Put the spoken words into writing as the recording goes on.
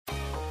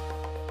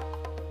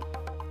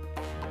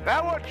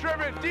That one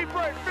driven deep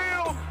right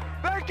field.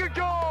 That could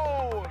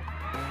go.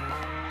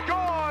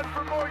 Gone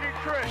for Morgan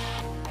Krish.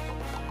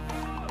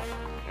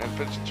 And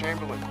pitch to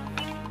Chamberlain.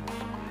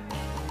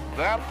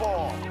 That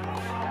ball.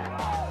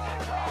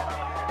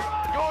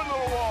 Going to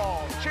the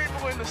wall.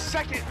 Chamberlain the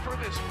second for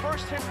this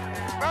first hit.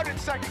 Rounded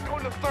second,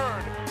 going to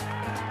third.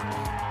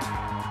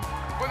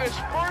 For his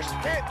first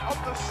hit of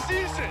the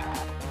season.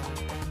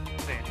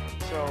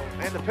 So,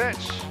 and the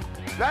pitch.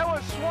 That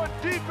one swung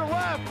deep to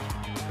left.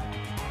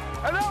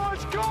 And that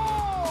one's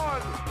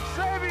gone!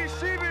 Sammy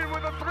Seaman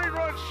with a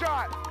 3-run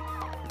shot.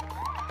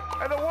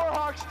 And the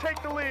Warhawks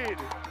take the lead.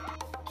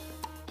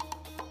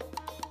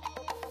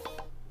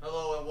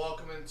 Hello and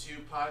welcome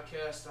into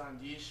Podcast on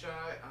D-Shot.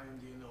 I am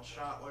Daniel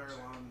Schottler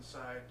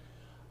alongside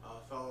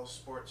fellow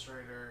sports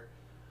writer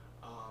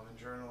and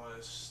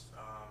journalist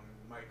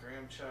Mike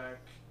Ramczyk.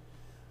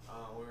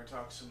 We're going to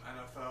talk some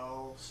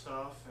NFL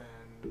stuff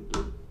and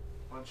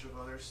a bunch of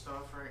other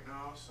stuff right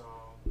now. So,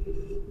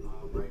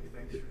 Mike,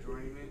 thanks for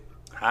joining me.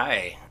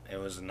 Hi. It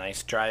was a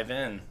nice drive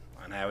in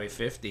on Highway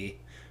 50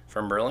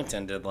 from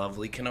Burlington to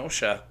lovely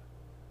Kenosha.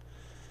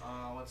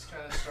 Let's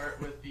kind of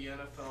start with the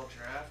NFL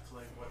draft.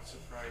 Like, what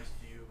surprised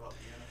you about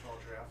the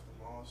NFL draft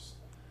the most?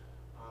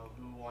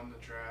 Who won the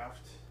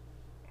draft?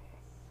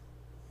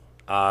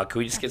 Could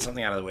we just get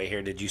something out of the way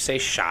here? Did you say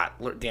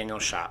Schottler? Daniel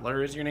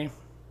Schottler is your name?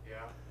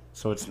 Yeah.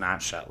 So it's not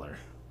Shetler.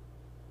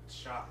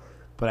 It's Schottler.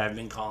 But I've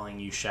been calling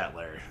you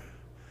Shetler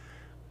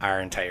our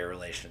entire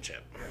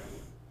relationship.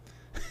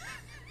 Yeah.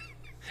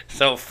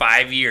 So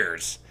 5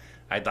 years,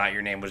 I thought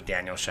your name was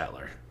Daniel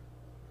Shetler.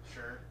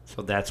 Sure.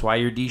 So that's why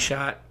you're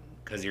D-Shot?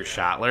 Because you're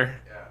Schottler?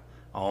 Yeah.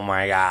 Oh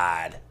my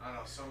God. I don't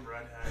know, some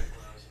redhead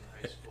when I was in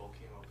high school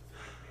came up with the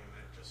nickname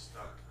and it just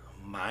stuck.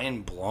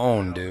 Mind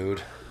blown, dude.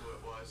 I don't remember who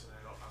it was, and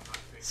I'm not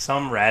thinking.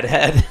 Some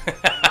redhead? I'm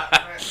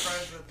not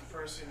friends with the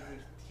person who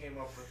came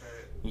up with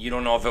it. You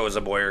don't know if it was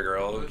a boy or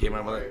girl who came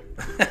up with it?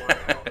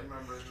 I don't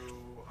remember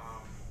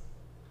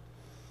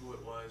who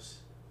it was.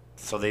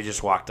 So they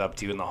just walked up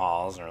to you in the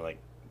halls and were like,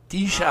 I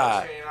was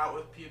D-Shot. hanging out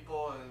with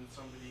people and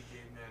somebody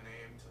gave me a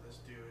name to this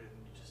dude and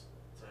he just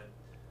said,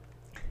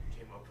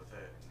 came up with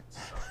it.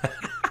 So,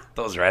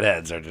 Those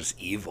redheads are just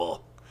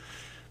evil.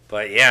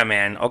 But yeah,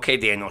 man. Okay,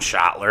 Daniel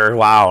Schottler.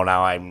 Wow.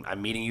 Now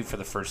I'm meeting you for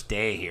the first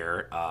day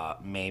here,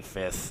 May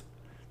 5th,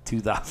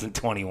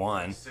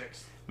 2021.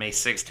 May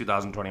 6th,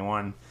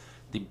 2021.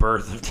 The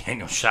birth of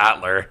Daniel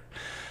Schottler.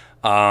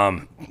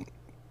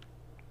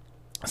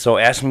 So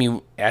ask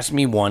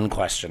me one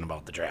question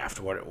about the draft.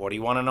 What do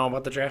you want to know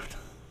about the draft?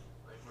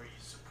 like, were you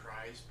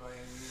surprised by any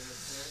of the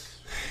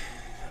picks?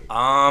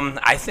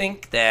 I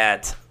think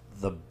that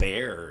the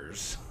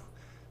Bears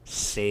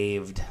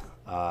saved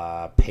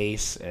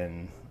Pace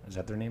and is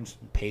that their names?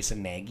 Pace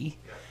and Nagy.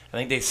 Yeah. I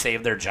think they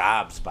saved their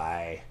jobs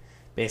by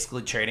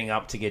basically trading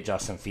up to get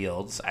Justin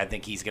Fields. I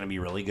think he's going to be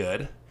really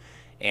good,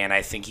 and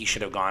I think he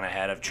should have gone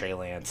ahead of Trey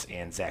Lance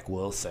and Zach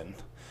Wilson.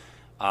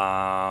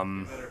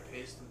 Better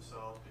pace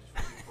themselves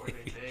before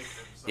they take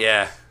themselves.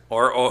 Yeah,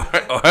 or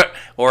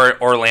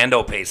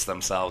Orlando paced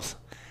themselves.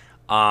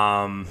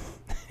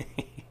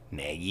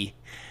 Nagy.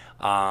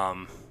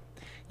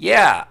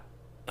 Yeah.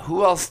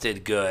 Who else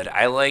did good?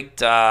 I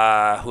liked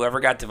whoever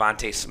got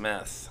Devontae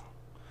Smith.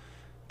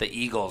 The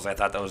Eagles. I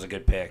thought that was a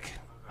good pick.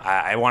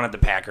 I wanted the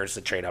Packers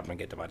to trade up and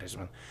get Devontae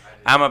Smith.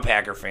 I'm a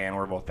Packer fan.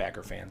 We're both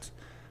Packer fans.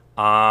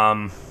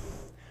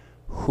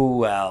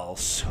 Who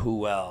else?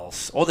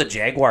 Oh, the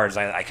Jaguars.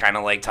 I kind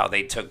of liked how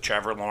they took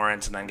Trevor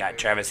Lawrence and then got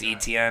Travis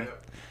Etienne.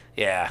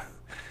 Yeah.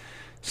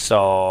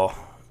 So,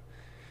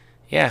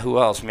 yeah, who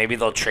else? Maybe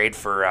they'll trade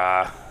for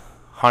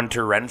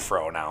Hunter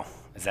Renfrow now.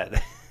 Is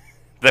that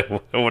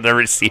the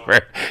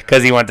receiver?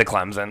 Because he went to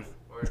Clemson.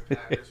 Or if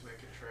Packers make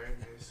a trade,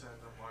 they send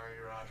Amari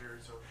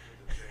Rodgers over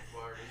to the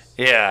Jaguars.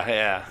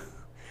 Yeah.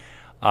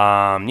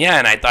 Yeah,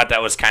 and I thought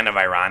that was kind of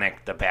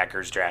ironic. The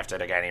Packers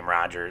drafted a guy named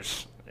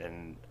Rodgers,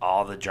 and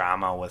all the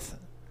drama with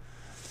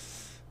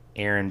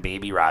Aaron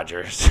Baby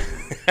Rodgers.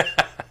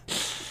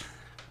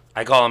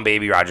 I call him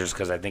Baby Rodgers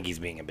because I think he's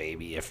being a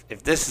baby.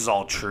 If this is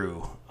all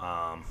true,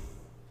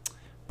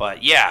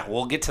 but yeah,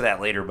 we'll get to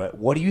that later. But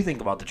what do you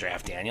think about the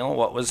draft, Daniel?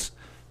 What was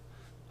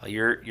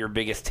your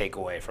biggest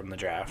takeaway from the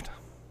draft?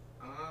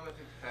 I think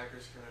the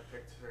Packers kind of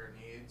picked their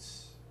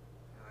needs,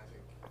 and I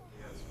think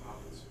he has some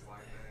offensive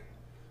linemen.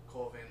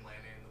 Cole Van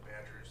Lanning, the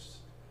Badgers.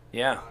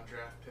 Yeah.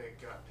 Draft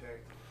pick got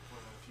picked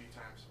one of the few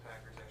times the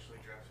Packers actually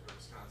drafted a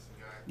Wisconsin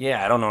guy.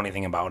 Yeah, I don't know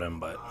anything about him,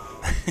 but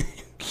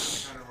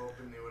Kind of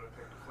hoping they would have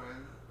picked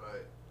Quinn,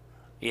 but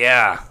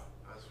yeah.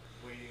 I was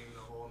waiting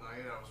the whole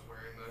night. I was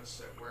wearing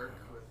this at work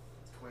with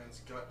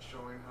Quinn's gut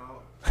showing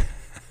out.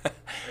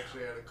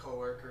 Actually, I had a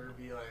coworker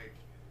be like,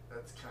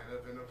 "That's kind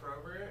of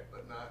inappropriate,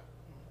 but not."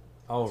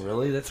 Oh,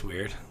 really? That's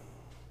weird.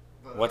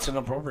 But, What's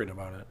inappropriate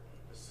about it?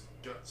 His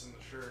guts in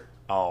the shirt.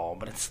 Oh,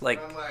 but it's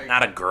like I'm like,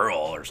 not a girl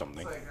or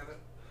something.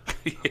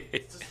 It's like,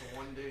 it's just a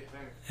one-day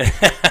thing.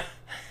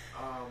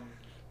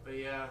 But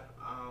yeah.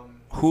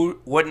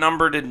 What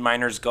number did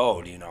Miners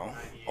go? Do you know?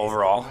 98th.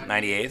 Overall, 98th,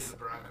 98th? The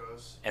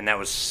Broncos. And that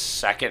was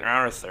second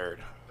round or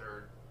third?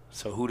 Third.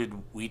 So who did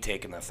we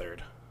take in the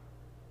third?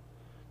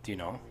 Do you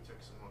know? We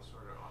took some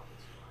sort of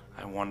offensive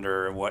I lineman.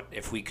 wonder what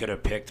if we could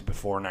have picked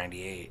before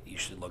 98. You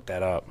should look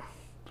that up.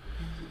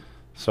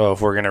 So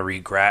if we're going to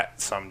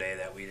regret someday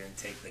that we didn't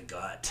take the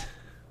gut.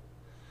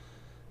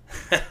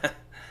 Let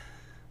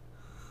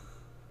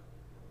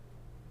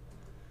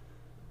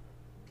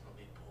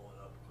me pull it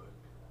up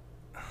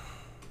quick.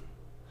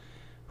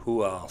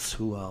 Who else?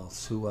 All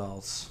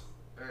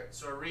right,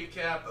 so a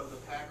recap of the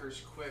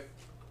Packers'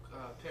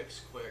 picks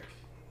quick.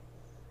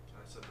 I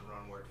said the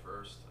wrong word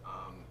first.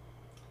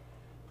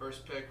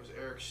 First pick was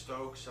Eric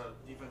Stokes,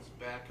 defensive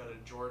back out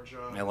of Georgia.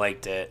 I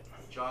liked it.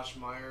 Josh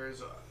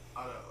Myers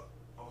out of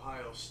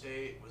Ohio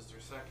State was their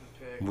second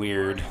pick.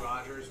 Weird. Aaron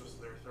Rodgers was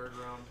their third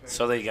round pick.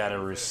 So they got a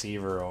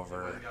receiver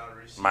over They got a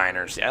receiver.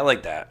 Miners. Yeah, I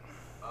like that.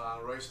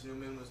 Royce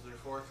Newman was their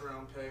fourth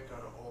round pick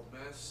out of Ole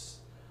Miss.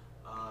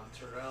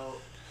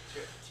 Terrell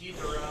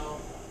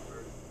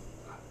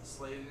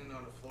Slayton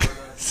out of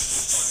Florida.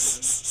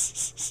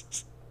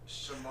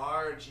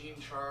 Shamar Jean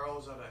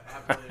Charles out of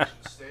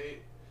Appalachian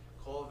State.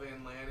 Cole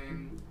Van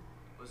Lanning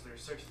was their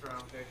sixth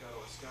round pick out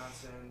of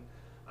Wisconsin.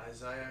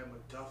 Isaiah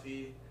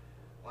McDuffie,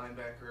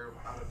 linebacker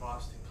out of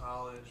Boston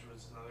College,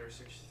 was another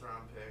sixth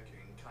round pick.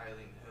 And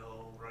Kylie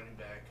Hill, running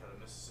back out of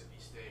Mississippi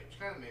State, which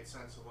kind of made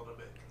sense a little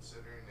bit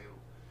considering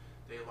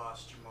they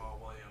lost Jamal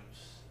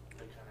Williams.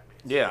 That kind of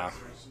made sense. Yeah.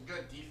 There's some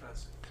good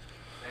defensive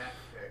back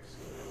picks.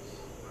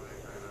 When I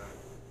kind of,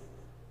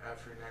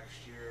 after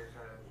next year,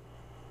 kind of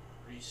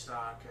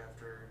restock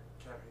after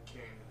Kevin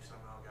King, who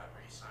somehow got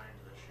re-signed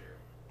this year.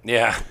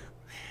 Yeah.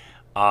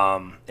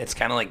 It's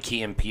kind of like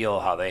Key and Peele,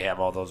 how they have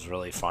all those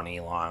really funny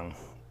long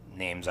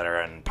names that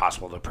are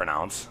impossible to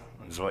pronounce.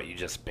 Is what you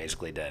just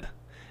basically did.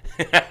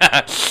 Baja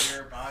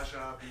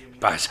Biamila.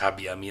 Baja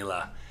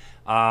Biamila.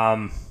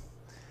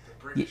 The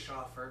British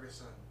Shaw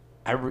Ferguson.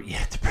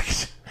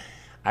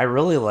 I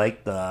really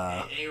like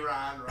the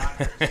Aaron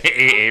Rodgers.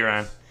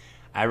 Aaron.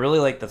 I really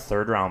like the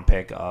third round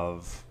pick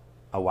of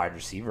a wide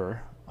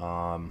receiver. I would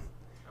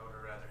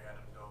have rather had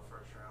him go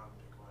first round,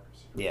 pick wide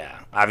receiver. Yeah,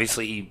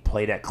 obviously he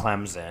played at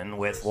Clemson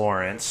with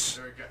Lawrence.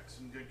 There were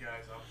some good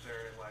guys up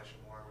there. Elijah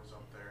Moore was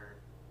up there.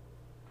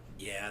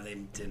 Yeah, they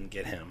didn't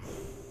get him.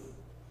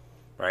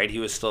 Right, he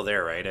was still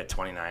there, right, at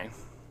 29.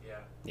 Yeah.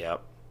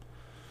 Yep.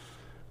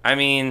 I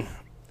mean,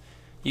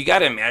 you got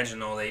to imagine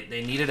though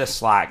they needed a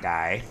slot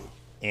guy,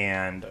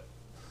 and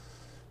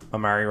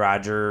Amari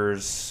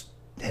Rodgers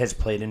has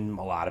played in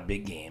a lot of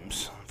big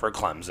games for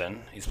Clemson.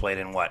 He's played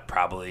in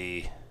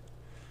probably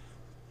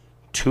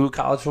 2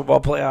 college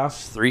football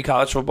playoffs, 3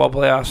 college football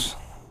playoffs.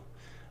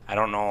 I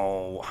don't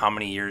know how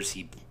many years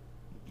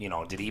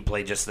did he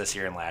play just this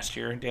year and last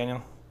year,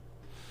 Daniel?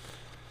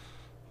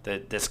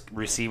 This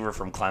receiver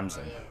from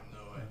Clemson. I have no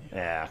idea.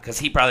 Yeah, because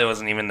he probably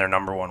wasn't even their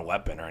number one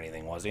weapon or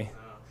anything, was he?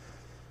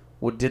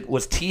 No.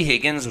 Was T.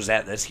 Higgins, was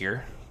that this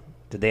year?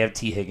 Did they have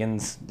T.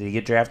 Higgins? Did he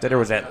get drafted or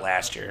was that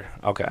last year?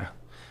 Okay.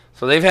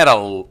 So they've had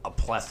a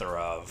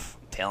plethora of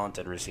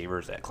talented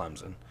receivers at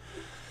Clemson.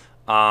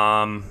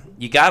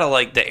 You got to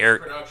like the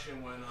Eric.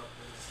 Production went up.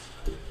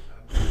 I'm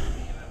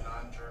being a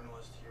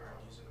non-journalist here.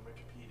 I'm using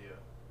Wikipedia.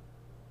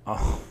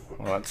 Oh,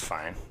 well, that's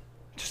fine.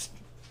 Just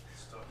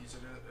Still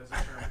using it as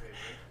a term paper.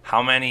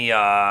 how many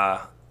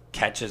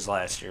catches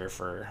last year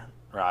for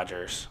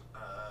Rodgers? In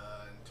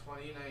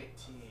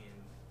 2019,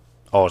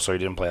 Oh, so he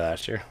didn't play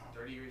last year?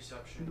 30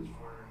 receptions,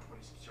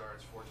 426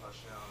 yards, 4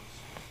 touchdowns.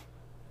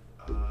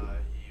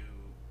 You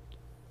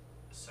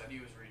said he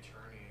was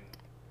returning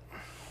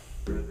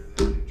rather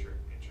than entering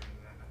the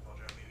NFL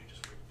draft. Maybe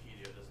just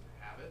Wikipedia doesn't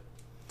have it.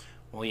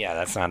 Well, yeah,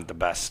 that's not the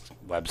best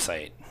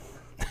website.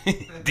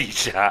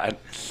 D-Shot.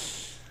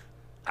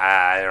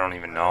 I don't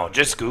even know.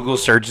 Just Google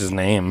search his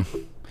name.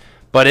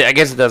 But I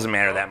guess it doesn't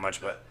matter that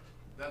much, but...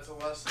 That's a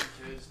lesson,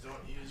 kids. Don't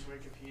use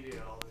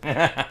Wikipedia all the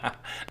time.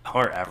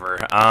 or ever.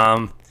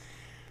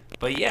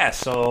 But yeah,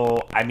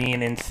 so, I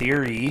mean, in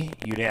theory,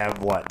 you'd have,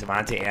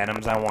 Devontae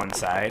Adams on one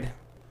side.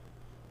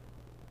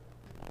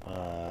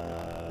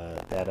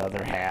 That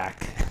other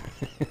hack.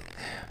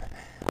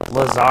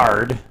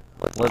 Lazard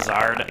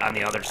on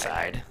the other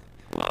side.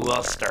 Who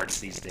else starts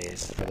these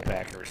days for the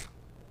Packers?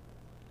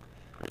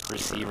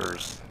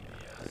 Receivers.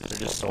 They're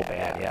just so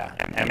bad, yeah.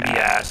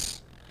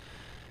 MBS.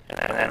 And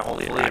then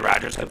hopefully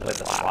Rodgers could play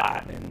the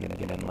slot and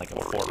get in like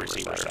a 4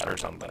 receiver set or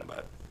something.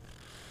 But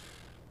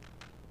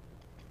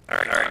all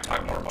right.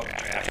 Talk more about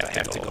that. I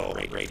have to go.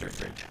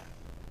 Raiders.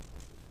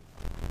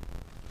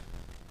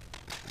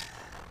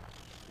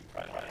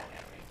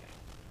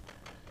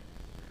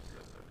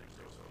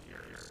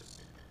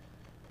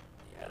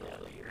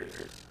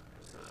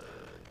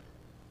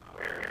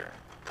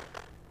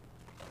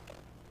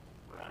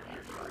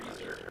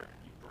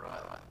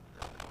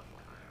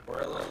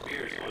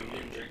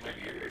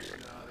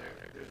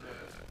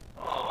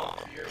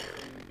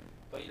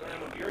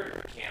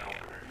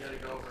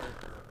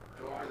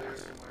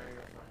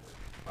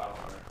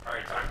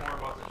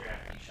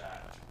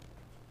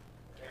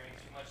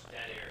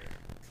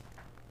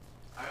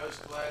 I was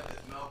glad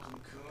that Malcolm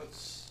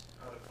Kuntz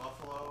out of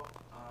Buffalo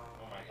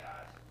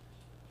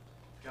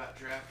got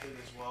drafted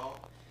as well.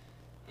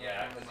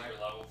 Yeah, because you were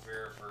level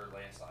for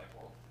Lance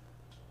Leipold.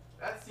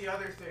 That's the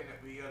other thing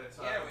that we gotta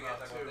talk about, we gotta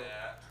talk too. about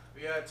that.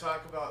 We gotta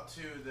talk about,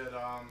 too, that,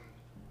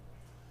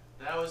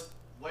 that was,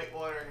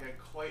 Whitewater had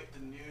quite the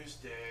news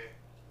day.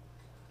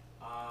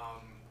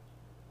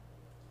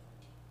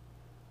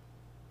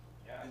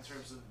 Yeah. In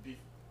terms of the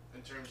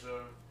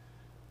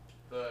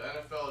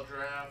NFL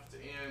draft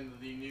and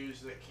the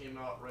news that came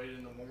out right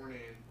in the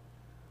morning,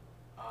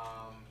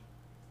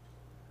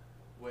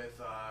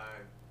 with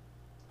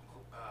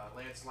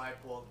Lance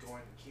Leipold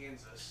going to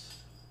Kansas.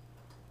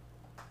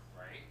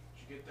 Right.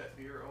 Did you get that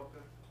beer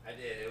open? I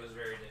did. It was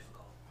very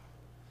difficult.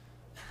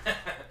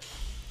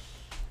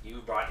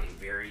 You brought a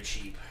very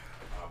cheap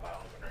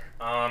bottle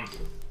opener.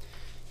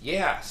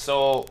 Yeah.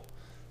 So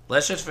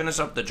let's just finish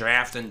up the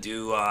draft and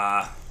do.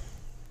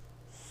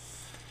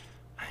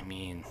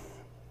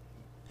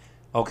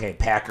 Okay,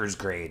 Packers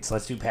grades.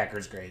 Let's do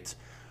Packers grades.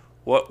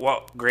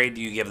 What grade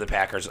do you give the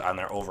Packers on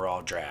their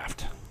overall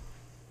draft?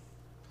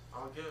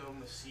 I'll give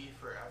them a C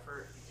for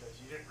effort because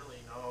you didn't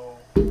really know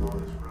with all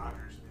this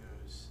Rodgers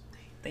news.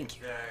 Thank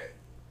you. That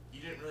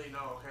you didn't really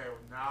know. Okay,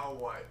 now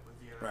what with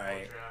the NFL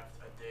Right. draft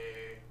a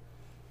day?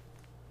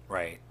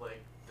 Right.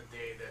 Like the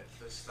day that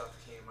this stuff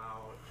came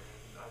out,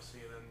 and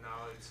obviously then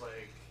now it's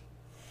like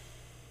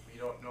we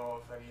don't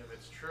know if any of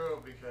it's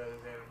true because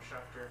Adam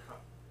Schefter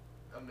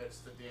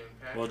amidst the Dan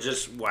Patrick. Well,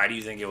 just why do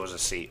you think it was a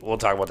C? We'll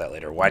talk about that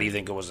later. Why do you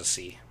think it was a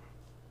C?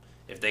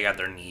 If they got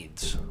their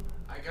needs.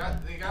 They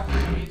got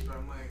their needs, but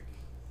I'm like,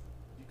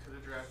 you could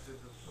have drafted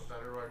a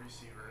better wide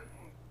receiver.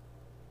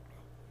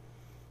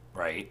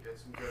 Right. Get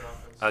some good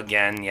offense.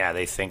 Again, yeah,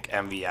 they think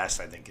MVS,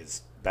 I think,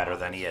 is better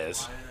than he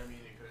is. I mean,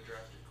 you could have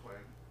drafted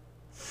Quinn.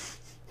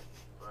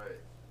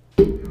 But,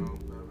 that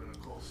would have been a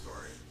cool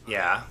story.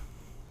 Yeah.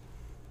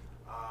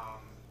 I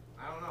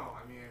don't know.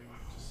 I mean,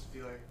 just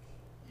feel like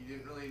you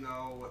didn't really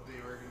know what they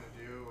were going to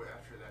do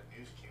after that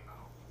news came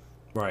out.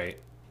 Right.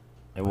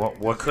 And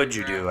what could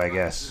you do, I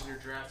guess? Does your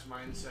draft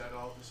mindset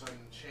all of a sudden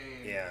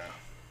change? Yeah.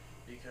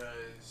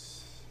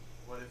 Because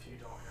what if you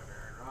don't have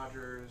Aaron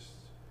Rodgers?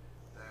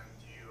 Then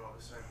do you all of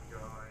a sudden go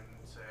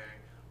and say,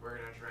 we're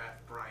going to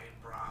draft Brian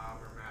Braum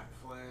or Matt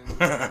Flynn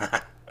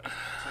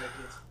type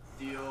of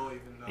deal,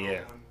 even though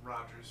when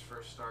Rodgers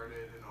first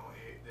started in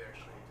 2008, they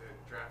actually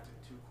drafted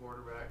 2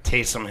 quarterbacks.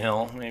 Taysom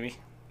Hill, maybe.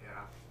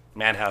 Yeah.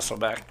 Matt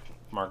Hasselbeck,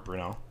 Mark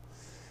Bruno.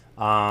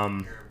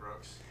 Aaron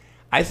Brooks.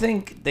 I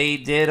think they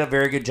did a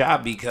very good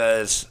job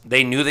because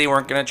they knew they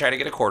weren't going to try to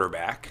get a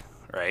quarterback,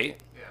 right?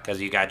 Yeah.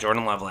 Because you got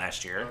Jordan Love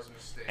last year, That was a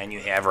mistake. and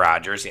you have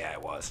Rodgers. Yeah,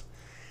 it was.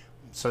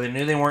 So they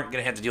knew they weren't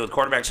going to have to deal with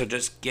quarterback, so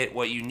just get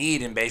what you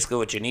need, and basically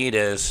what you need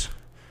is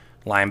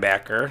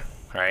linebacker,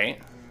 right?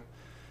 Mm-hmm.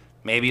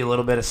 Maybe a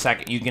little bit of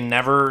second. You can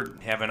never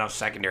have enough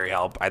secondary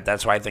help.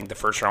 That's why I think the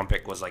first-round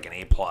pick was like an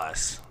A+.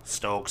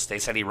 Stokes, they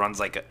said he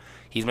runs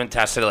he's been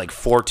tested at like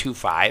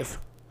 4.25,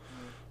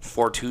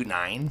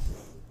 4.29.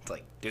 It's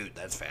like, dude,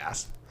 that's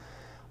fast.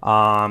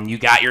 You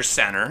got your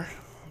center.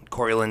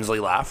 Corey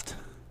Linsley left.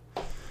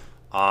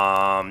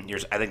 I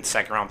think the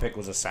second-round pick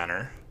was a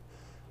center.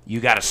 You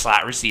got a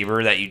slot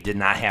receiver that you did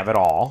not have at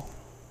all,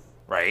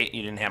 right?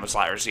 You didn't have a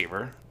slot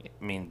receiver. I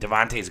mean,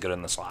 Devontae's good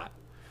in the slot.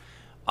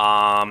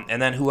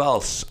 And then who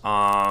else? You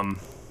got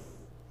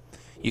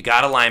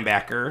a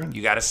linebacker.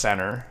 You got a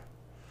center.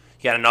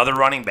 You got another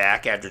running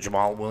back after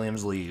Jamal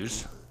Williams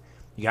leaves.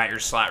 You got your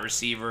slot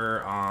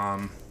receiver.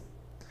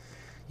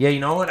 Yeah, you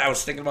know what I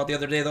was thinking about the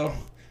other day, though?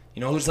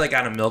 You know who's,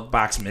 on a milk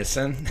box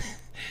missing?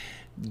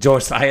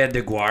 Josiah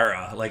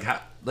DeGuara.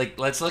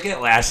 Let's look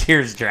at last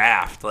year's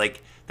draft.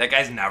 That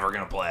guy's never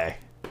going to play.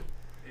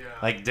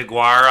 Yeah.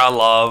 DeGuara,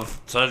 Love.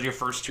 So those are your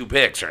first 2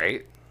 picks,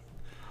 right?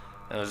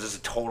 It was just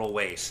a total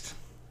waste.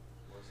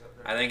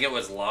 I think it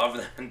was Love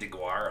and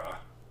DeGuara.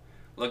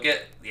 Look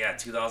at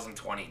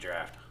 2020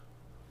 draft.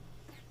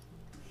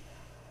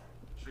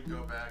 Should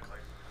go back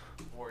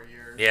 4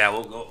 years. Yeah,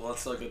 we'll go.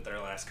 Let's look at their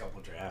last couple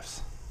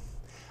drafts.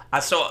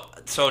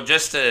 So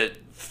just to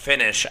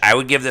finish, I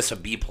would give this a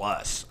B+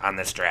 on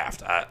this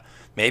draft.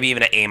 Maybe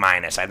even an A-.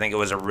 I think it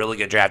was a really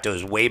good draft. It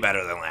was way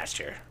better than last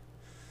year.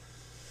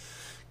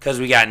 Because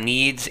we got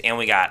needs and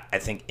we got, I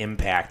think,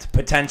 impact.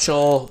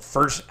 Potential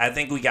I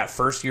think we got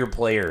first-year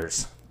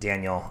players,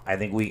 Daniel. I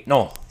think we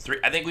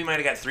might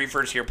have got 3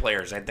 first-year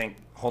players.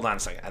 Hold on a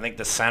second. I think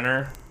the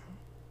center,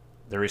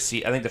 I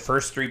think the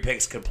first 3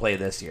 picks could play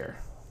this year.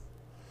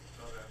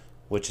 Okay.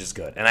 Which is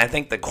good. And I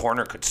think the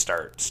corner could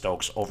start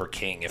Stokes over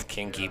King if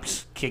King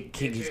keeps going.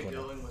 A.J.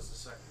 Dillon was the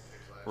second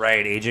pick last year.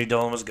 Right, A.J.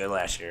 Dillon was good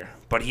last year.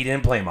 But he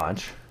didn't play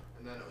much.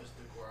 And then it was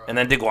DeGuara. And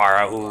then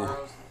DeGuara, who was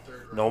the 3rd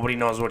round. nobody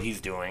knows what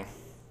he's doing.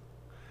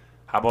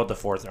 How about the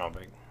 4th round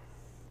pick?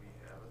 We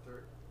have a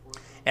 4th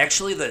round?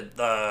 Actually,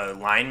 the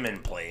lineman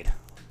played.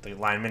 The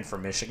lineman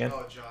from Michigan.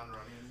 Oh, John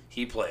Runyon.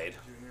 He played.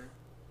 Junior.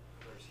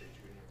 Thursday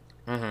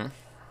Junior. Mm-hmm.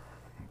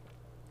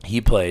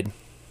 He played.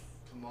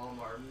 Kamal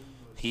Martin.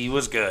 He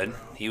was good.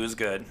 He was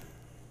good.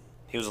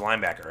 He was a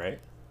linebacker, right?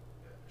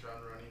 Yeah,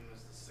 John Runyon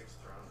was the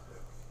 6th round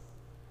pick.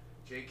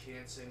 Jake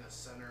Hansen, a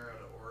center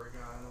out of Oregon,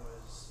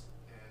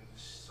 and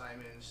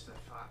Simon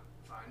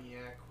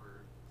Stefaniak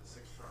were the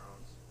 6th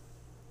rounds.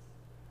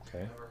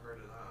 Okay. Never heard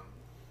of them.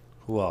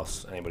 Who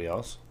else? Anybody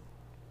else?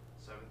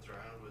 7th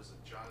round was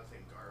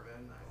Jonathan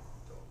Garvin. I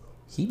don't know.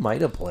 He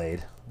might have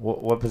played.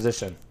 What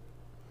position?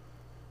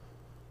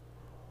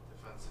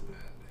 Defensive end.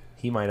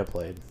 He might have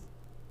played.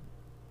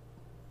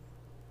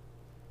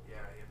 Yeah,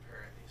 he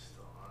apparently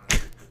still on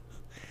it.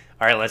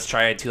 All right, let's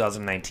try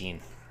 2019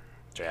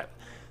 draft.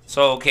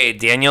 So, okay,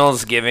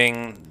 Daniel's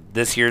giving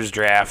this year's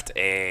draft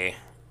a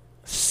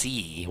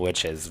C,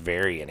 which is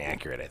very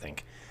inaccurate, I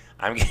think.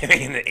 I'm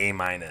giving it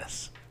an A-,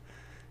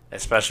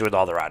 especially with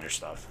all the Rodgers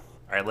stuff.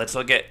 All right, let's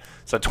look at...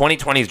 So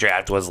 2020's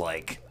draft was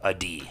like a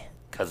D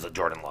because of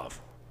Jordan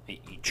Love.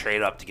 You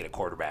trade up to get a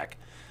quarterback.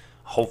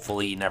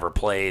 Hopefully he never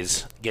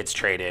plays, gets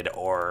traded,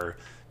 or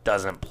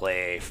doesn't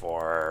play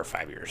for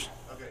 5 years.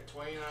 Okay,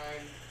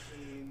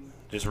 2019.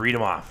 Just read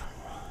them off.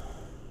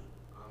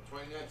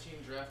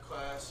 2019 draft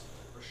class: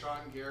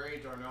 Rashawn Gary,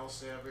 Darnell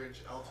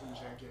Savage, Elton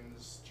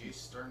Jenkins, Jace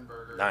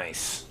Sternberger,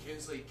 Nice.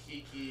 Kinsley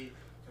Keke,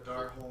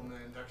 Kadar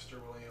Holman, Dexter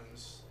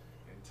Williams,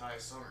 and Ty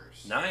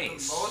Summers.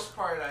 Nice. For the most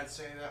part, I'd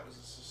say that was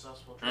a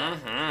successful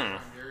draft. Mhm.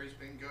 Rashawn Gary's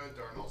been good.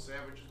 Darnell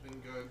Savage has been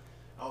good.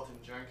 Elton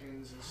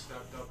Jenkins has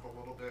stepped up a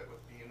little bit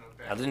with being a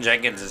back. Elton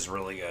Jenkins is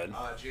really good.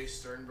 Jace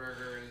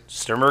Sternberger is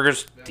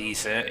Sternberger's been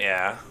decent, okay.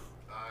 yeah.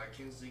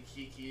 Kinsley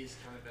Keke's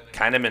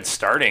Kind of been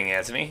starting,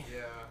 hasn't he?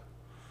 Yeah.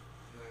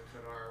 And then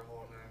Kadar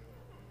Holman.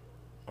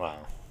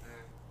 Wow. Eh.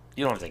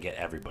 You don't have to get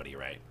everybody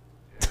right.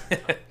 Yeah, so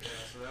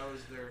that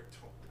was their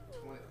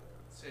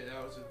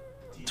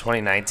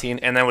 2019,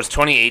 and then was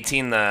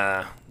 2018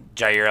 the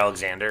Jair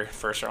Alexander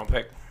first round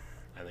pick?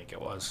 I think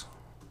it was.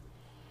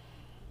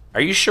 Are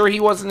you sure he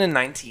wasn't in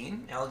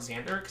 19,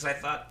 Alexander? Because I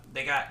thought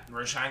they got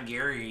Rashawn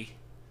Gary.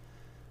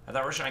 I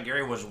thought Rashawn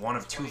Gary was one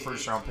of 2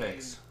 first round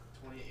picks.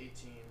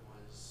 2018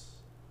 was.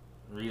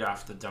 Read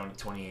off the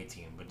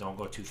 2018, but don't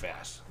go too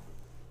fast.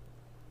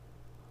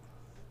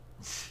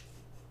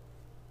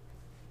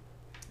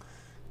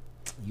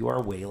 You are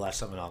way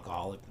less of an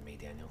alcoholic than me,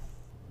 Daniel.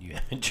 You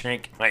haven't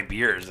drank my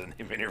beers, and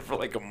they've been here for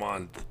like a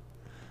month.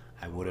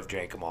 I would have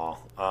drank them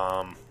all.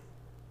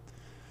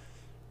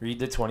 Read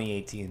the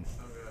 2018. Okay,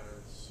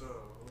 so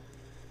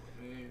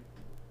let me.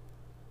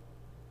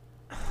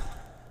 I'm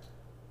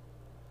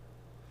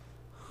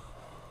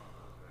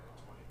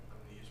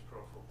gonna use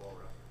Pro Football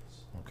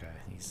Reference. Okay,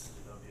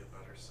 That'll be a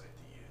better site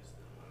to use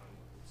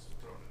than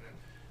throwing it in.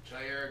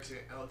 Jair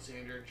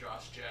Alexander,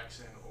 Josh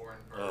Jackson,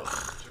 Oren Burke,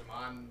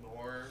 Jamon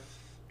Moore,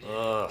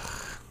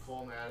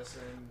 Cole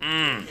Madison,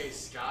 J.K.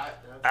 Scott.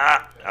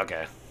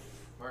 Okay.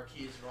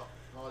 Marquise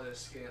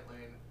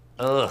Valdez-Scantling,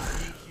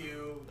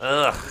 EQ,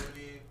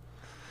 Mooney,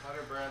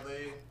 Hunter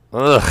Bradley,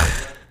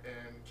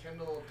 and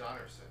Kendall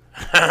Donnerson.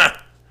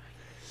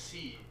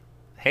 C.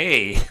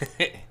 Hey,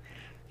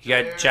 you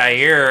got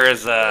Jair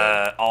as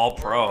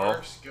all-pro.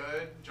 Burke's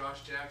good.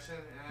 Josh Jackson,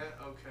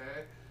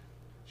 okay.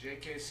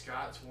 J.K.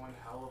 Scott's one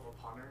hell of a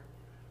punter.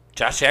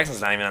 Josh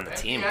Jackson's not even on the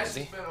team, is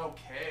he? He's been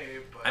okay,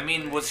 but... I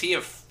mean, was he a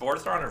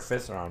 4th round or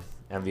 5th round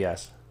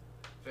MVS?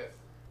 5th.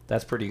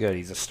 That's pretty good.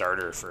 He's a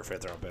starter for a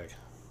 5th round pick.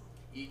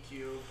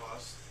 EQ,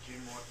 bust.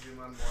 Jamon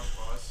Moore,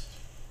 bust.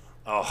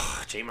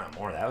 Oh, Jamon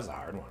Moore, that was a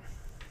hard one.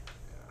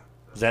 Yeah.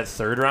 Was that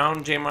 3rd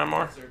round, Jamon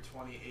Moore? That's their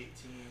 2018.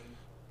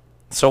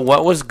 So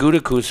what was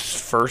Gutekunst's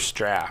first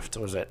draft?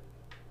 Was it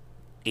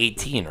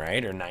 18,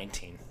 right, or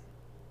 19?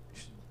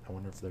 I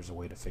wonder if there's a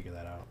way to figure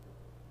that out.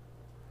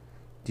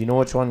 Do you know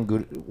which one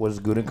was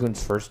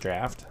Gutekunst's first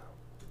draft?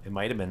 It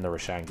might have been the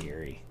Rashawn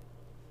Gary.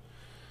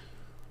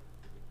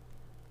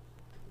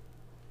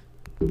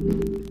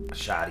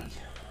 Shoddy.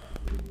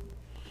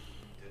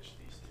 Ditch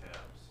these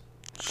tabs.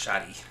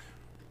 Shoddy.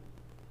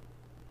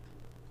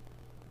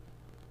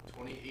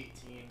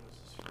 2018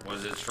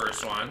 Was his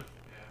first one?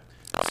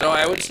 Yeah. So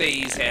I would say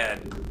he's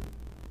had...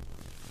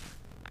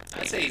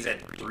 I'd say he's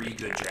had 3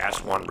 good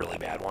drafts, 1 really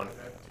bad one.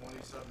 That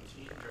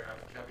 2017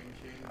 draft, Kevin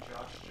King,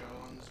 Josh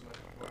Jones,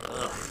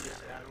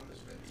 Marcus Adams,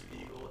 Vince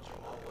Eagle,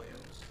 Jamal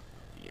Williams,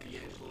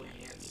 D'Angelo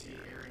Yancey,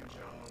 Aaron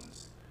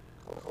Jones,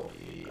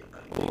 Kofi.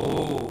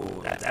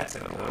 Ooh, that's a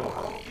good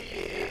one.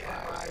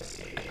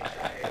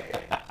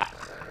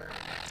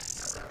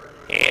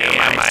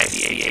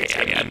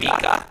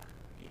 Mika.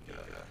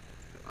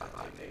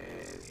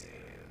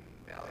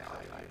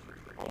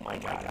 Oh my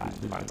God.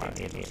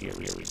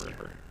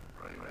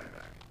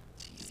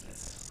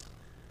 Jesus.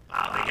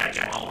 Wow, they got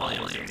Jamal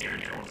Williams and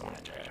Aaron Jones on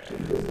that draft.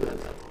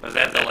 Was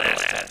that the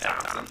last Ted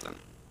Thompson?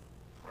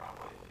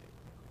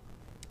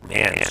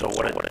 Man, so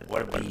what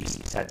a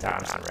beast. Ted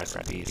Thompson, rest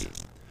in peace.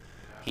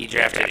 He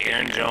drafted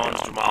Aaron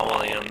Jones, Jamal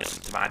Williams,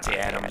 Devontae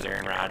Adams,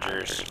 Aaron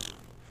Rodgers,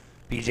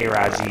 B.J.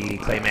 Raji,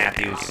 Clay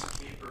Matthews.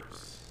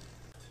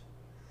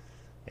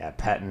 Yeah,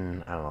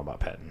 Pettin. I don't know about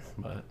Pettin,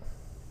 but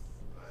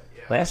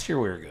last year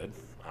we were good.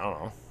 I don't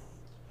know.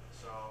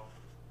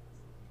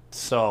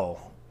 So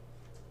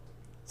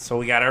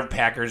we got our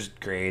Packers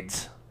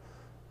grades.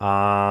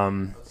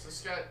 Hold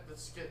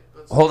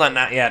on,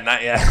 not yet.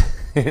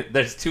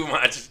 There's too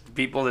much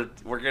people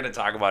that we're gonna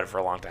talk about it for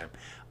a long time.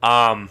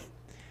 Not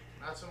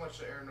so much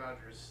the Aaron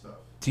Rodgers stuff.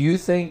 Do you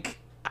think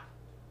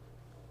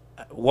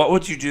what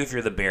would you do if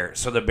you're the Bears?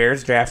 So the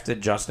Bears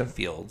drafted Justin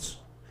Fields,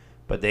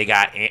 but they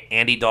got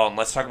Andy Dalton.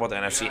 Let's talk about the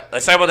NFC.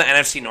 Let's talk about the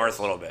NFC North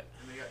a little bit.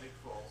 And they got Nick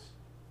Foles.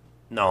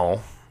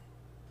 No.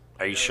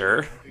 Are you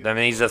sure? Then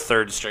he's a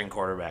third string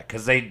quarterback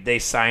because they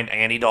signed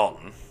Andy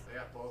Dalton, They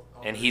got both.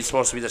 and he's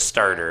supposed to be the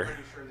starter. I'm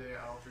pretty sure they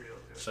got all three of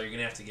those. So you're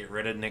gonna have to get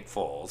rid of Nick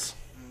Foles,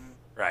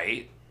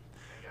 right?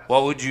 I guess.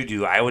 What would you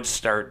do? I would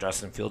start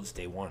Justin Fields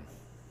day one.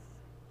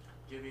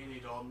 Give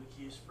Andy Dalton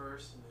the keys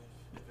first,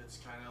 and if it's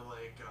kind of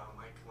like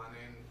Mike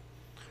Lennon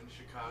in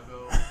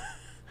Chicago, then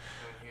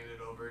hand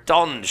it over.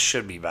 Dalton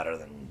should be better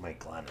than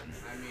Mike Glennon.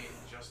 I mean,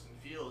 Justin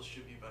Fields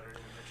should be better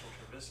than Mitchell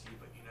Trubisky,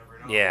 but you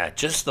never know. Yeah,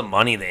 just the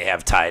money they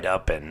have tied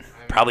up in I mean,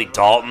 probably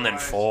Dalton and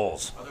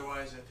Foles.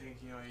 Otherwise, I think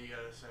you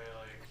gotta say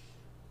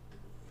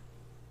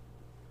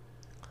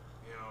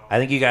I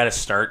think you got to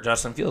start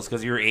Justin Fields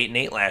because you were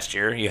 8-8 last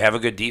year. You have a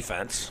good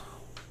defense.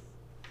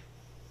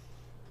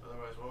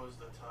 Otherwise, what was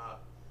the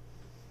top?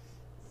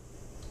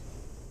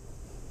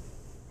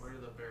 Where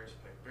did the Bears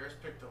pick? Bears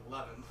picked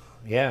 11th.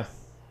 Yeah.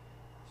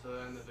 So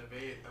then the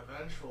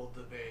eventual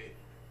debate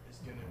is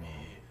going to be,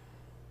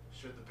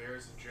 should the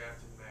Bears have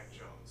drafted Mac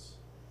Jones?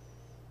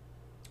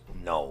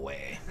 No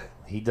way.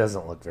 He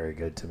doesn't look very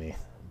good to me.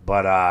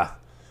 But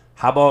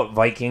how about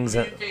Vikings?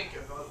 What do you think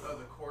of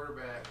the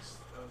quarterbacks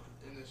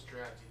in this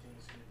draft? Do you think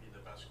is going to be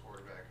the best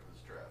quarterback of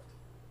this draft?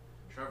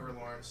 Trevor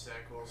Lawrence,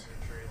 Zach Wilson,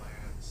 Trey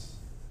Lance,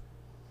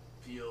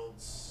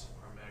 Fields,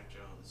 or Mac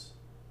Jones?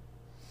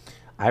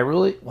 I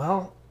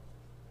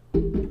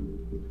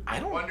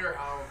wonder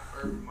how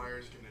Urban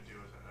Meyer's going to do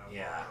as an NFL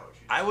Yeah. coach.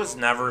 I was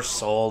never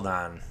sold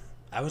on.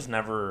 I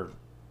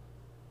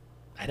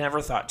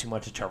never thought too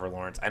much of Trevor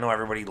Lawrence. I know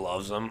everybody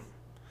loves him.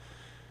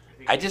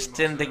 I just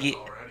didn't think he.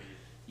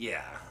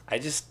 Yeah, I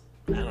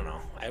don't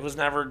know. I was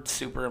never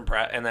super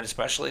impressed, and then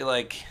especially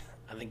I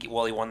think he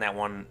won that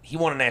one. He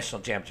won a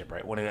national championship,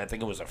 right? I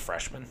think it was a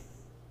freshman.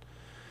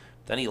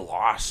 Then he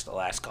lost the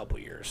last couple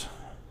years.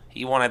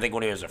 He won, I think,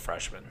 when he was a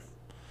freshman.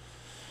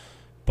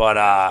 But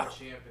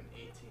Champ in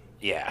 18.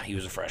 yeah, he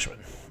was a freshman.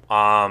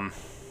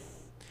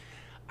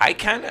 I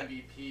kind of.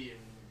 MVP in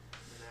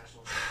the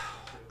national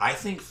championship. I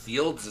think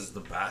Fields is the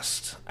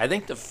best. I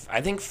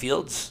think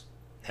Fields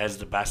has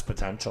the best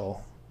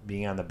potential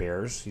being on the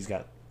Bears. He's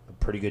got a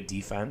pretty good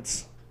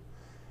defense.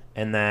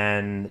 And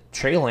then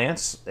Trey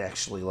Lance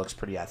actually looks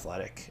pretty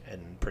athletic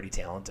and pretty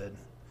talented.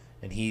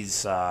 And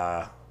he's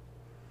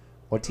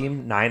what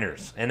team?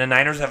 Niners. And the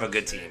Niners have a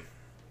good team.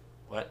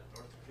 What?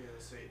 North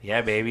Dakota State.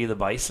 Yeah, baby, the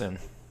Bison.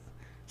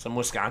 Some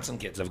Wisconsin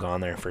kids have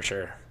gone there for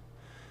sure.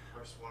 Of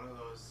course, one of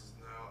those is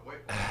now. Wait.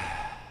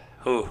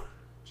 Who?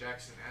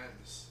 Jackson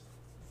Enns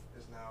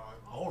is now.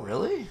 Oh,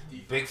 really?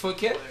 Bigfoot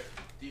kid?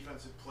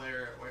 Defensive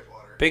player at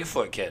Whitewater.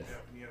 Bigfoot kid.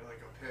 Yep, and he had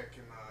like a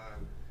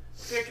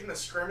pick in the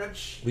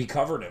scrimmage. We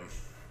covered him.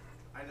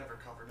 I never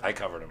covered him. I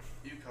covered him.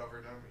 You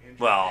covered him. Andrew,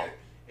 Well,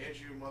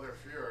 Andrew Mother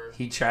Fuhrer.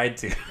 he tried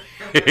to.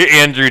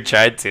 Andrew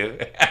tried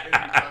to.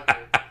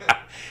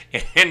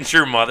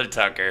 Andrew Mother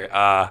Tucker.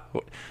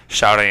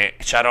 Shout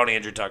out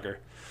Andrew Tucker.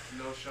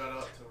 No shout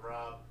out to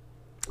Rob.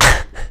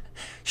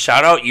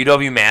 Shout out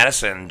UW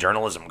Madison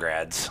journalism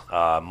grads.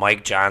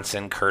 Mike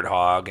Johnson, Kurt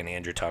Hogg, and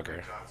Andrew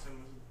Tucker. Johnson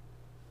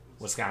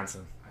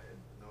Wisconsin. I had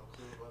no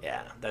clue about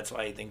Yeah, that. that's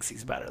why he thinks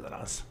he's better than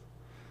us.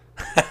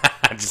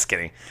 I'm just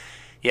kidding.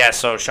 Yeah,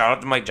 so shout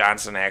out to Mike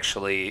Johnson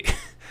actually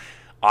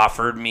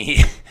offered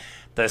me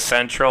the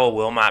Central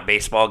Wilmot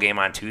baseball game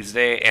on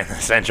Tuesday and the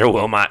Central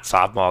Wilmot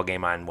softball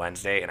game on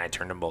Wednesday, and I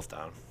turned them both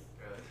down.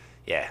 Really?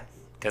 Yeah,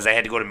 because I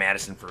had to go to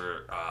Madison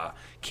for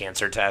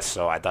cancer tests,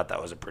 so I thought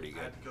that was a pretty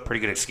I had to go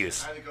good to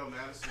excuse. I had to go to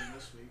Madison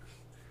this week.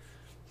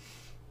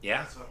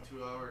 Yeah. It's a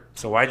 2-hour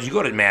So why did you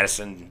go to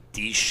Madison?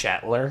 D.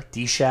 Shetler?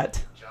 D.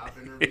 Shet? job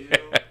interview.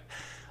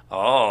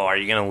 Oh, are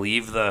you gonna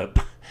leave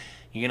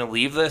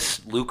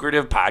this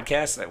lucrative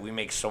podcast that we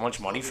make so much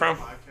money from?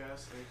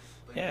 Podcast,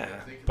 Yeah,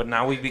 they could- but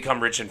now we've become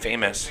rich and they could-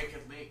 famous. They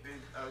could link.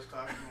 I was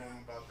talking to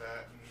them about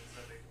that, and he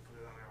said they could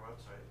put it on their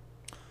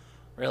website.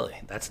 Really?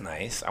 That's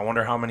nice. I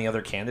wonder how many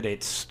other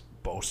candidates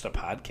boast a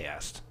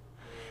podcast.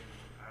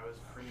 I was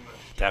pretty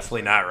much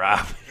Definitely not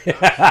Rob.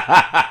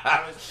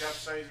 I was Jeff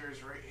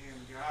Sizer's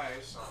right-hand guy,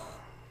 so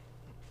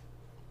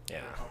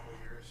Yeah. for a couple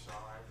years, so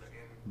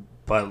and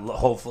But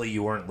hopefully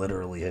you weren't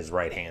literally his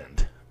right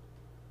hand.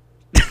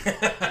 you're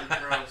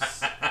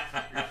gross.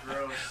 You're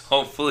gross.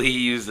 Hopefully he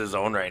used his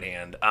own right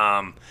hand.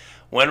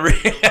 When were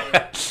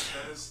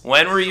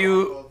when were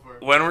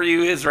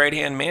you his right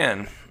hand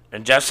man?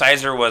 And Jeff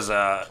Sizer was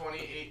a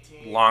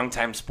 2018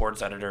 longtime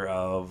sports editor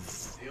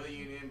of. Daily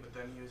Union, but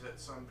then he was at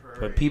Sun Prairie.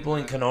 But people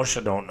in and then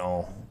Kenosha don't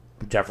know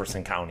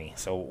Jefferson County.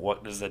 So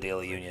what is the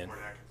Daily Union? Fort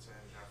Atkinson,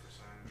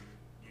 Jefferson,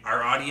 Union.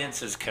 Our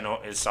audience is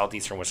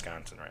southeastern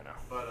Wisconsin right now.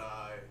 But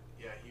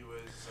yeah, he was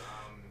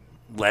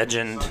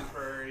Legend. Sun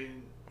Prairie,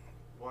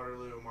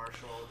 Waterloo,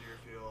 Marshall,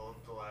 Deerfield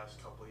the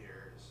last couple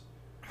years.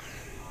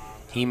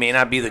 He may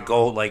not be the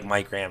GOAT like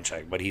Mike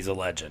Ramczyk, but he's a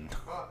legend.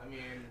 Well, I mean,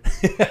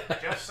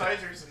 Jeff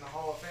Sizer's in the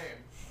Hall of Fame.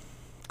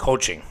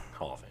 Coaching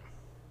Hall of Fame,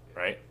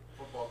 right?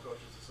 Football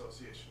Coaches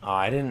Association. Oh,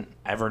 I didn't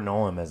ever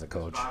know him as a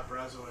coach. Bob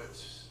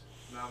Brezowitz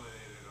nominated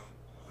him.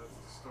 That's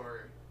the story.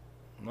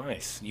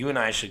 Nice. You and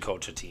I should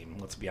coach a team.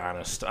 Let's be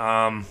honest.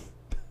 Well,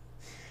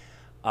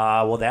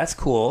 that's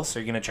cool. So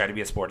you're gonna try to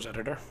be a sports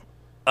editor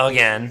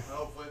again.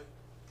 Hopefully,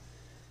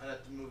 I'd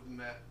have to move to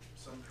Matt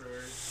some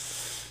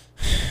prairies.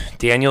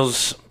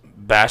 Daniel's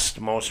best,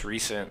 most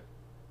recent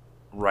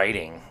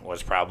writing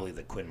was probably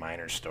the Quinn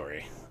Miners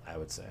story, I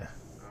would say.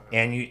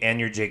 Okay. And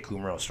your Jake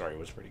Kumro story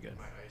was pretty good.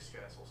 My Ice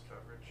Castles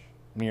coverage.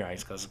 Your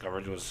Ice Castles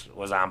coverage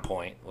was on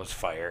point. Was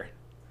fire.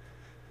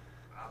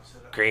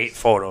 Opposite of Great ice,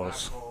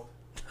 photos. not cold.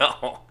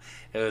 No,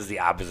 it was the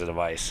opposite of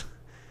ice.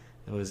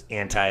 It was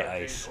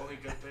anti-ice. Only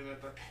good thing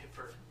with the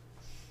paper.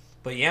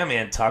 But yeah,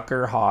 man,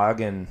 Tucker, Hogg,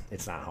 and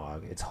it's not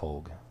Hogg, it's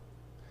Hogue.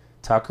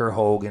 Tucker,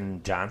 Hogue,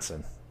 and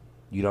Johnson.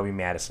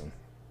 UW-Madison.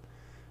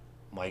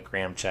 Mike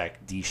Ramczyk,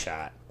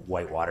 D-Shot,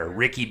 Whitewater.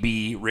 Ricky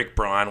B, Rick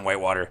Braun,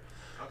 Whitewater.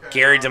 Okay,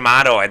 Gary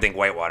D'Amato, I think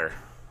Whitewater.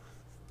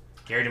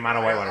 Gary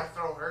D'Amato, Whitewater. I'll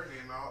throw her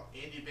name out.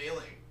 Andy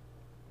Bailing.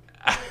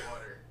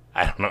 Whitewater.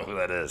 I don't know who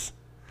that is.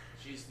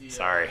 She's the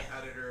Sorry.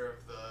 editor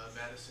of the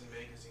Madison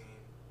magazine.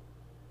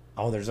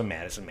 Oh, there's a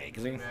Madison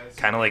magazine? Madison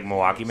Kind of like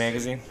Milwaukee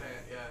Magazine. magazine?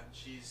 Yeah,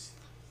 she's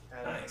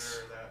Nice.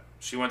 editor of that.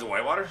 She went to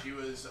Whitewater? She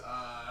was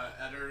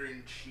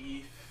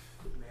editor-in-chief,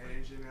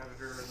 managing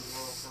editor of the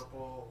Royal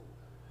Purple.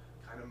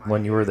 Kind of my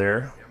When you were age.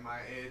 there? Yeah, my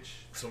age.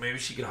 So maybe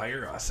she could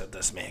hire us at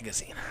this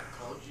magazine.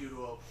 I told you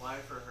to apply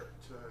for her.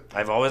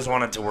 I've always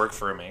wanted to work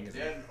for a They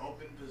magazine. had an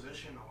open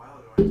position a while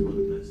ago. I told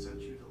them to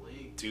send you the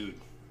link. Dude.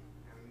 And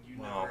you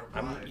Well,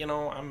 never applied.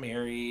 I'm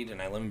married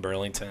and I live in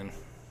Burlington.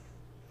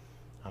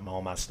 I'm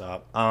all messed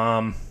up.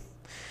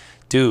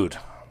 Dude.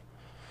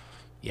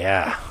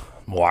 Yeah,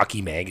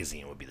 Milwaukee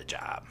Magazine would be the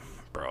job,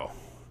 bro.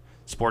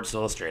 Sports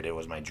Illustrated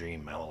was my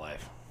dream my whole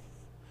life.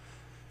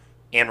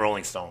 And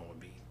Rolling Stone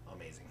would be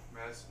amazing.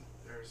 Madison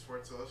or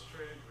Sports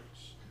Illustrated.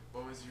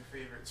 What was your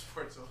favorite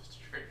Sports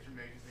Illustrated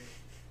magazine?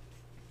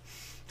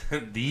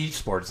 The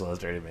Sports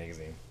Illustrated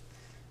magazine,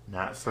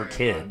 not I'm for sorry,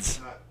 kids.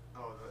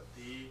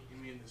 You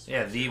mean the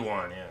Yeah, swimsuit? the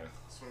one. Yeah.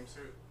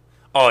 Swimsuit.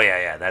 Oh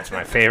yeah, that's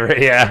my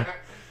favorite. Yeah.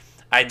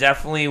 I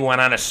definitely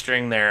went on a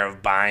string there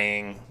of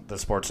buying the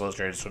Sports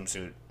Illustrated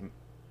swimsuit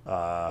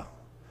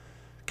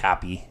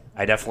copy.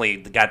 I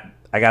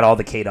got all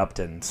the Kate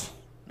Uptons,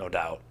 no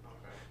doubt. Okay.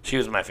 She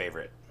was my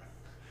favorite.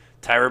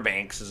 Tyra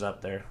Banks is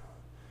up there.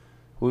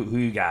 Who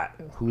you got?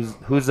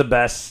 Who's the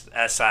best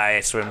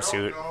SI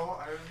swimsuit I don't know.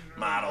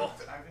 model?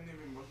 I haven't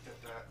even looked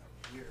at that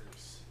in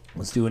years.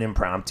 Let's do an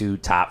impromptu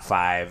top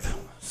 5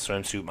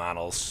 swimsuit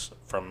models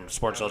from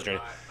Sports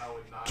Illustrated. I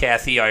would not.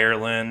 Kathy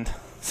Ireland,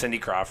 Cindy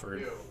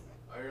Crawford. Ew.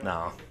 Ireland.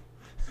 No.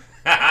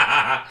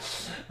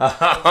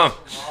 Wrong.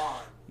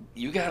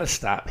 You gotta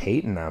stop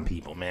hating on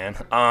people, man.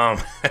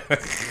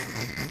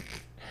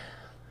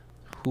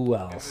 Who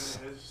else?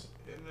 It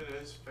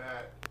is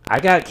fat. I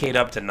got Kate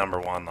up to number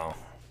 1 though.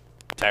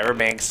 Tyra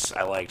Banks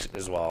I liked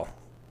as well.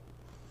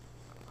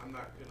 I'm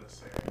not gonna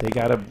say. They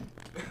got a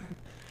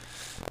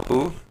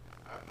who?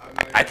 I'm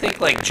not I think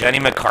like Jenny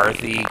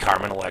McCarthy,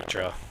 Carmen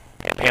Electra,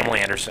 and Pamela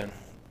Anderson.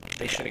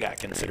 They should have got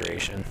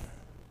consideration.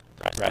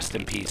 Rest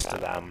in peace to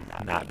them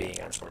not being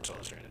on Sports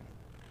Illustrated.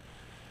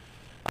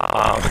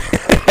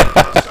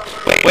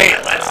 Wait,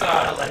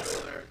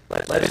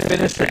 let's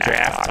finish the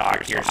draft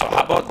talk here. So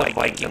how about the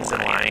Vikings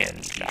and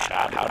Lions?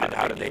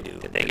 How did they do?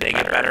 Did they get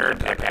better?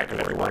 Did the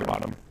Packers worry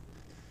about them?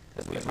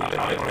 Because we've been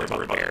talking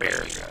about the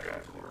Bears.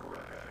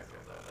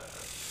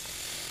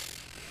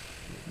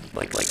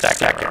 Like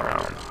second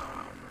round.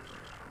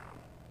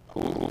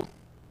 Who? I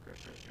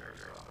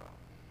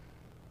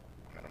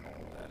don't know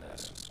who that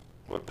is.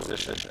 What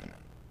position?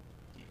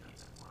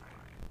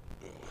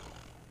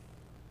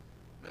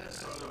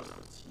 Minnesota was a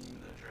team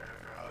in the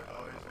draft. I was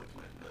always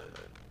looking at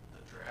the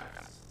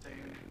draft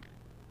thing.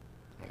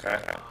 Okay.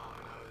 And I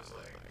was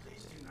like,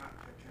 please do not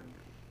pick him.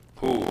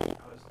 Who? I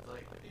was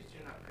like, please do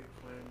not pick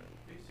Quinn.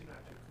 Please do not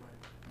pick Quinn.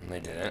 And they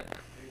didn't.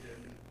 They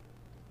didn't.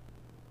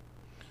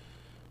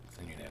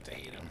 Then you'd have to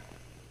hate them.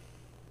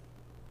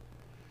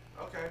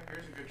 Okay,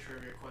 here's a good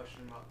trivia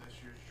question about this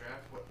year's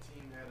draft. What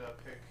team had a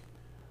pick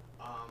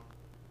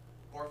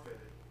forfeited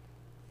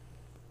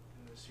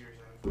in this year's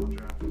NFL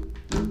draft?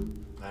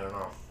 I don't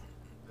know.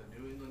 The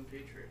New England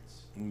Patriots.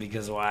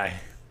 Because why?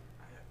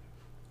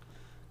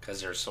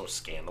 Because they're so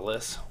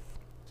scandalous.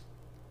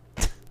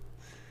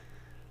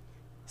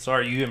 So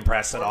are you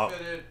impressed at all?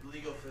 Forfeited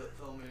legal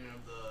filming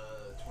of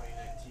the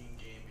 2019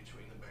 game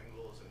between the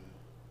Bengals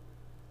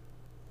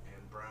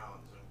and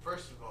Browns. And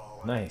first of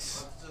all,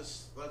 Nice.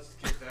 let's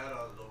get that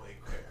out of the way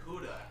quick. Who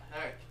the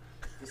heck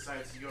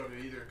decides to go to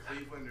either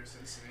Cleveland or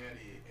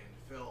Cincinnati and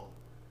film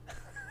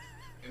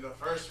in the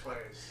first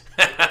place?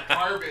 They were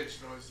garbage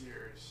those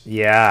years.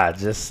 Yeah,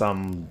 just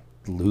some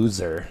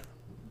loser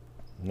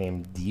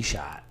named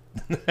D-Shot.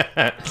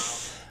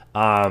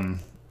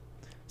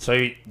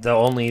 So the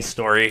only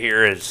story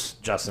here is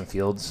Justin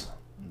Fields.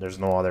 There's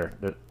no other.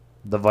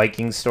 The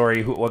Vikings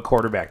story. What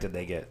quarterback did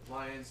they get?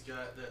 Lions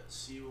got that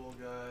Sewell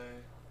guy.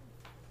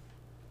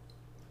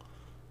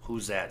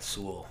 Who's that?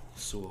 Sewell.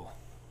 Offensive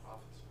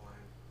line.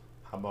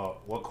 How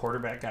about what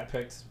quarterback got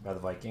picked by the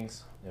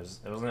Vikings?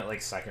 Wasn't it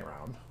like second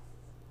round?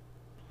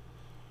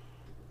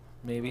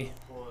 Maybe.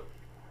 Pull it.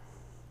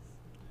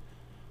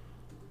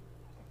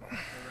 I'd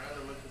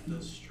rather look at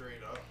this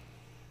straight up.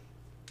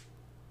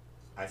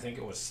 I think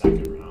it was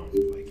second round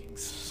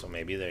Vikings. So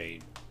maybe they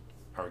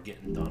are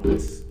getting done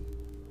with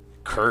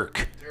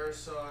Kirk.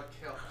 There's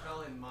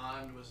Kellen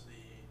Mond was the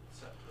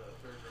third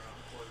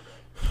round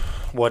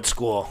quarterback. What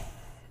school?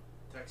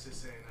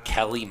 Texas A&M.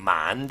 Kelly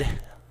Mond.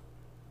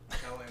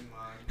 Kellen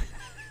Mond.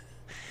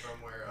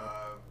 From where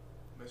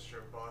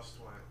Mr. Bust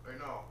went. Or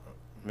no.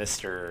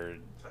 Mr.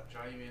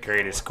 Johnny Manziel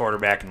Greatest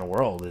quarterback in the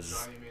world is.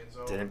 Johnny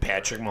Manziel. Didn't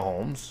Patrick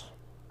Mahomes?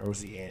 Or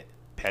was he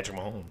Patrick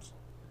Mahomes?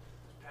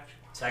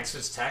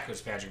 Texas Tech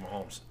was Patrick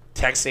Mahomes.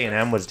 Texas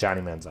A&M was Johnny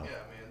Manziel. Yeah,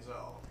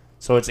 Manziel.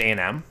 So it's A&M?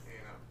 A&M.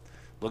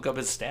 Look up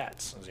his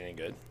stats. Is he any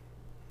good?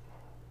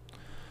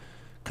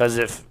 Because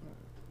if...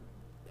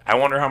 I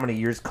wonder how many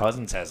years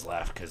Cousins has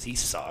left, because he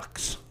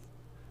sucks.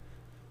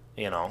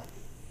 You know?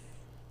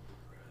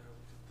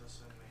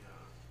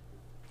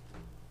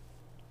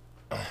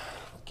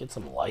 Get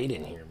some light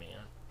in here, man.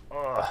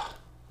 Ugh.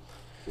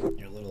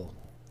 Your little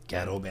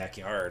ghetto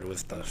backyard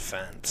with the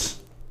fence.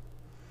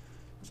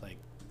 It's like,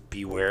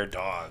 beware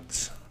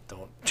dogs.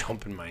 Don't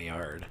jump in my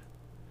yard.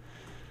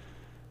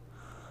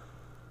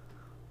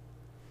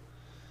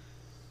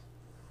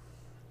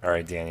 All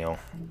right, Daniel.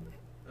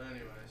 Anyways.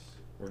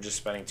 We're just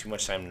spending too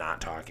much time not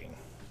talking.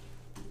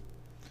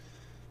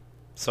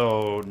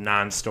 So,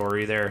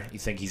 non-story there. You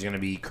think he's going to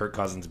be Kirk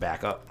Cousins'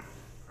 backup?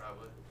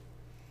 Probably.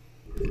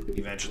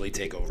 Eventually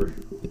take over.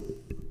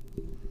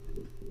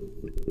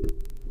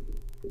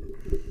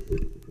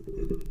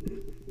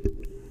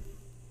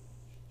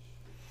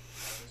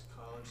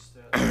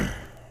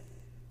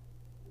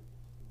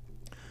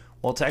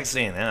 Well, Texas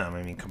A&M,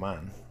 I mean, come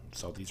on.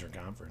 Southeastern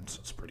Conference,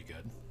 that's pretty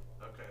good.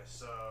 Okay,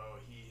 so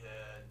he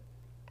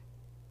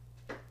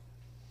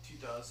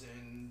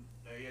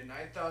had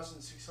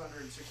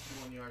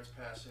 9,661 yards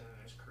passing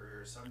in his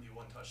career,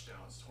 71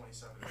 touchdowns,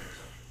 27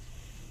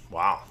 interceptions.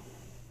 Wow.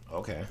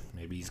 Okay,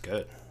 maybe he's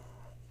good.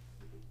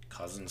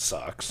 Cousins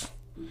sucks.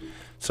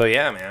 So,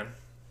 yeah, man.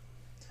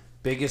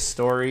 Biggest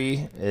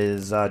story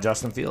is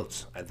Justin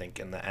Fields, I think,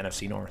 in the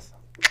NFC North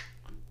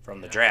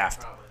from the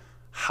draft. Probably.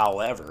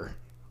 However,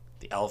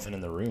 the elephant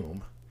in the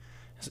room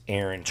is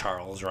Aaron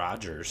Charles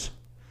Rodgers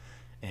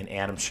and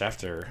Adam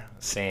Schefter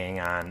saying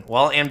on,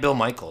 well, and Bill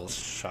Michaels.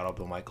 Shout out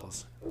Bill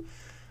Michaels.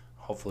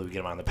 Hopefully we get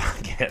him on the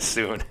podcast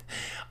soon.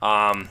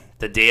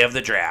 The day of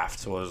the draft,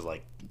 so it was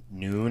like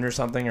noon or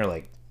something, or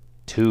like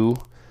 2.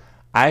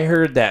 I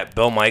heard that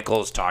Bill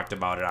Michaels talked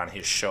about it on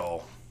his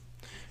show.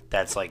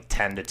 That's like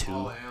 10 to 2.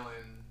 Paul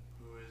Allen,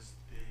 who is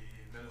the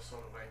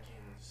Minnesota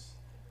Vikings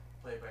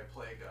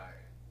play-by-play guy.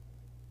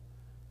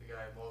 The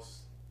guy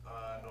most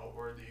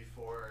noteworthy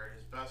for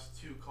his best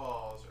 2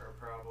 calls are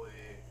probably...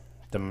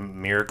 The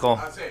Miracle?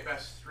 I'd say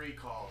best 3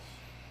 calls.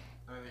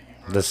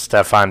 The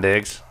Stephon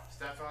Diggs?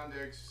 Stephon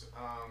Diggs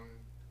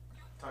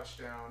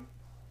touchdown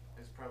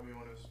is probably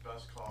one of his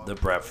best calls. The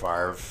Brett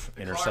Favre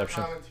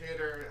interception? The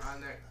commentator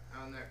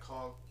on that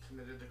call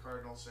committed the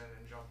cardinal sin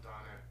and jumped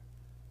on it.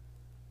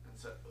 And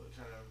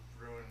kind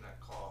of ruined that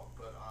call.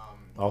 But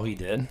Oh, he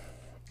did?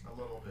 a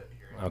little bit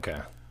here. Okay.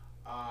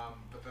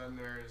 But then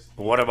there's...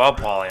 What about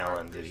Paul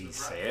Allen? Did he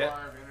say it?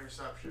 Brett Favre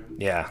interception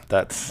Yeah,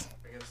 that's...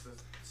 against the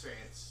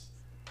Saints.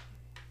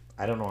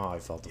 I don't know how I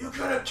felt You about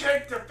could have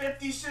kicked a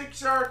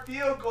 56-yard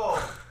field goal.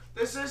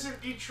 This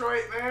isn't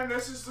Detroit, man.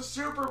 This is the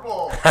Super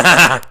Bowl.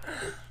 that.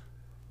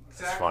 That's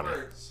Exact funny.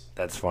 words.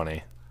 That's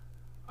funny.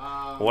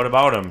 What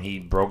about him? He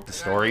broke the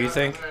story, you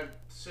think? I'm going to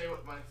say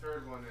what my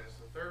third one is.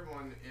 The third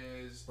one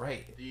is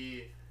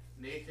the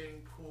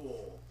Nathan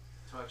Poole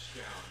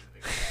touchdown.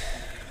 It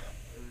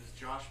was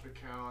Josh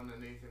McCown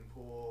and Nathan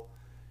Poole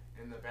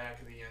in the back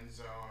of the end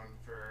zone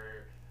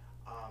for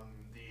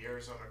the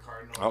Arizona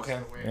Cardinals. Okay,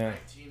 To win yeah.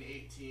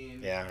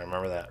 1918. Yeah, I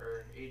remember that.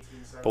 Or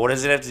 1817. But what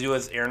does it have to do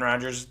with Aaron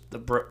Rodgers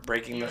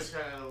breaking He was this?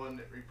 kind of the one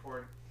that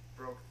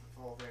broke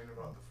the whole thing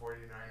about the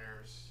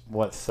 49ers.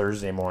 What,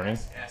 Thursday morning?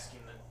 Asking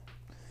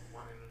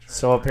wanting to try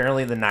So to-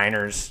 apparently the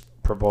Niners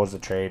proposed a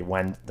trade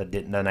when the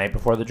night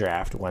before the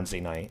draft, Wednesday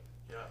night.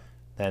 Yeah.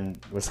 Then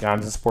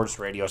Wisconsin Sports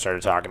Radio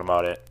started talking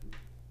about it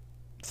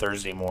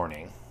Thursday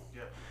morning.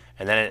 Yeah.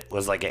 And then it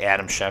was like an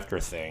Adam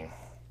Schefter thing,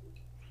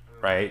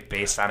 right?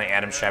 Based on an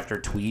Adam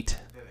Schefter tweet.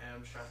 Then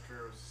Adam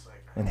Schefter was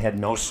like... And had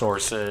no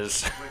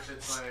sources. Which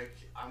it's like,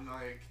 I'm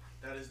like,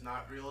 that is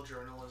not real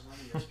journalism.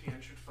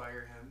 ESPN should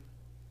fire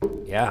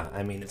him. Yeah,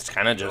 I mean, it's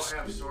kind of You just... don't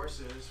have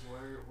sources.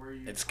 Where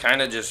you... It's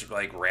kind of just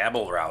like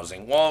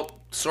rabble-rousing. Well,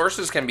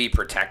 sources can be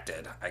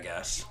protected, I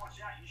guess.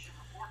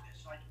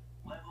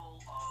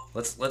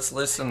 Let's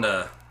listen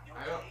to...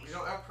 We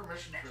don't have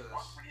permission for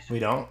this. We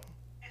don't?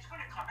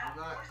 I'm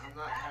not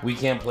having... We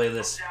can't play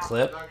this I'm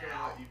clip? not going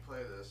to let you play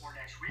this.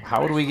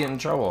 How would we get in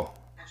trouble?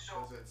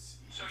 Because it's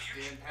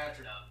Dan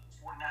Patrick.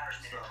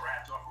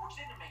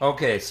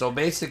 Okay, so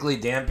basically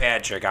Dan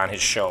Patrick on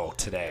his show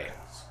today.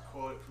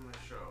 Quote from his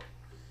show.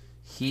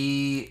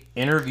 he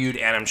interviewed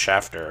Adam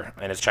Schefter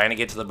and is trying to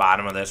get to the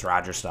bottom of this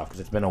Rodgers stuff because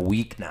it's been a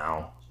week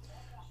now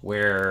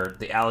where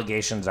the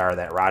allegations are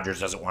that Rodgers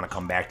doesn't want to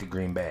come back to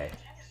Green Bay.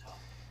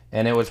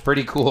 And it was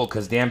pretty cool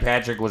because Dan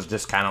Patrick was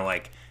just kind of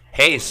like,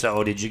 hey,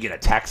 so did you get a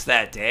text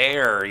that day?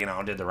 Or,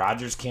 did the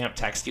Rodgers camp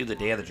text you the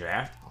day of the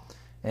draft?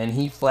 And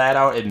he flat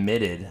out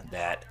admitted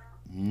that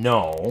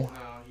no. No,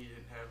 he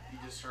didn't have, he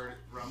just heard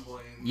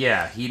rumbling.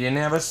 Yeah, he didn't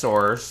have a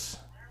source.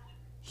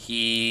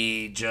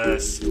 He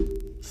just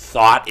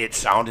thought it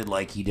sounded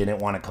like he didn't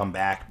want to come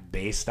back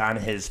based on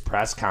his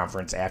press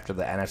conference after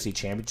the NFC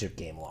Championship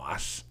game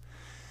loss.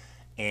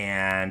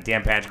 And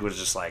Dan Patrick was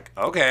just like,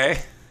 okay.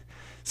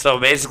 So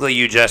basically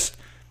you just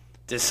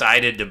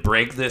decided to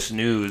break this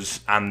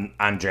news on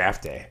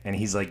draft day. And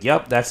he's like,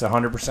 yep, that's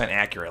 100%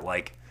 accurate.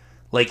 Like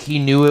he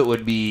knew it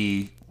would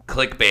be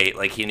clickbait.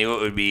 Like he knew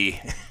it would be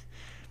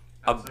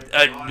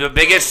the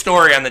biggest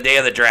story on the day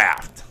of the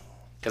draft.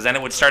 Because then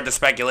it would start the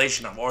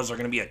speculation of, is there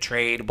going to be a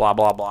trade, blah,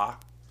 blah, blah.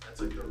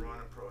 That's like the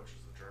wrong approach as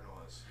a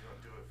journalist. You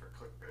don't do it for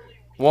clickbait.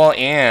 Well,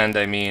 and,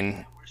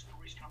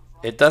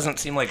 it doesn't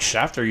seem like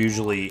Schefter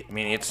usually,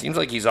 it seems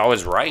like he's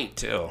always right,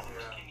 too. Yeah,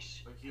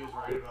 like he was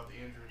right about the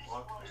Andrew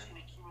Luck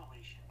thing.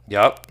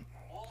 Yep.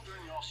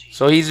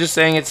 So he's just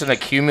saying it's an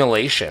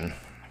accumulation.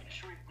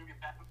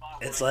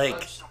 It's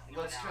like...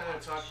 Let's kind of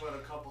talk about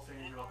a couple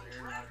things about the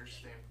Aaron Rodgers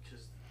thing,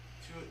 because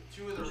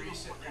two of the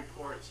recent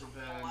reports have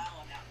been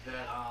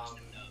that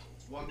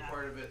one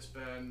part of it's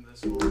been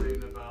this whole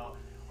thing about,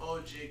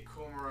 Jake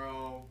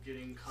Kummerow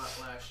getting cut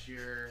last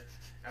year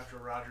after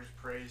Rodgers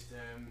praised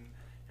him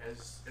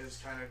has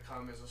kind of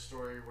come as a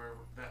story where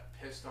that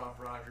pissed off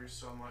Rodgers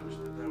so much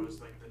that was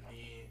like the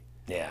knee.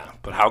 Yeah,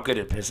 but how could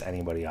it piss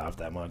anybody off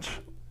that much?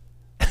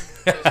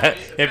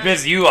 It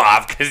pissed you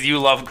off because you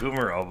love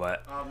Kummerow,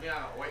 but...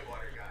 yeah,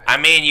 Whitewater guy.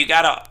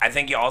 I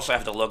think you also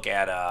have to look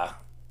at,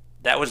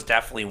 that was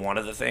definitely one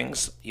of the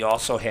things. You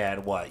also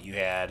had,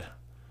 they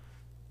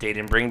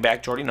didn't bring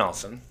back Jordy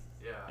Nelson.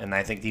 Yeah. And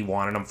I think he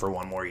wanted him for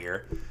one more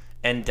year.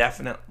 And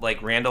definitely,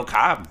 like Randall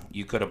Cobb,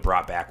 you could have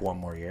brought back one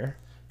more year.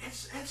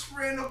 It's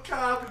Randall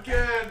Cobb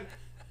again.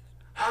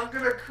 I'm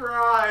gonna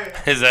cry.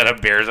 Is that a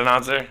Bears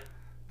announcer?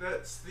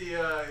 That's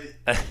this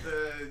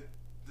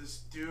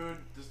dude,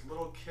 this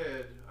little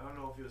kid. I don't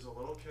know if he was a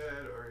little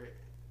kid or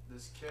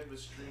this kid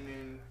was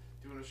doing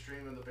a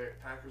stream in the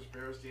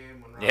Packers-Bears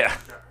game when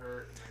Rodgers got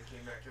hurt and then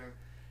came back in.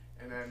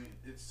 And then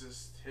it's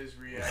just his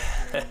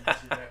reaction to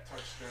that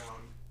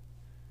touchdown.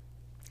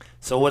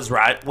 So was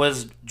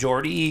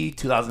Jordy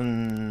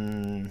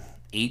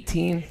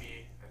 2018?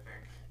 Maybe,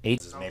 I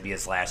think. Maybe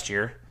his last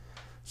year.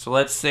 So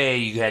let's say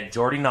you had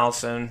Jordy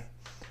Nelson.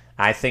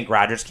 I think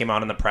Rodgers came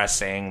out in the press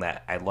saying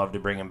that I'd love to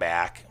bring him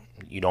back.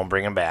 You don't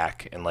bring him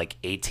back in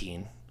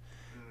 18.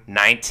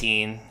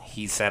 19,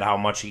 he said how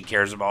much he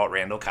cares about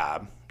Randall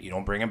Cobb. You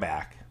don't bring him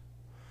back.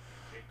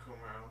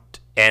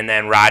 And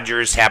then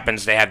Rodgers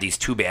happens to have these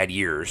 2 bad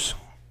years.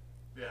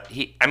 Yeah.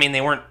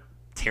 They weren't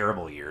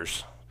terrible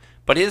years.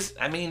 But his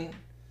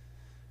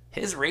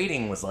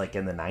rating was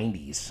in the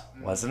 90s,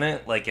 wasn't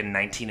it? Like in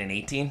 19 and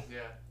 18? Yeah.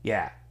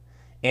 Yeah.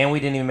 And we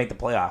didn't even make the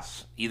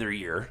playoffs either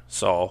year.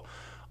 So,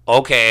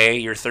 okay,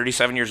 you're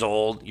 37 years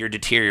old, you're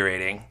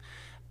deteriorating.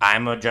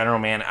 I'm a new general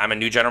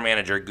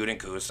manager,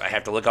 Gutekunst. I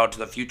have to look out to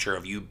the future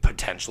of you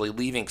potentially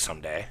leaving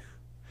someday.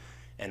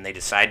 And they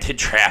decide to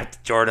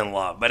draft Jordan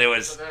Love. But it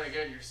was... So then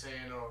again, you're saying,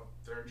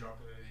 they're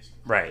jumping into these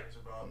conclusions right.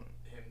 about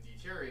him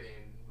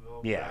deteriorating.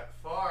 Well, yeah.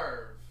 Brett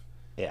Favre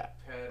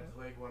had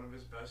one of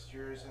his best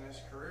years in his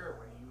career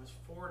when he was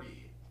 40.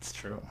 It's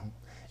true.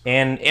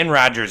 And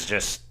Rodgers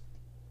just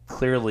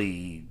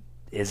clearly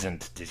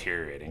isn't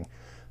deteriorating.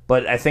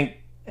 But I think...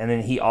 And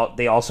then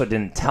they also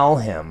didn't tell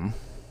him...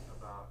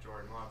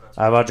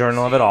 About Jordan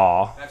Love at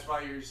all. That's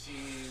why you're seeing...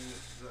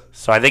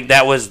 So I think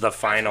that was the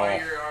final...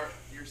 That's why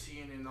you're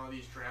seeing in all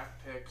these draft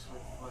picks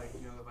with,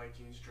 the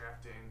Vikings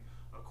drafting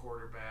a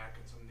quarterback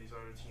and some of these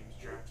other teams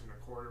drafting a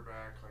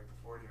quarterback, like the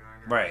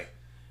 49ers. Right.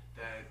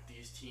 That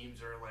these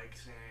teams are,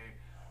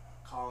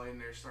 calling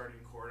their starting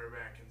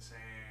quarterback and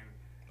saying...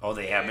 Oh,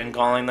 they have been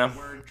calling them?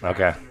 We're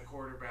drafting a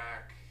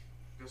quarterback,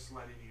 just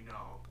letting you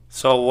know.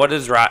 So what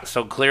is...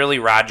 So clearly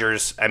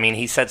Rodgers...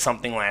 he said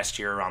something last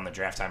year around the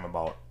draft time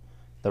about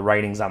the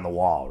writings on the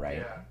wall, right?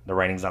 Yeah. The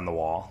writings on the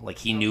wall.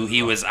 He knew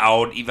he was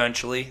out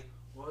eventually.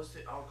 What was the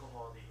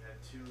alcohol he had?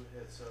 2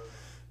 hits of...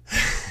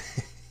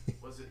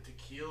 was it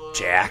tequila?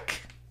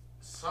 Jack.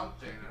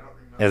 Something. I don't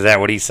remember. Is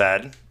that what he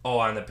said? Oh,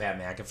 on the Pat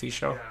McAfee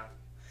show? Yeah.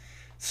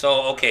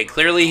 So, okay,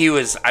 clearly he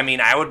was...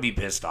 I would be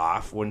pissed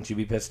off. Wouldn't you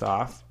be pissed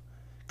off?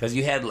 Because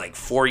you had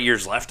 4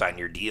 years left on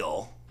your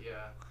deal.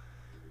 Yeah.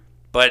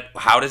 But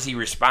how does he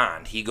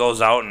respond? He goes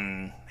out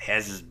and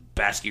has his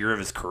best year of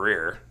his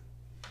career.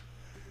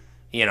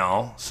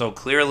 So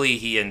clearly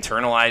he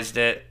internalized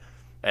it,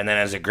 and then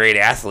as a great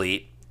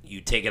athlete, you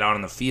take it out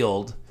on the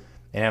field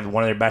and have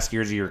one of the best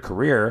years of your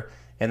career,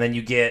 and then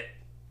you get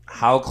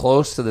how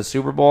close to the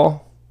Super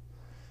Bowl?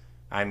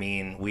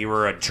 We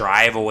were a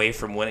drive away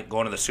from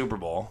going to the Super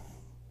Bowl,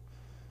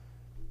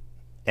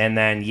 And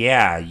then,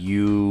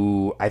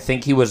 I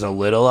think he was a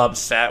little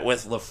upset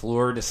with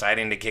LaFleur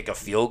deciding to kick a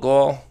field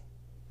goal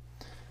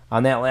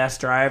on that last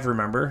drive,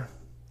 remember?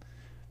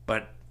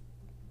 But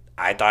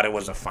I thought it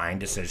was a fine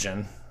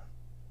decision.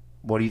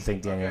 What do you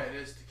think, Daniel? Okay,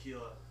 it is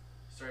tequila.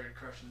 Started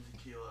crushing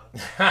tequila.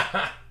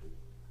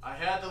 I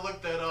had to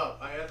look that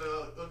up.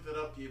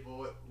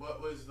 People.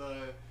 What was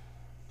the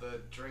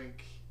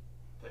drink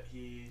that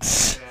he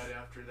had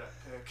after that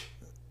pick?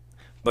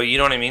 But you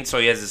know what I mean? So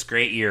he has this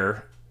great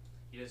year.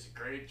 He has a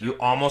great Jeopardy You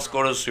almost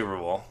showing. go to the Super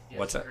Bowl.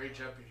 What's that? Great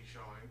Jeopardy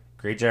showing.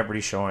 Great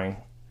Jeopardy showing.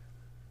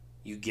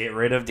 You get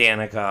rid of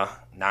Danica.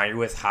 Now you're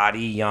with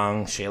Hottie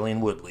Young,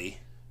 Shailene Woodley.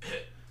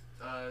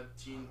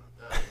 What's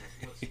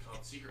it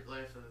called? Secret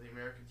Life of the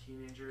American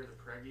Teenager, the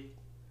Preggy.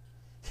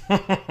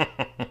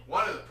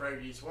 One of the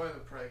Preggies.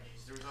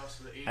 There was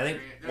also the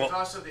Adrian.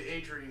 Also the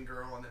Adrian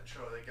girl on that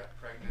show that got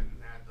pregnant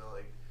and had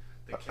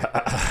the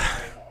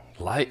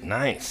kid.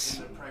 Nice.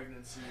 In the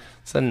pregnancy.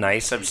 It's a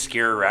nice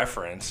obscure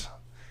reference.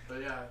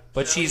 But yeah.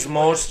 But she's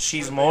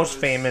most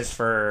famous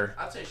for.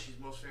 I'd say she's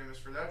most famous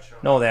for that show.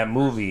 No, that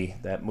movie,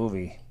 the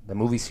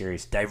movie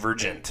series,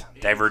 Divergent.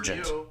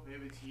 Divergent.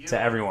 Maybe to you. To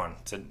everyone,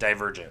 to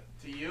Divergent.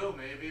 To you,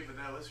 maybe, but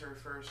that was her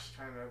first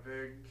kind of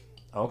big.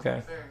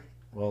 Okay. Thing.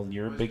 Well,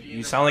 you're a big.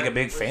 You sound like a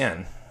big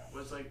fan.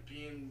 Was like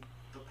being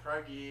the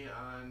Preggy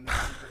on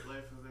Secret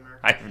Life of the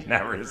American. I've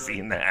never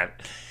seen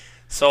that.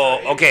 So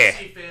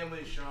okay.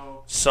 Family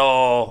show.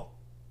 So,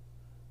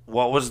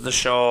 what was the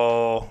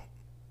show?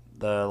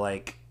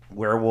 The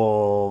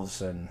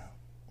werewolves and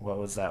what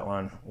was that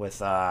one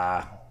with We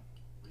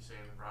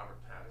saying Robert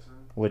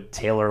Pattinson. With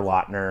Taylor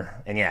Lautner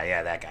and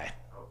yeah that guy.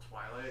 Oh,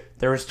 Twilight.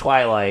 There was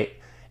Twilight,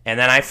 and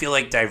then I feel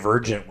like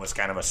Divergent was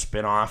kind of a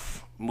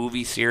spin-off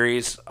movie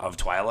series of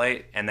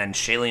Twilight, and then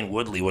Shailene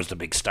Woodley was the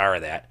big star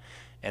of that,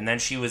 and then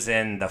she was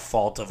in The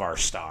Fault of Our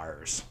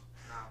Stars,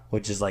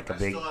 which is like a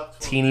big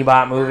teeny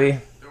bot movie.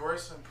 There were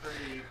some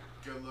pretty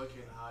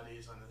good-looking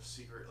hotties on The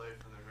Secret Life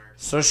of the American.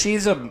 So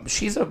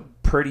she's a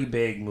pretty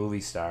big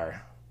movie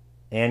star,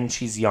 and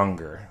she's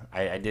younger.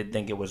 I did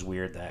think it was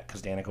weird that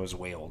because Danica was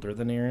way older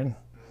than Aaron.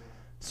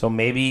 So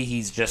maybe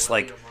he's just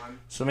like.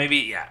 So maybe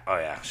yeah. Oh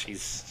yeah. She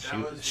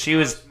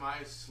was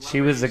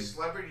a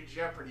Celebrity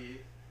Jeopardy.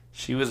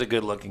 She was a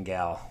good looking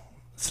gal.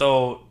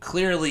 So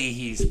clearly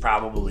he's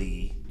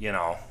probably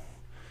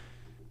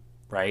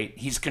right.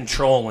 He's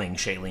controlling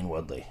Shailene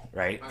Woodley,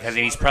 right? Because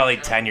he's probably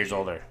 10 years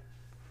older.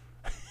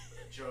 The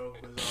joke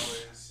was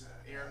always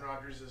Aaron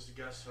Rodgers is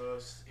the guest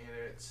host, and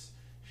it's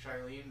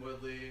Shailene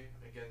Woodley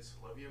against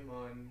Olivia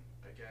Munn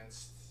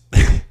against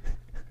Danica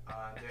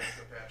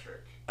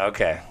Patrick.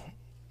 Okay.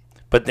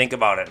 But think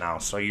about it now.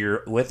 So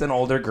you're with an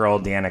older girl,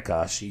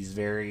 Danica. She's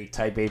very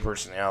type A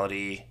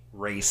personality,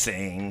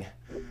 racing.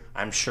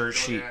 I'm sure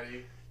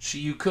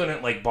you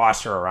couldn't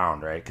boss her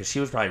around, right? Because she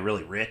was probably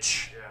really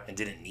rich and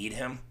didn't need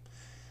him.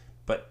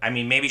 But I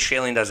mean, maybe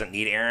Shailene doesn't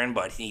need Aaron,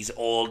 but he's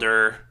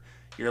older.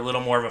 You're a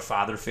little more of a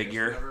father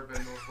figure. Never been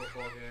to a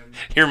football game.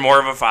 You're more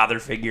of a father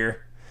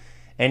figure,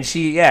 and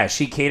she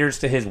caters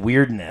to his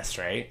weirdness,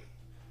 right?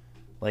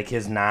 Like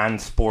his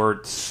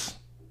non-sports.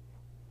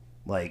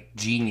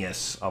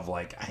 Genius of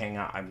hang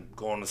out. I'm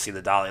going to see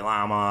the Dalai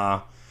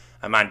Lama.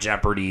 I'm on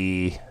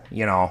Jeopardy.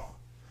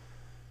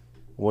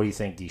 What do you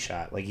think,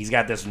 D-Shot? He's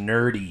got this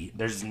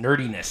there's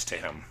nerdiness to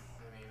him,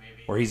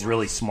 or he's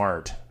really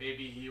smart.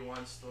 Maybe he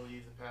wants to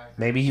leave the Packers.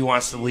 Maybe he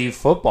wants to leave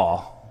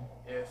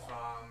football. If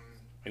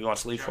he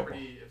wants to leave football.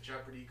 If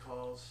Jeopardy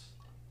calls.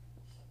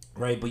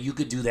 Right, but you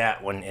could do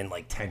that in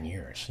 10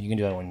 years. You can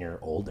do that when you're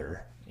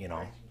older. You can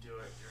do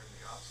it during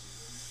the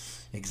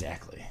offseason.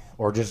 Exactly.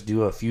 Or just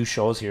do a few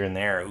shows here and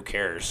there. Who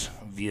cares?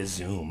 Via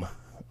Zoom.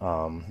 I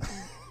don't know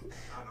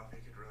if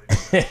he could really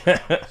do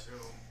it on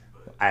Zoom.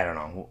 But. I don't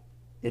know.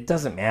 It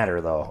doesn't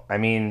matter, though. I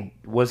mean,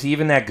 was he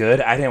even that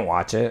good? I didn't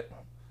watch it.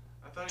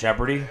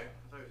 Jeopardy? I thought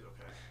he was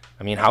okay.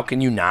 I mean, how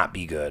can you not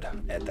be good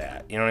at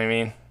that? You know what I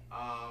mean?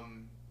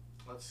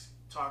 Let's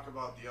talk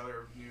about the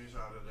other news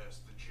out of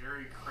this. The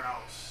Jerry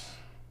Krause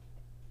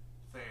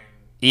thing.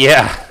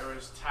 Yeah. There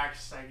was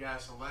text, I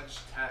guess,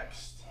 alleged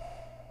text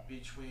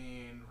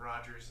between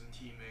Rodgers and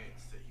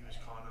teammates that he was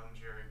calling him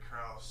Jerry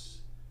Krause.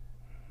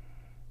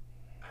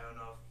 I don't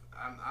know if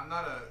I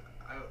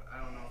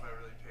don't know if I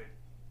really paid.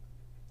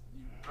 You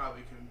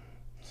probably can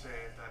say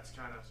if that's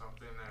kind of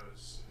something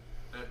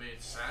that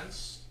made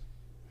sense.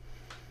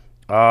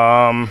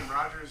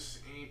 Rodgers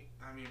ain't.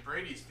 I mean,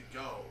 Brady's the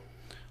GOAT.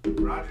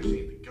 Rodgers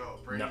ain't the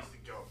GOAT. Brady's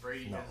the GOAT.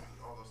 Brady has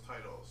all those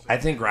titles. So I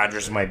think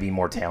Rodgers might be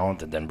more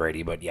talented than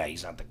Brady, but yeah,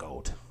 he's not the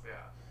GOAT. Yeah.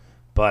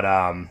 But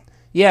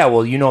yeah,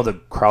 well, you know the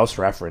Krause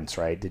reference,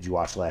 right? Did you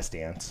watch Last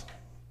Dance?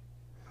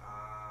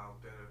 A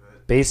bit of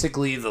it.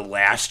 Basically, the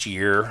last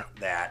year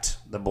that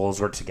the Bulls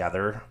were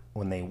together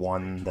when they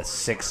won the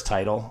 6th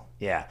title.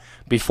 Yeah.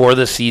 Before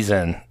the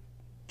season,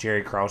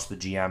 Jerry Krause, the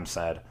GM,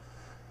 said,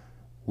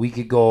 we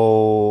could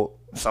go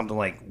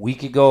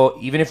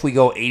even if we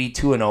go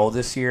 82-0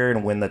 this year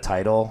and win the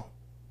title,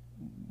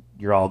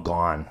 you're all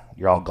gone.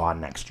 You're all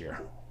gone next year.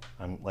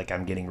 I'm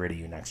getting rid of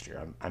you next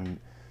year. I'm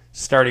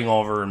starting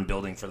over and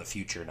building for the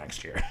future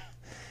next year.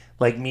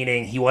 Like,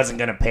 meaning he wasn't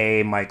going to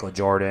pay Michael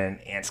Jordan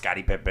and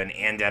Scottie Pippen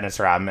and Dennis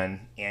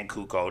Rodman and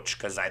Kukoc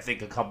because I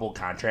think a couple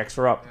contracts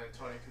were up. And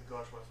Tony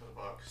Kukoc went to the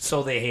Bucks.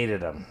 So they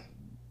hated him.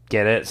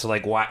 Get it? So,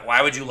 like,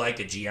 why would you like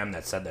a GM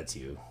that said that to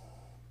you?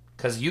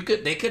 Because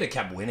they could have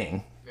kept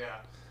winning. Yeah.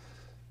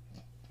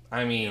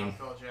 I mean,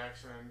 Phil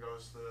Jackson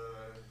goes to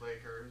the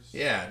Lakers.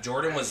 Yeah,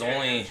 Jordan was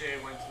only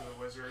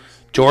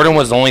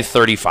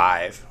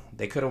 35.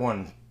 They could have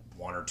won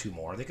one or two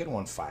more. They could have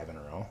won 5 in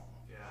a row.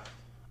 Yeah.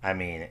 I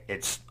mean,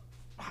 it's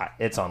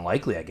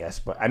unlikely, I guess,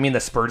 but I mean the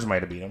Spurs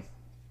might have beat them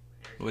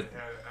with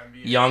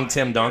young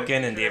Tim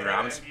Duncan and David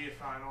Robinson. NBA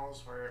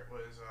Finals where it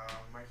was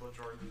Michael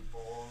Jordan's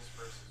Bulls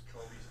versus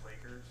Kobe's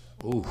Lakers.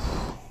 Ooh,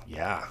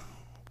 yeah,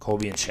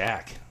 Kobe and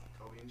Shaq.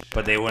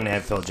 But they wouldn't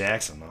have Phil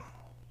Jackson though.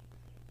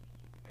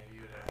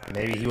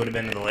 Maybe he would have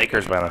been to the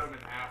Lakers by then.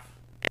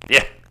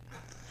 Yeah.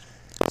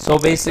 So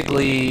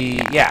basically,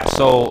 yeah.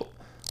 So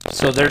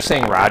they're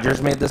saying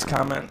Rodgers made this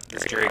comment,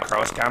 this Jerry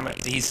Krause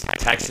comment. He's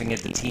texting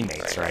it to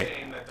teammates, right?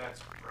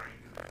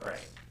 Right.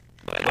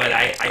 But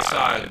I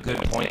saw a good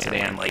point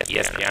today on like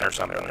ESPN or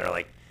something. They're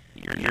like,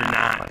 you're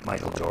not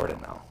Michael Jordan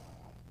now.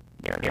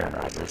 You're Aaron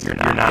Rodgers. You're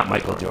not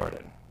Michael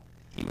Jordan.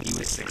 He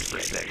was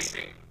 66.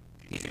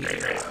 He's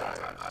great.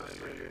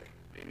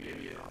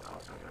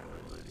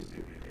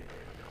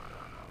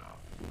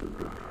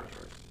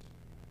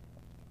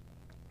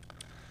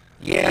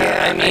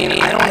 Yeah, I mean,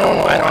 I don't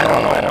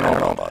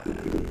know about that.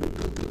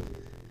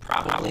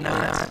 Probably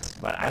not.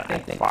 But I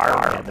think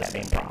Favre had the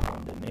same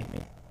problem, didn't he?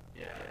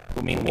 Yeah.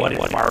 I mean, what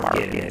did Favre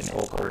get in his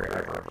whole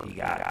career? He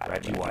got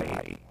Reggie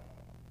White.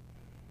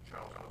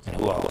 And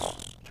who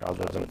else? Charles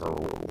Woodson for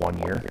 1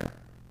 year.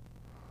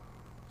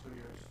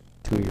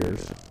 2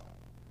 years.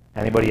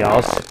 Anybody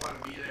else?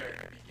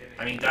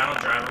 I mean, Donald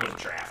Driver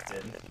was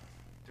drafted.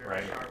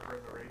 Right.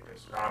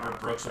 Robert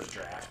Brooks was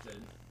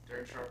drafted.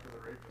 Darren Sharper, the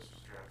rapist,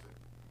 was drafted.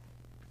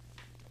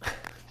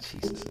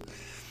 Jesus.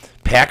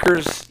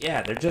 Packers,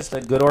 yeah, they're just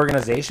a good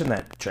organization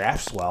that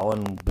drafts well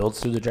and builds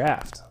through the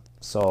draft.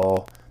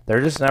 So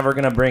they're just never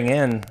going to bring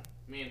in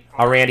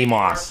a Randy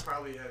Moss. Favre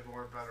probably had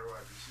more better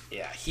wide receivers.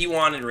 Yeah, he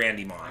wanted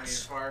Randy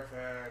Moss. I mean, Favre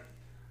had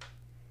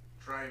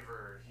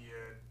Driver, he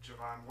had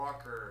Javon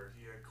Walker,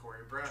 he had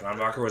Corey Bradford. Javon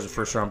Walker was a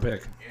first-round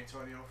pick.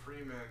 Antonio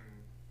Freeman,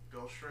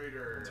 Bill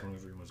Schrader. Antonio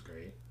Freeman was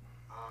great.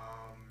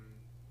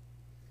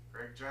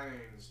 Greg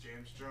Jennings,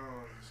 James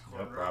Jones,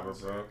 Robert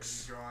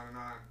Brooks. You go on and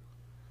on.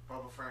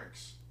 Bubba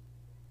Franks.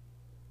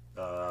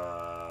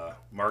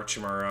 Mark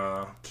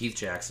Chimura, Keith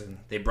Jackson.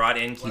 They brought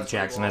in Keith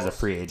Jackson as a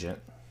free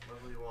agent.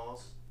 Leslie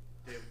Walls,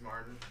 David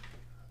Martin.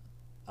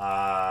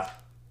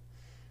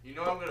 You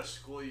know I'm going to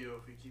school you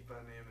if we keep on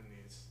naming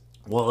these.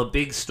 Well, the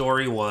big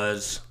story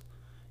was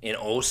in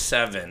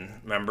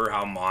 2007. Remember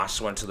how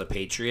Moss went to the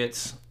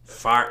Patriots?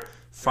 Favre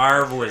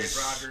was...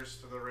 Rodgers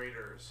to the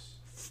Raiders.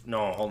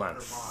 No, hold on.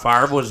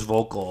 Favre was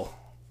vocal.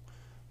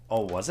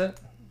 Oh, was it?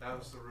 That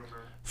was the rumor.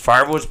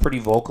 Favre was pretty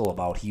vocal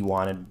about he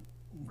wanted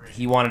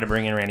to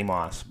bring in Randy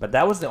Moss, but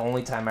that was the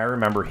only time I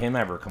remember him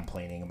ever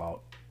complaining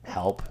about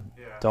help.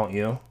 Yeah. Don't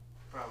you?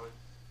 Probably.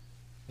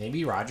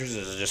 Maybe Rodgers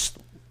is just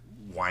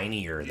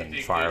whinier than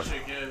think Favre. They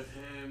should give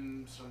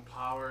him some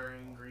power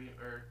in Green,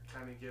 or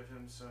kind of give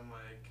him some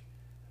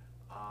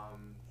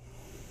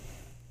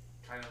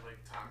kind of like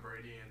Tom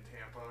Brady in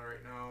Tampa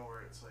right now,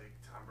 where it's like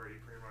Tom Brady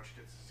pretty much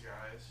gets his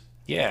guys.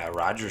 Yeah,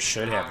 Rodgers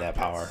should have that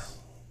power.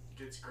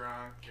 Gets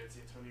Gronk, gets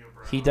Antonio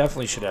Brown. He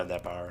definitely should have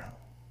that power.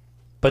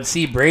 But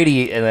see,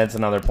 Brady, and that's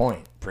another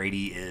point.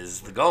 Brady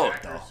is the GOAT,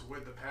 though.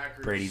 With the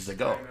Packers, Brady's the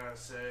GOAT.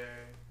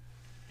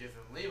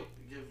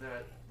 Give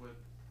that, would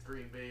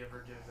Green Bay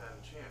ever give that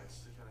a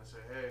chance to kind of say,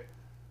 hey,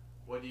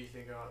 what do you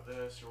think about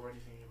this, or what do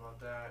you think about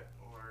that,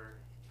 or...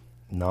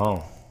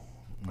 No,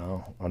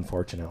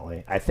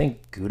 unfortunately. I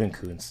think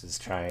Gutekunst is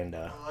trying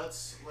to...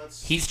 Well,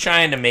 he's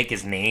trying to make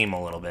his name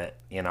a little bit,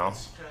 you know?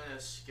 Let's kind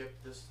of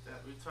skip this.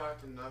 We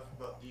talked enough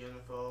about the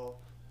NFL.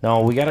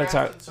 No, we got to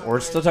talk... We're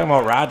still talking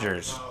about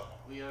Rodgers.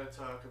 We got to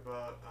talk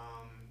about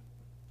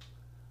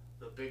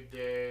the big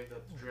day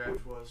that the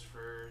draft was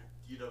for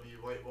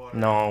UW-Whitewater.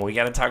 No, we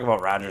got to talk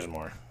about Rodgers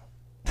more.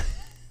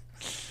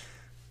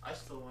 I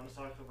still want to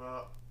talk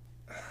about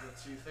the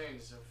two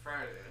things on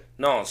Friday.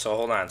 No, so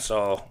hold on.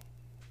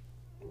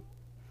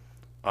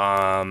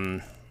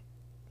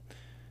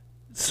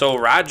 So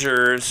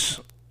Rodgers,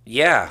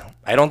 yeah,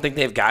 I don't think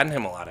they've gotten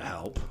him a lot of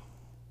help.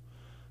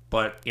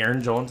 But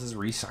Aaron Jones is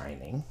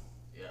re-signing.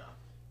 Yeah.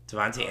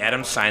 Devontae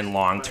Adams signed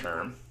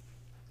long-term.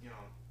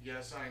 You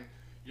gotta sign.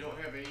 You don't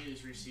have any of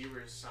these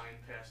receivers signed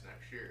past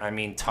next year. I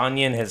mean,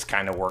 Tunyon has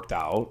kind of worked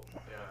out.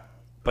 Yeah.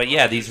 But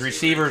yeah, these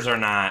receivers are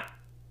not.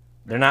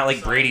 They're not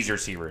like Brady's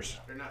receivers.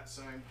 They're not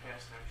signed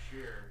past next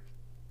year.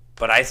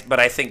 But I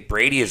think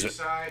Brady is. Do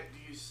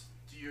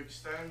you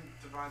extend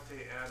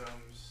Devontae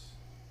Adams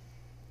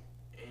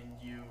and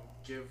you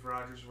give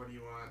Rodgers what he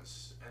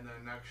wants, and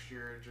then next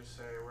year just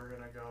say we're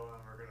gonna go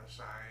and we're gonna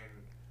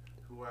sign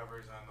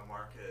whoever's on the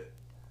market?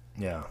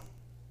 Yeah.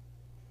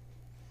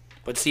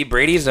 But see,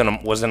 Brady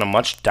was in a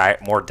much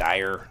more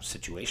dire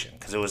situation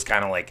because it was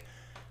kind of like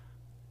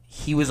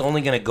he was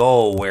only going to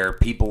go where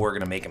people were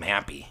going to make him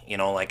happy. You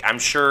know, like I'm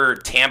sure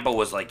Tampa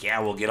was like,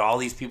 yeah, we'll get all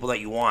these people that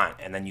you want,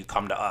 and then you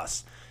come to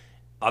us.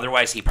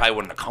 Otherwise, he probably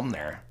wouldn't have come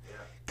there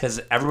because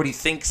everybody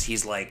thinks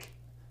he's like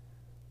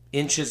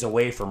inches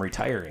away from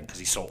retiring because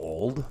he's so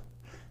old.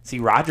 See,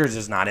 Rodgers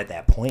is not at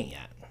that point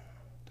yet.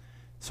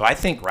 So I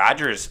think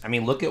Rodgers, I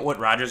mean, look at what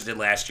Rodgers did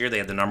last year. They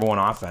had the number one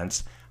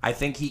offense. I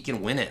think he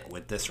can win it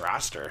with this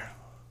roster.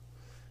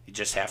 You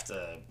just have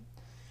to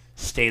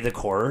stay the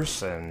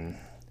course, and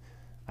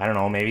I don't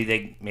know,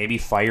 maybe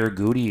fire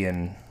Goody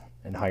and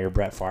hire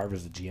Brett Favre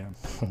as the GM.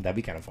 That'd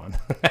be kind of fun.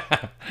 I don't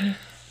know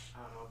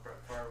if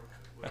Brett Favre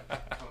would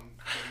come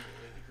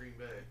to Green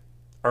Bay.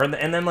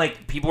 And then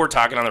like people were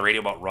talking on the radio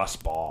about Russ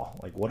Ball.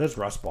 Like, what does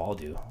Russ Ball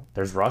do?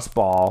 There's Russ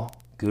Ball,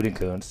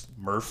 Gutekunst,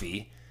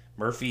 Murphy.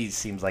 Murphy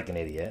seems like an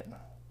idiot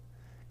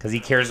because he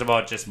cares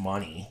about just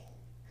money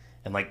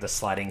and like the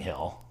sledding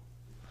hill.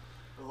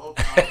 The whole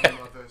problem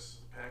about this,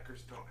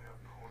 Packers don't have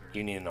an owner.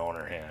 You need an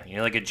owner, yeah. You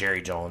need like a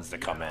Jerry Jones to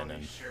come in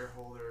and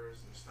shareholders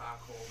and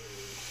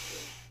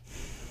stockholders.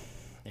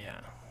 Yeah.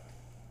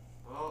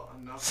 Well,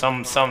 enough.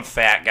 Some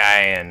fat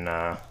guy in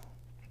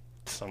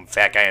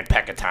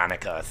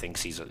Pecatonica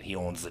thinks he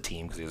owns the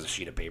team because he has a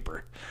sheet of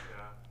paper.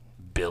 Yeah.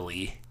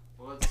 Billy.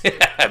 Well,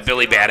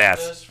 Billy let's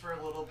Badass. this for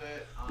a little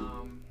bit.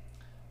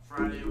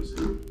 Friday was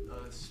a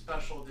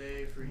special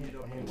day for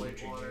UW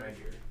Whitewater.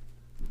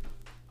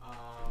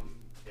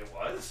 It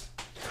was?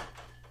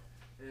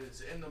 It's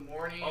in the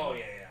morning. Oh,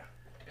 yeah.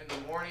 In the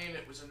morning,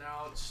 it was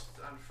announced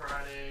on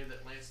Friday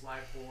that Lance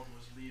Leipold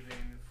was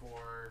leaving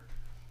for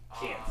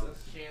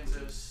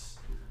Kansas.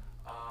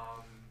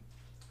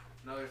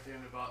 Another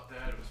thing about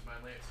that, it was my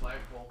Lance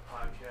Leipold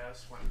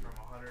podcast went from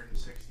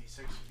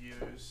 166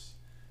 views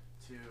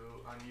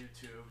on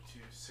YouTube to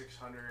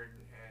 609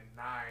 in a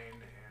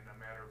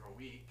matter of a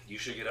week. You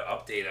should get an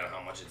update on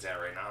how much it's at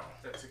right now.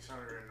 That's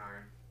 609.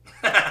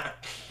 I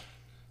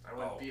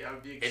would be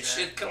exact. It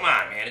should, come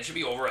on, man. It should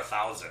be over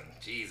 1,000.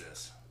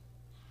 Jesus.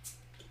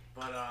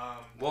 But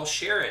well,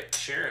 share it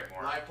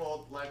more.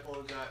 Leipold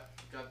got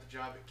the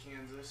job at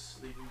Kansas,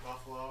 leaving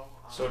Buffalo.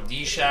 So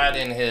D-Shot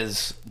in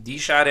his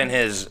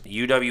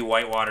UW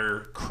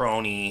Whitewater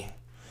crony,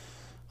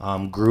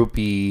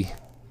 groupie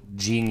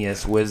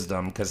genius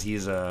wisdom, because he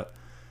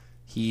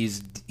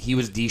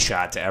was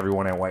D-Shot to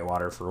everyone at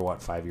Whitewater for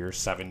what, 5 years,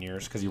 7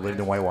 years, because he lived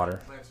in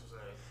Whitewater. Lance was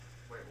at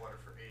Whitewater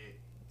for 8.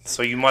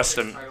 So you must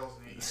have.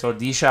 So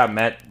D-Shot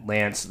met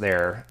Lance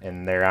there,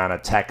 and they're on a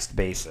text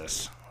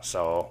basis.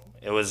 So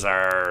it was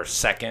our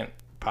second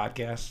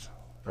podcast,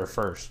 or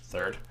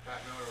third.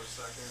 Pat Miller was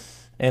second.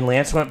 And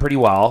Lance went pretty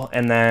well.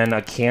 And then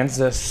a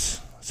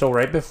Kansas, so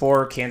right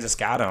before Kansas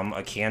got him,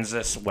 a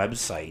Kansas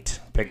website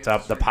picked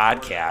up the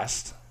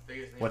podcast.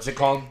 What's it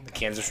called? The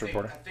Kansas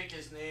Reporter? I think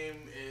his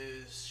name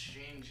is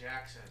Shane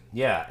Jackson.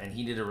 Yeah, and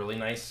he did a really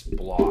nice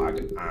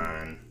blog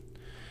on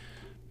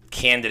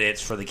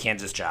candidates for the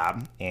Kansas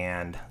job.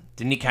 And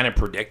didn't he kind of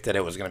predict that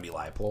it was going to be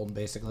Leipold,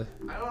 basically?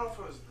 I don't know if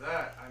it was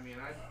that. I mean,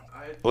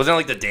 Wasn't it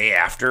like the day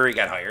after he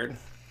got hired?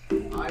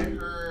 I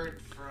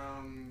heard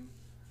from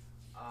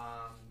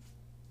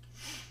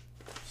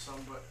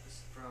somebody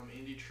from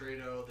Andy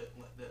Trado that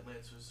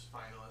Lance was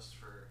finalist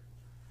for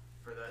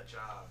that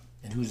job.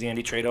 And who's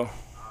Andy Trado?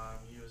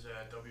 He was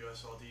at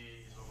WSLD.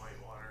 He's a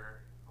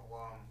Whitewater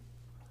alum.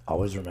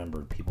 Always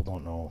remember, people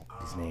don't know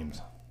these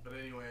names. But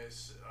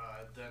anyways,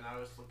 then I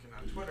was looking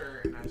on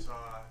Twitter and I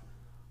saw,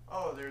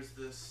 there's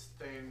this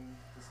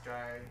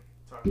guy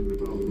talking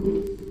about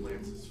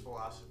Lance's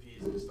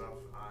philosophies and stuff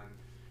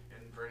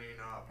and bringing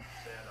up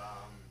that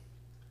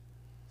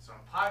some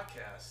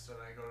podcasts, and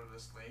I go to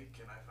this link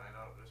and I find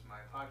out it was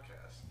my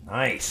podcast.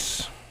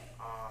 Nice.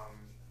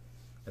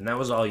 And that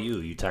was all you.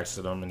 You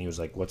texted him and he was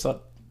like, "What's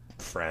up,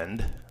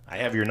 friend? I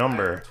have your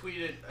number." I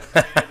tweeted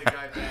the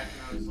guy back and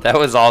I was like, that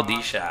was all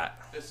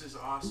D-Shot. This is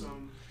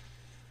awesome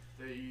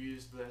that you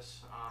used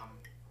this.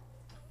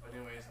 But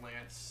anyways,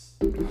 Lance,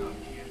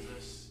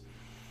 Kansas.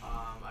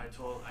 I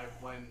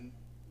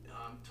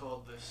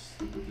told this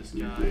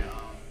guy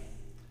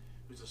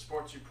who's a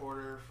sports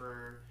reporter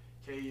for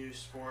KU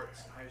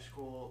Sports, high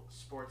school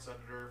sports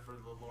editor for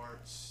the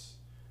Lawrence,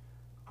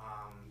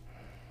 I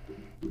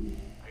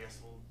guess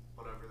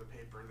whatever the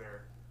paper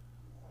there.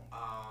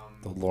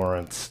 The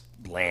Lawrence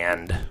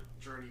Land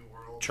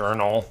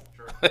Journal.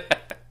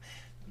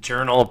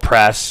 Journal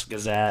Press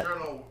Gazette.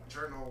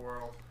 Journal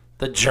World.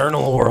 The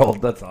Journal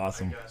World. That's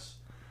awesome. I guess.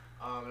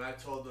 And I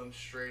told them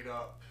straight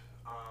up.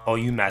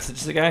 You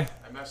messaged the guy?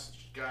 I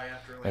messaged the guy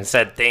after and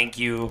said thank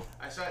you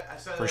I said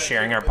for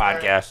sharing our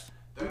podcast.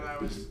 Then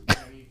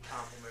he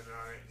complimented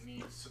on it, and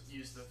he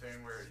used the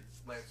thing where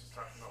Lance was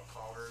talking about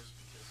Culvers,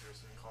 because there's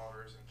some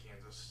Culvers in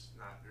Kansas.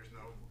 There's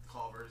no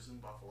Culvers in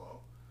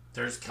Buffalo.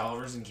 There's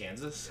Culvers in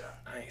Kansas?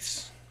 Yeah.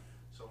 Nice.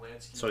 So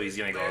Lance. He's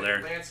gonna go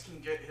there. Lance can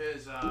get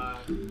his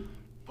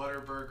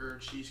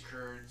Butterburger cheese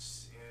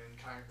curds and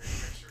concrete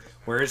mixers.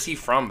 Where is he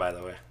from, by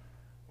the way?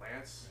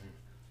 Lance?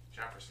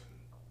 Jefferson.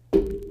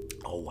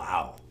 Oh,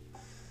 wow.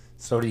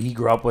 So did he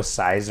grow up with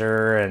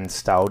Sizer and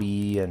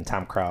Stouty and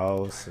Tom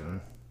Kraus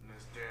and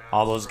his dad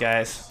all those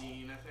guys?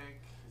 Scene, I think.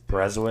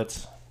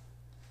 Brezowitz.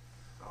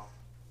 Oh.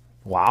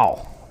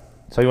 Wow.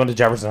 So he went to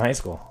Jefferson High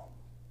School.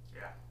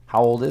 Yeah.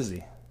 How old is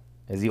he?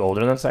 Is he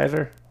older than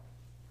Sizer?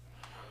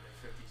 Probably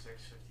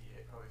 56,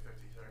 58, probably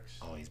 56.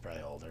 Oh, he's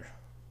probably older.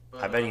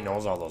 But, I bet he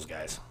knows all those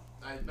guys.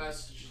 I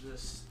messaged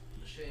this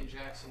Shane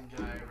Jackson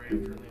guy right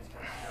after Lance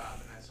got the job,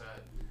 and I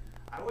said,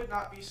 I would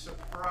not be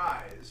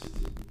surprised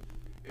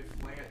if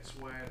Lance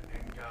went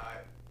and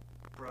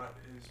brought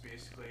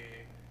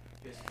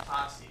his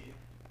posse.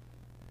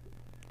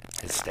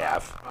 His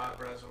staff. Bob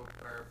Brezo,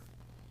 or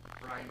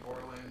Brian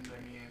Borland,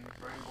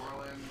 Brian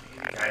Borland.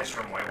 That guy's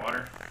from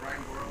Whitewater.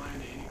 Brian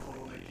Borland, Andy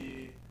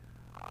Kotelnicki,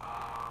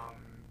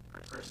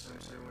 Chris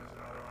Simpson was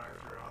another one I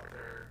threw out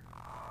there.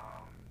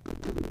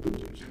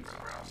 Jim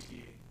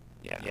Zabrowski.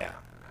 Yeah. I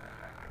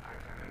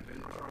kind of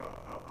didn't throw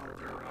out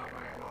there Rob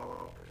Iannolo.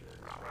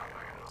 Rob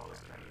Iannolo is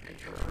kind of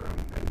interesting.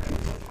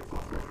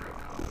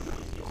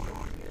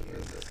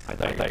 I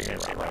thought you were going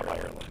to say Rob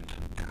Ireland.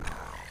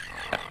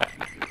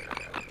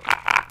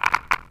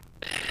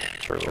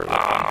 True.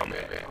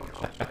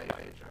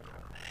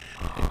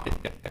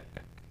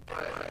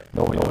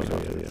 Nobody knows.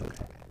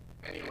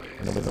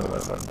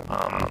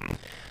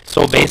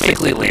 So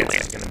basically, Lance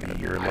is going to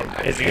be your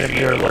LeBron. Is he going to be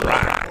your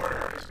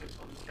LeBron?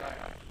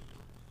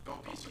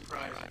 Don't be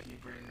surprised if he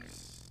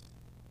brings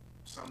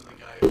some of the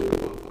guys from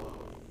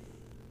Buffalo.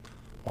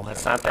 Well,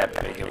 that's not that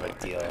big of a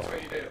deal. That's what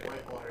he did at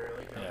Whitewater.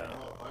 Like, Yeah.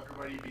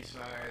 Everybody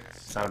besides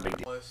It's not a big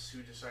deal.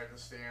 who decided to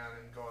stay on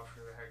and go after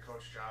the head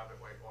coach job at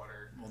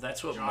Whitewater. Well,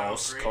 that's what John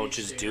most O'Grady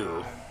coaches stayed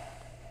do.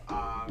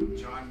 on.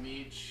 John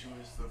Meach, who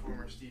is the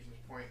former Stevens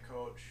Point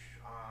coach,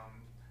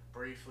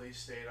 briefly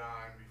stayed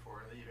on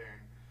before leaving.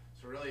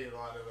 So really, a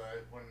lot of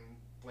when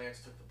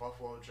Lance took the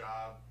Buffalo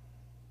job,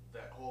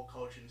 that whole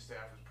coaching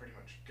staff was pretty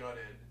much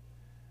gutted.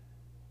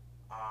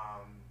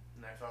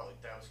 And I felt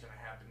like that was going to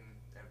happen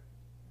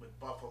with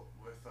Buffalo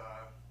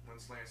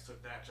once Lance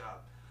took that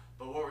job.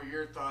 But what were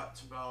your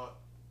thoughts about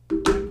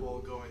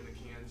Apple going to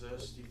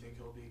Kansas? Do you think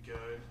it'll be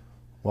good?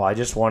 Well, I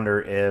just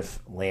wonder if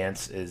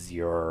Lance is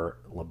your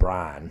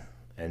LeBron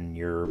and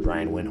you're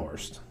Brian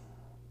Windhorst.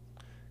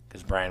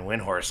 Because Brian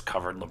Windhorst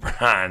covered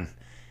LeBron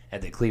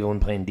at the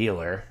Cleveland Plain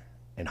Dealer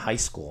in high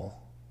school.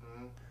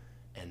 Mm-hmm.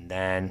 And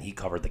then he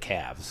covered the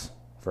Cavs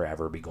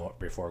forever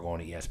before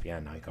going to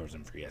ESPN. Now he covers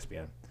them for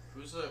ESPN.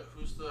 Who's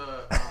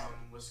the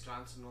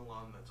Wisconsin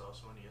alum that's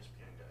also an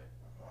ESPN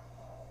guy?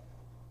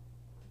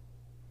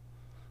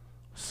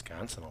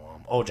 Wisconsin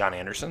alum. Oh, John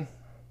Anderson?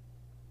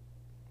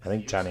 I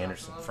think John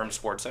Anderson from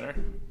SportsCenter.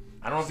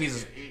 I don't know if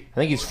he's. I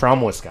think he's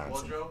from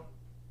Wisconsin. Woldrow?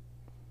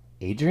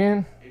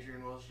 Adrian?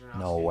 Adrian Wojnarowski?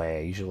 No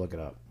way. You should look it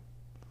up.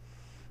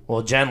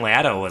 Well, Jen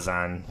Latta was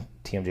on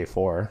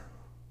TMJ4. Do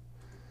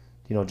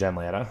you know Jen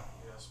Latta?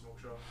 Yeah, Smoke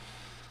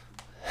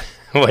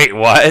Show. Wait,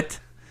 what?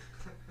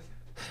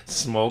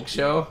 Smoke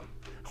show?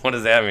 What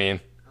does that mean?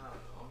 I don't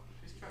know.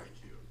 She's kind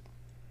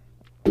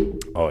of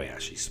cute. Oh, yeah,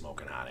 she's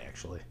smoking hot,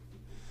 actually.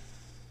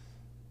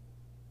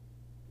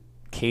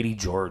 Katie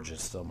George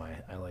is still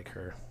I like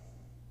her.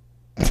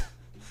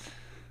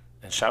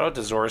 And shout out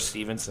to Zora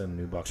Stevenson,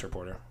 new Bucks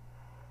reporter.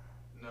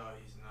 No,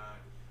 he's not.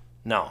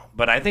 No,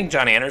 but I think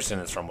John Anderson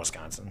is from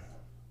Wisconsin.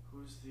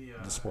 Who's the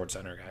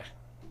SportsCenter guy.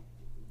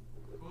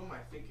 Who am I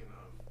thinking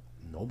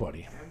of?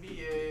 Nobody.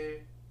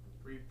 NBA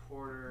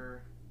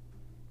reporter.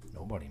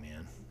 Nobody,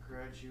 man.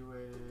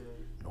 Graduated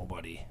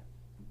Nobody.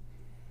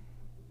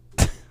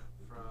 from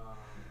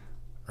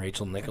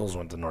Rachel Nichols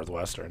went to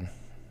Northwestern.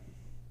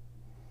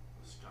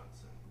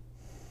 Wisconsin.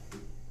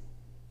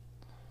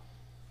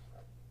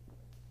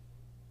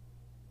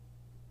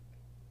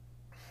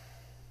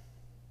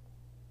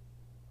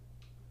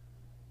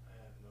 I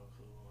have no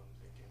clue who I'm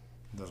thinking.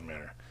 Doesn't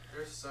matter.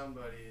 There's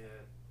somebody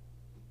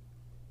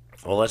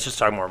that. Well, let's just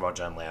talk more about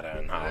Jen Latta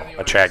and how Anyways.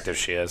 attractive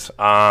she is.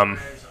 Guys,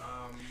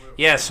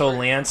 Yeah, so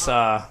Lance,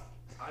 how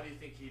do you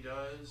think he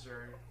does,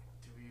 or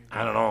do we?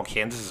 I don't know.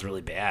 Kansas is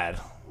really bad.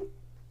 Do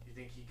you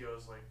think he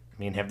goes like?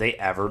 I mean, have they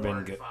ever 4 been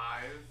and good? 5?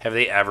 Have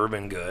they ever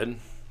been good,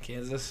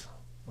 Kansas?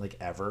 Like,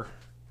 ever?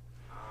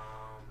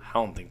 I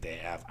don't think they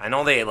have. I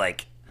know they,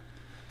 like...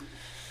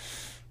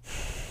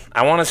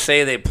 I want to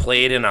say they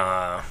played in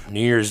a New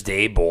Year's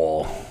Day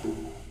Bowl.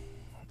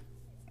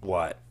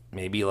 What?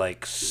 Maybe,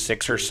 like,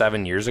 6 or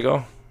 7 years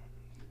ago?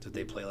 Did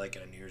they play, like,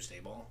 in a New Year's Day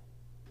Bowl?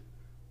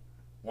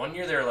 One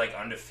year they were, like,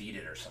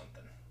 undefeated or something.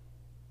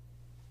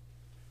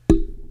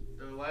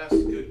 Their last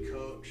good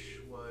coach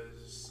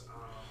was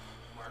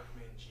Mark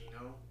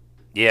Mangino.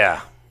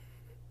 Yeah.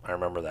 I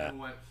remember that. Who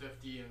went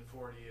 50 and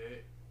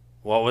 48,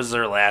 What was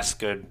their last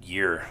good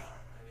year?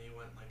 and he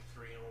went like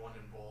 3-1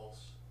 in bowls.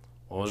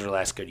 What was their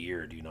last good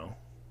year? Do you know?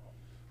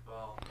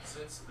 Well,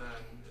 since then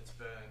it's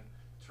been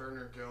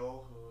Turner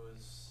Gill, who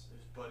is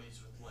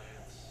buddies with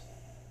Lance,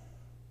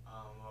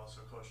 who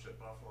also coached at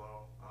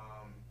Buffalo,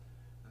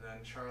 and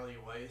then Charlie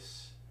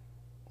Weiss,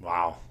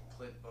 Wow.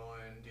 Clint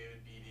Bowen,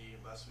 David Beatty,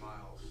 Les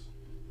Miles.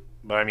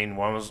 But, I mean,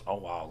 one was... Oh,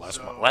 wow.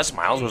 Les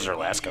Miles was their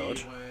last Beatty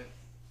coach. went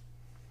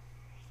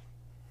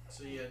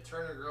So yeah,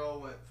 Turner Girl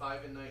went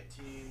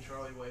 5-19.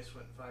 Charlie Weiss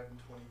went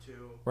 5-22.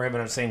 Right, but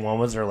I'm saying when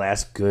was their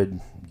last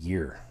good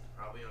year?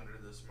 Probably under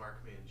this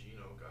Mark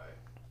Mangino guy.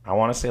 I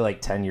want to say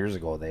like 10 years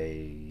ago.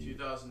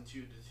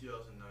 2002 to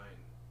 2009.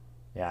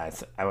 Yeah,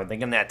 I would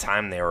think in that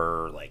time they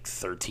were like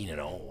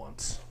 13-0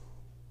 once.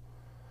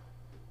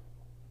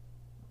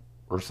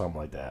 Or something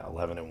like that.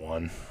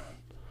 11-1.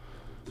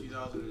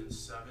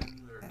 2007,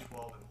 they were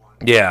 12-1.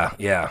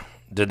 Yeah.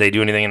 Did they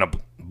do anything in a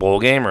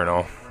bowl game or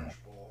no? Orange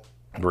Bowl.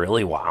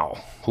 Really?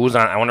 Wow. Who was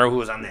on? I wonder who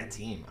was on that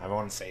team. I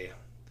want to say.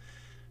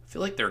 I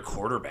feel like their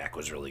quarterback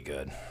was really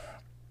good.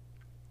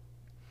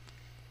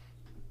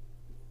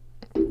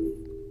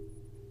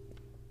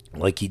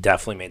 Like he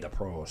definitely made the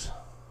pros.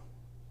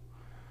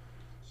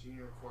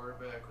 Senior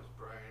quarterback was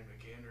Brian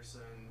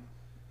McAnderson.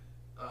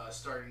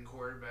 Starting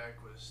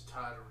quarterback was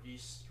Todd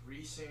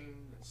Reesing,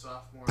 and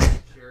sophomore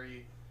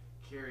Kerry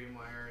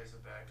Meyer is a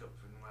backup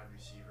and wide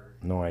receiver.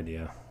 No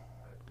idea.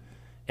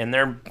 And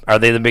are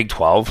they the Big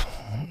 12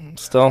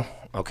 still?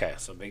 Okay,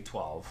 so Big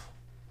 12.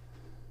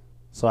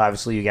 So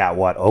obviously you got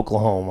what?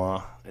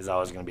 Oklahoma is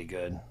always going to be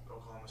good.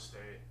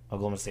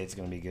 Oklahoma State's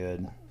going to be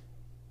good.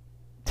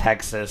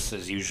 Texas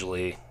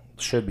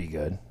should be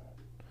good.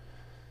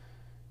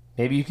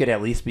 Maybe you could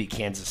at least beat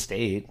Kansas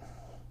State.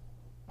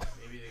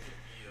 Maybe they could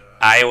beat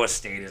Iowa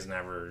State is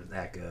never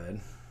that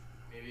good.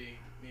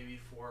 Maybe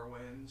 4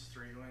 wins,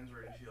 3 wins.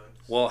 Where do you feel like?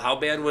 Well, how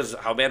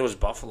bad was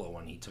Buffalo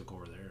when he took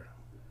over there?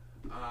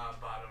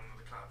 Bottom of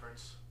the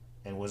conference.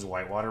 And was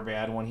Whitewater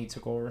bad when he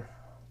took over?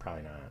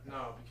 Probably not.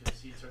 No, because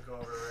he took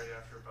over right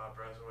after Bob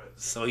Brezowitz.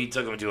 So he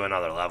took him to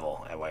another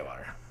level at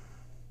Whitewater.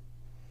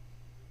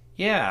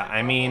 Yeah,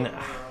 I mean, Another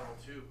level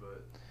too,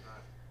 but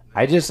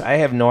not. I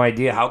have no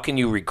idea. How can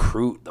you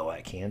recruit though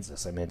at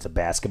Kansas? I mean, it's a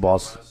basketball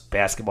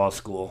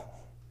school.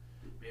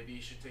 Maybe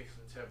you should take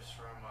some tips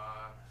from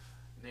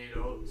Nate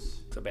Oates.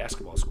 It's a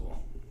basketball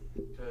school.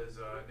 Because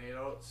Nate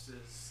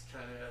Oates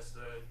kind of has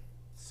the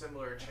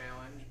similar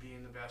challenge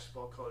being the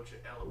basketball coach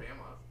at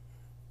Alabama.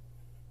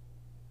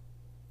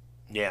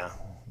 Yeah.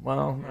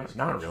 Well,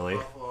 not really.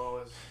 Buffalo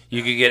is,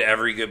 You could get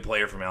every good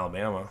player from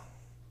Alabama.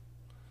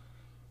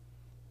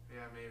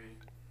 Yeah,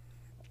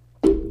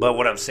 maybe. But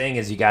what I'm saying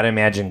is you got to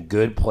imagine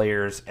good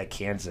players at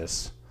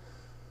Kansas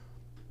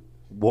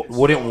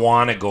wouldn't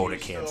want to go to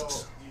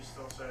Kansas. You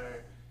still say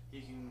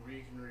you can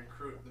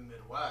recruit the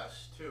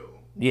Midwest, too.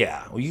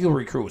 Yeah. Well, you can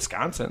recruit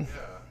Wisconsin.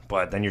 Yeah.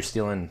 But then you're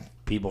stealing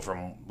people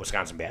from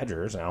Wisconsin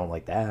Badgers, and I don't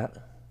like that.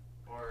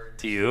 Or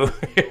Do you?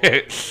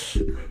 could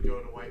go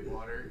to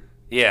Whitewater.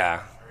 Yeah.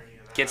 Or any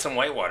of that. Get some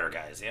Whitewater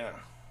guys, yeah.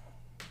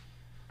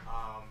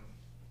 Um,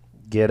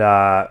 you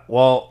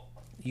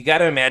got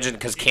to imagine,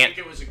 because do you think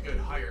it was a good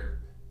hire?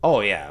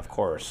 Oh, yeah, of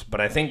course. But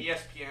I think,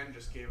 ESPN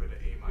just gave it an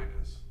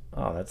A-.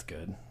 oh, that's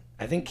good.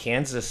 I think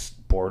Kansas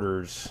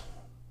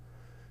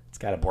it's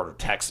got to border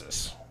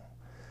Texas.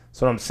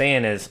 So what I'm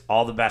saying is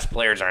all the best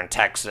players are in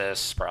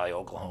Texas, probably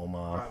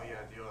Oklahoma. Probably,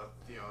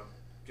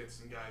 get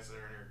some guys that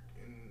are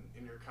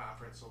in your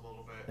conference a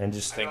little bit. And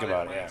just think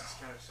about it, yeah. Just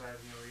kind of said,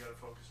 we got to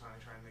focus on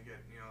trying to get,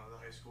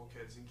 the high school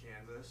kids in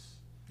Kansas.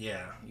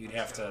 Yeah,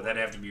 that'd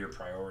have to be your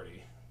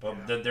priority.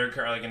 But they're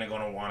probably going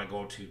to want to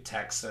go to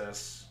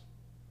Texas.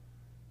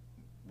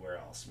 Where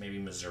else? Maybe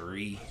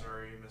Missouri,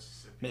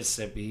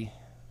 Mississippi.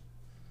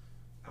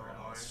 Where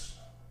Illinois. else?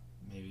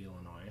 Maybe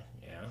Illinois,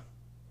 yeah.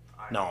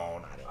 Iowa. No,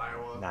 not Illinois.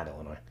 Iowa. Not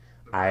Illinois.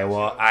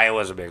 Nebraska.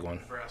 Iowa's a big one.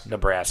 Nebraska.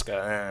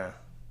 Nebraska.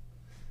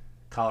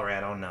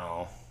 Colorado,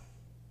 no.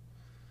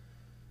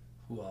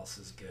 Who else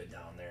is good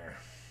down there?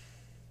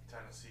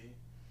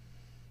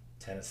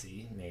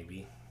 Tennessee,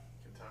 maybe.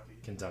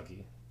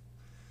 Kentucky.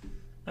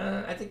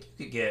 I think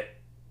you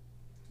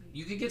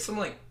could get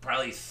some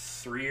probably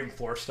 3 and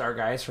 4 star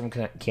guys from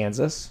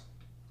Kansas.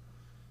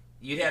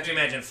 You'd have to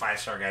imagine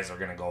 5-star guys are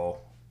going to go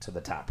to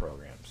the top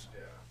programs.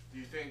 Yeah. Do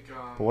you think?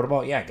 But what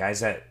about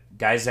guys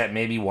that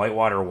maybe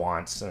Whitewater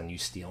wants and you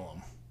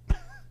steal them,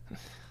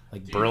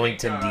 like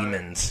Burlington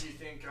Demons. Do you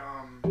think?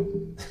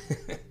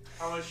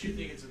 How much do you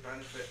think it's a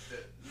benefit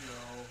that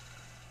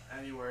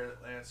anywhere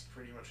that Lance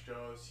pretty much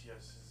goes, he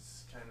has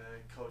his kind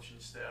of coaching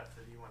staff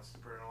that he wants to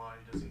bring along.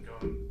 He doesn't go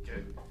and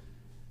get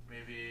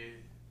maybe.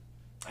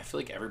 I feel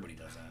like everybody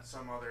does that.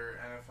 Some other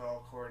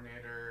NFL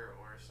coordinator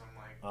or some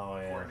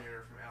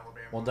coordinator from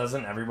Alabama. Well,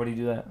 doesn't everybody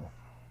do that?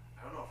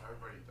 I don't know if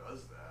everybody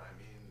does that. I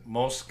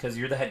mean, because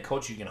you're the head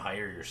coach, you can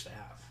hire your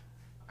staff.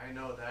 I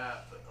know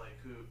that, but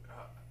who?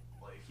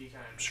 He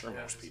kind of Sure, has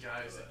most his people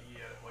guys do that he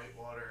had at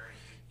Whitewater. And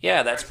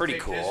Yeah, that's tries to pretty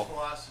take cool. His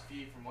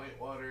philosophy from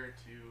Whitewater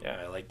to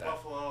I like that.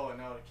 Buffalo and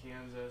now to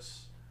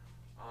Kansas.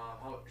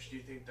 How much do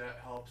you think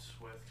that helps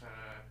with kind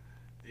of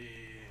the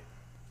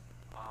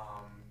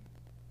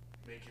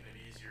making it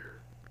easier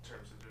in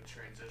terms of the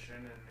transition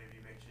and maybe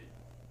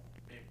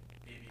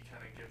maybe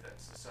kind of give that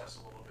success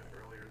a little bit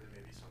earlier than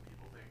maybe some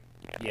people think?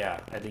 Yeah,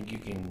 I think you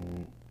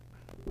can.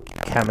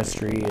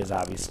 Chemistry is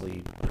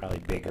obviously probably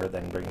bigger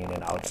than bringing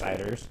in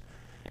outsiders,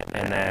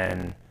 and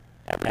then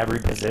every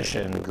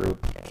position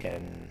group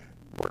can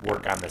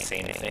work on the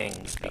same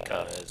things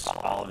because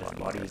all of his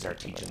buddies are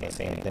teaching the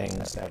same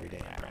things every day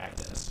in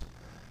practice.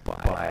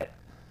 but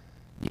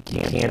you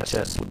can't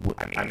just.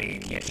 I mean, you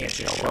can't just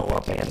show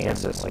up in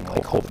Kansas and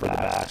like hope for the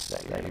best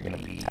that you're going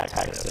to beat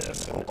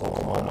Texas,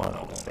 Oklahoma, and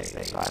Oklahoma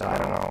State. So I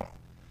don't know.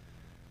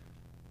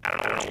 I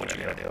don't know what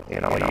you're going to do.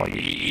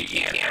 You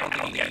can't. I don't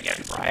think you can get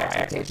super high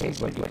expectations,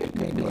 but you could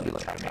maybe like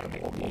try to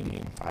make a bowl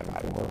game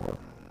 5-4.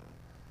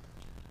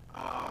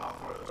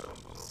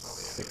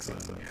 6 and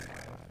Do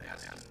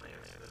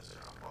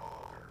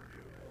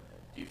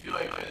you feel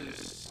like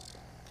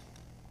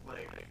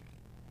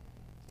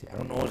I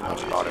don't know as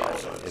much about it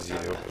as you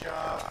do.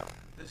 Job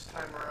this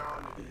time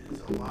around is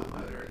a lot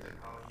better than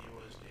how he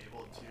was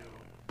able to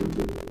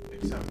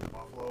accept the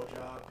Buffalo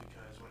job,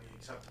 because when he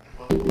accepted the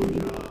Buffalo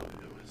job,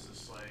 it was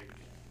just like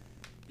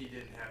he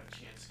didn't have a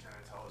chance to kind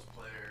of tell his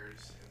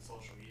players, and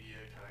social media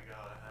kind of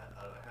got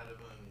ahead of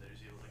him. That he was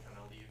able to kind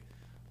of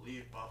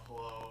leave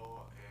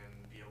Buffalo and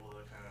be able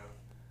to kind of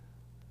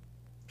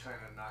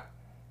not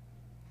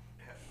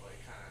have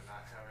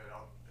it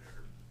out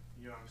there.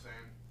 You know what I'm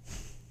saying?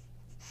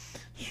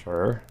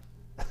 Sure.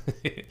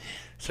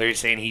 So you're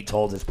saying he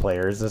told his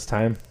players this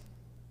time?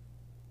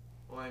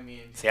 Well, I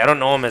mean... See, I don't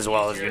know him as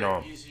well as you know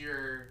him.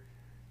 Easier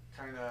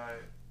kind of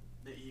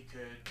that he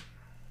could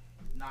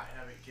not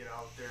have it get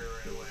out there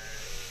right away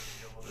and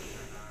be able to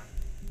kind of...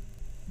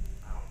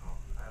 I don't know.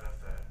 I'd have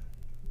to...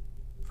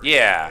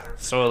 Yeah,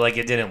 so like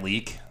it didn't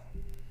leak,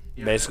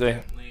 basically?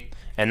 It didn't leak.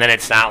 And then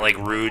it's not like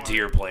rude to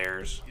your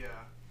players. Yeah.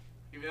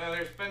 Even though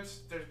there's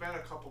been a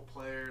couple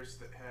players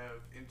that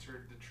have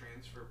entered the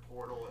transfer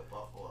portal at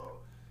Buffalo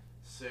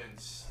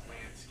since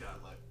Lance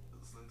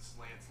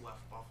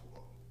left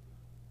Buffalo.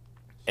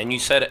 And you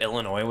said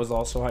Illinois was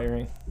also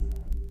hiring?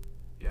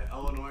 Yeah,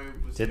 Illinois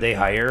was... Did they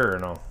hire or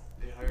no?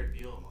 They hired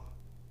Bielema.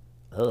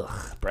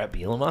 Ugh, Brett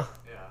Bielema?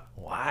 Yeah.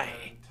 Why?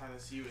 And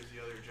Tennessee was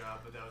the other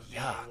job, but that was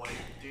Yuck.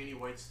 Danny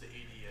White's the AD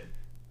at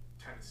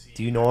Tennessee.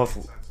 Do you know if... That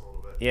makes sense a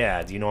little bit.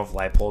 Yeah, do you know if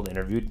Leipold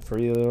interviewed for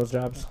either of those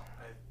jobs?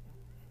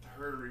 I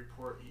heard a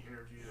report he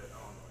interviewed at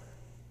Illinois.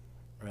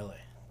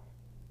 Really?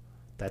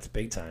 That's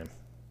big time.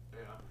 Yeah.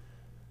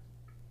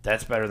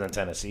 That's better than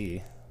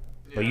Tennessee.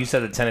 Yeah. But you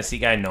said the Tennessee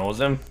guy knows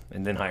him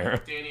and didn't hire him?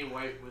 Danny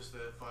White was the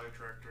athletic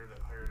director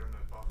that hired him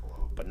at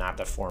Buffalo. But not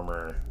the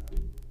former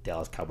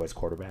Dallas Cowboys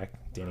quarterback,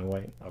 Danny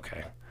White?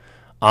 Okay.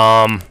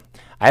 I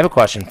have a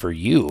question for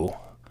you.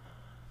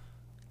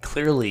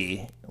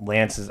 Clearly,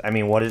 Lance is...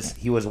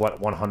 he was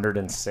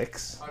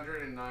 106?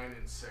 109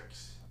 and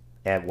 6.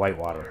 At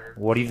Whitewater.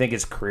 What do you think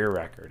his career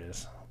record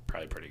is?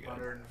 Probably pretty good.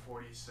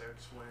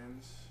 146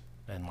 wins.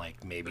 And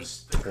like maybe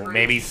The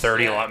maybe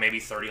 30 stat- maybe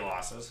 30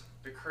 losses.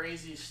 The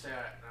crazy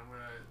stat, and I'm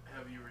going to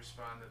have you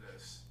respond to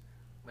this.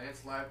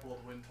 Lance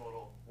Leipold win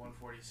total,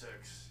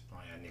 146. Oh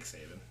yeah, Nick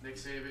Saban. Nick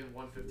Saban,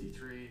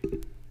 153.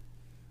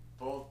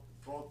 Both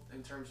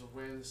in terms of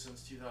wins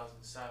since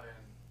 2007,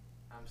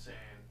 I'm saying.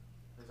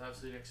 Because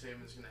obviously Nick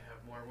Saban's going to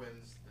have more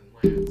wins than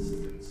Lance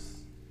since...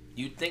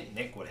 You'd think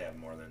Nick would have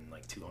more than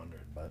like 200,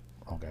 but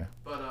okay.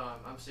 But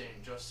I'm saying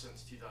just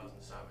since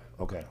 2007.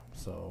 Okay,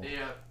 so... They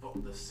have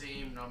the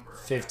same number.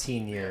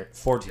 14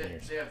 years.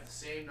 They have the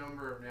same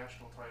number of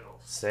national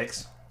titles.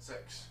 6?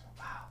 6.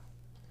 Wow.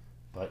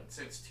 But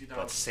Since 2000.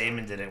 But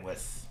Saban did it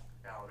with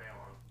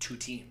Alabama. 2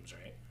 teams,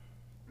 right?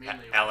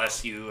 Mainly with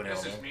LSU and This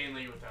Alabama. is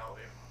mainly with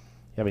Alabama.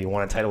 Yeah, but he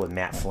won a title with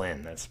Matt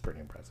Flynn. That's pretty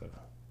impressive.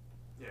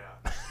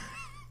 Yeah.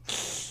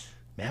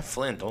 Matt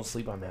Flynn, don't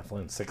sleep on Matt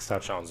Flynn. 6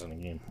 touchdowns in a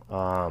game.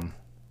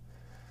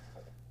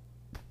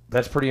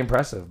 That's pretty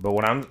impressive.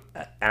 But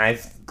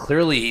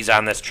clearly he's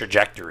on this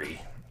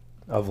trajectory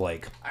of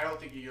like I don't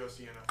think he goes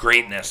to the NFL.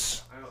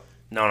 greatness.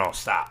 No,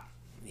 stop.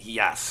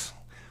 Yes.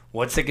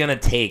 What's it gonna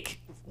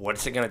take?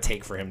 What's it gonna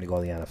take for him to go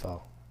to the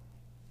NFL?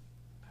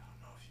 I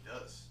don't know if he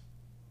does.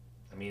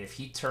 I mean, if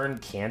he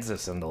turned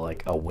Kansas into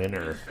like a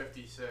winner, He's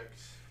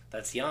 56.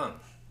 that's young.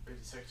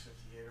 56, 58 or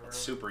whatever. That's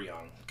super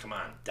young. Come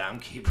on, Dom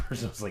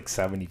Capers was like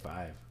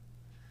 75.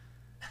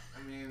 I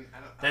mean,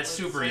 That's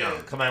super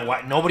young. Come on,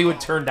 why nobody would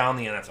turn down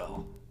the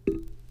NFL?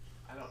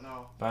 I don't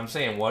know. But I'm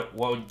saying, what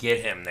would get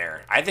him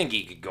there? I think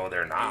he could go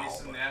there now. Maybe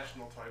some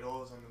national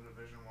titles on the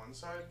Division I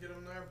side get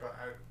him there, but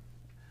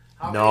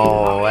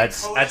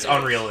that's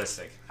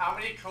unrealistic. How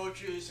many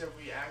coaches have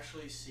we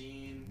actually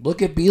seen?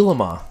 Look at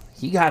Bielema.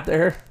 He got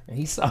there, and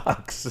he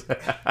sucks.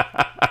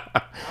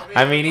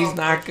 I mean, he's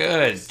not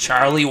good.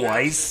 Charlie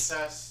Weiss.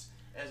 Success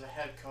as a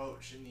head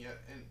coach and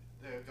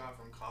they've gone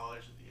from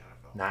college to the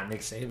NFL. Not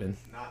Nick Saban.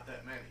 Not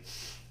that many.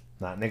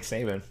 Not Nick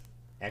Saban.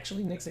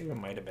 Actually, Nick Saban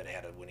might have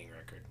had a winning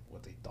record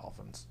with the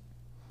Dolphins.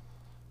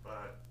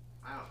 But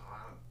I don't know.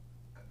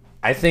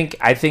 I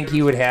think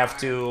he would have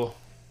to.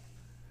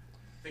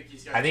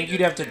 I think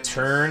you'd have to Kansas.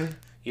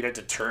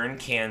 turn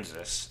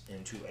Kansas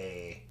into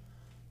a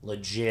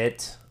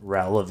legit,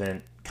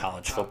 relevant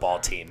college football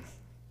team.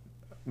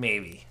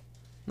 Maybe.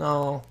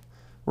 No.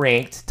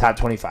 Ranked, top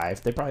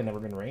 25. They've probably never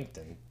been ranked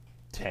in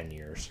 10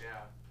 years. Yeah.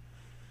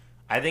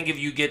 I think if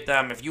you get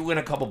them, if you win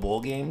a couple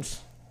bowl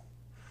games,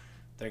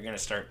 they're going to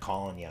start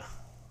calling you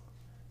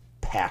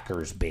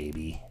Packers,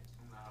 baby.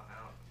 No,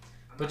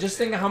 But just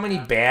think of how many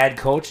bad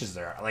coaches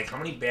there are. Like, how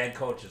many bad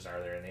coaches are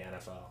there in the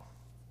NFL?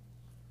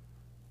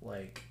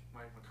 like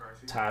Mike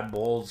McCarthy. Todd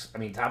Bowles. I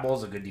mean, Todd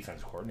Bowles is a good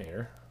defense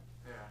coordinator.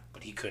 Yeah.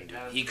 But he couldn't do.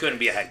 He couldn't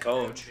be a head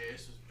coach. Adam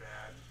Gase was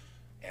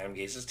bad. Adam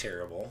Gase is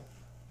terrible.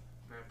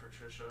 Matt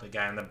Patricia. The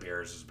guy on the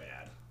Bears is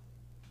bad.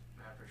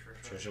 Matt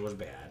Patricia. Patricia was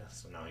bad,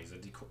 so now he's a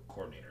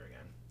coordinator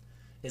again.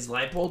 Is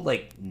Leipold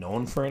like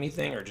known for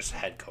anything or just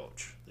head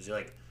coach? Is he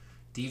like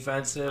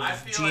defensive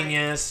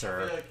genius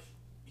or? I feel like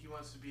he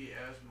wants to be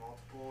as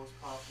multiple as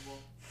possible.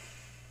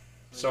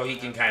 So he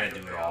can kind of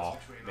do it all,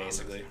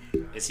 basically.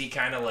 Is he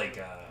kind of like?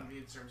 I mean,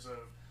 in terms of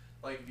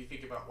like if you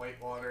think about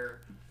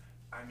Whitewater,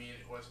 I mean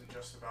it wasn't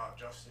just about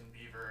Justin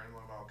Bieber and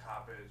what about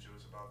Coppage. It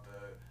was about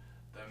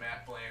the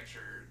Matt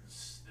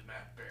Blanchards, the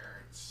Matt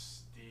Barents,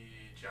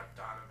 the Jeff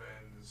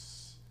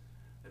Donovans,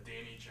 the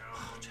Danny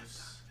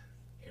Jones.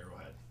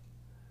 Arrowhead.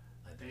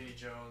 Danny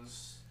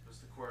Jones was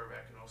the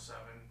quarterback in 07.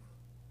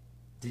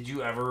 Did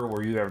you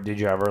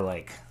ever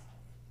like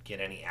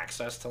get any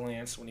access to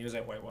Lance when he was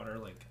at Whitewater?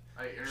 Like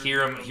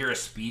hear a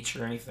speech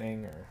or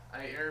anything? Or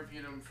I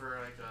interviewed him for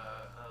like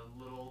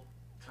a little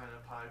kind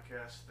of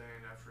podcast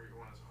thing after he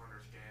won his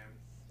 100th game.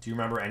 Do you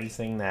remember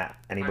anything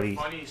that anybody?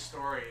 My funny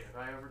story.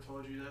 Have I ever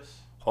told you this?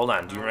 Hold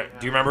on. Do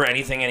you remember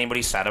anything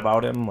anybody said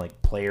about him,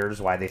 like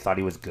players, why they thought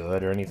he was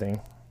good or anything?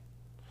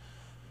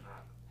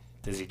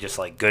 Is he just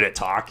like good at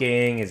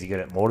talking? Is he good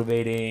at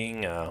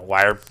motivating?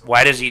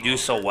 Why does he do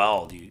so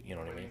well? Do you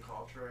know what I mean?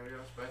 Culture, I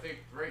guess. But I think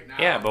right now.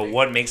 Yeah, but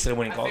what makes it a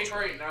winning culture? I think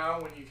right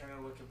now, when you kind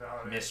of look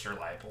about it, Mr.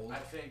 Leipold. I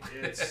think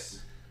it's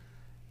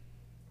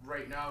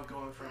right now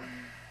going from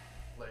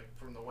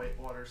the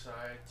Whitewater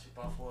side to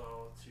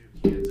Buffalo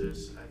to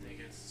Kansas. I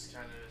think it's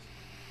kind of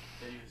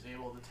that he was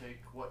able to take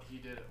what he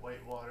did at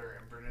Whitewater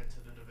and bring it to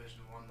the Division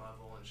I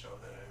level and show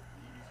that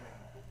you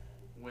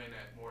can win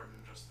at more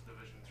than just the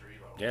Division III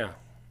level. Yeah.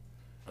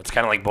 It's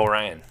kind of like Bo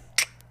Ryan.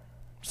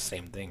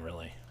 Same thing,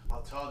 really.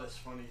 I'll tell this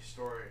funny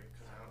story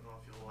because I don't know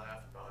if you'll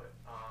laugh about it.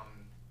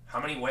 How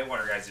many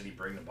Whitewater guys did he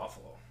bring to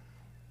Buffalo?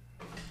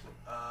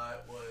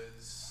 It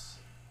was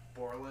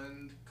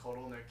Borland,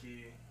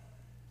 Kodolnicki,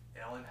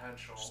 Alan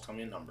Henschel. Just tell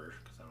me a number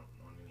because I don't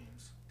know any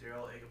names.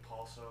 Daryl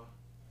Agapalso.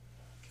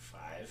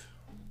 5.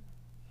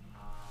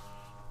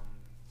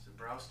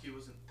 Zabrowski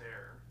wasn't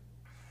there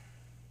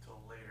until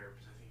later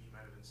because I think he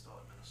might have been still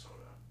at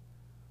Minnesota.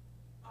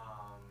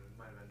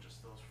 Might have been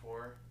just those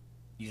 4.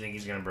 You think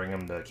he's gonna bring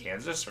him to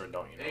Kansas or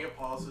don't you know?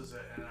 Agapalso's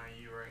at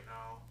NIU right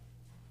now,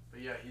 but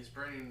yeah, he's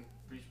bringing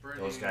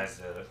those guys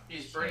did it.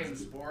 He's bringing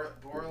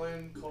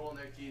Borland,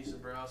 Kodolnicki,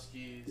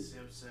 Zabrowski,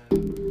 Simpson,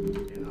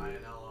 and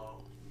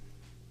Ianello.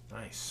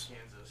 Nice.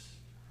 Kansas.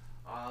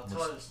 I'll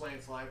tell this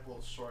Lance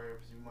Leipold story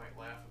because you might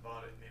laugh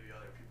about it. Maybe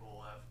other people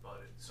will laugh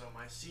about it. So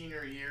my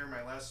senior year,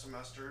 my last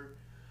semester,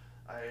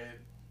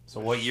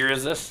 what year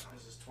is this?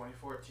 This is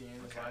 2014.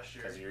 This last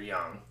year. Because you're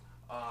young.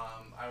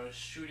 I was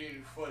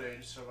shooting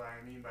footage. So what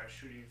I mean by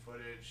shooting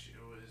footage, it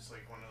was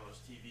like one of those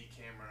TV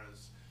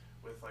cameras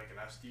with like an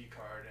SD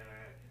card in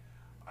it.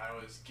 I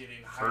was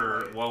getting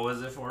highlighted. What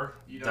was it for?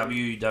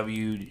 UWW.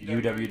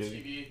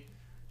 UWW.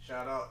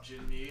 Shout out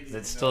Jim Meade. Does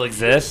it still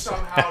exist?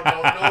 Somehow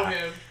don't know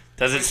him.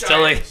 Does it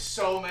still? I'm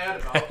so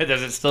mad about.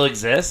 Does it still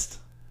exist?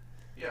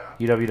 Yeah.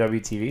 UWW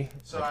TV.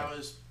 So okay. I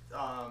was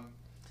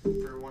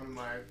for one of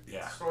my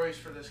stories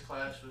for this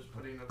class was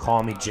putting a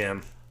Call me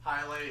Jim.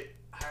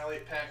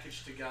 highlight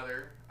package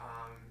together.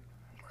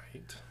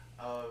 Right.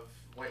 Of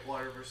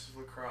Whitewater versus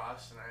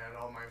Lacrosse, and I had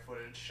all my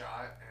footage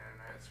shot, and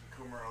I had some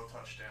Kumaro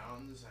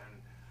touchdowns,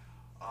 and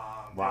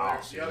wow.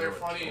 The other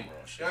funny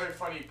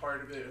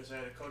part of it was I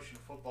had a coaching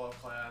football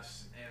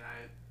class, and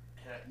I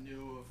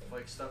knew of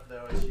like stuff that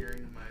I was hearing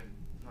in my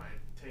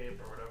tape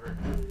or whatever,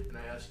 and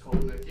I asked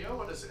Colton,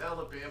 what does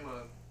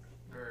Alabama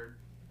or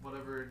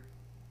whatever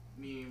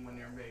mean when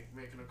you're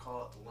making a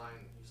call at the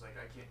line? He's like,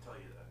 I can't tell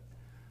you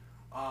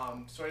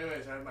that. So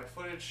anyways, I had my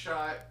footage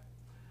shot.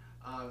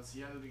 It's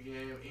the end of the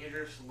game.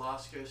 Andrea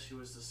Soloskis, who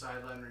was the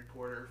sideline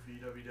reporter for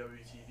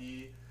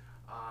UWW-TV.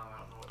 I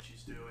don't know what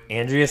she's doing.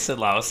 Andrea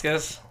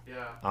Sidlauskas?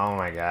 Yeah. Oh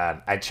my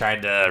God. I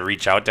tried to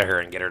reach out to her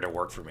and get her to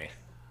work for me.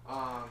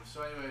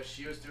 So anyway,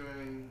 she was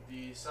doing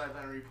the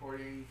sideline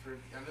reporting for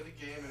the end of the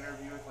game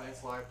interview with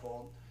Lance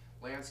Leipold.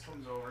 Lance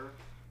comes over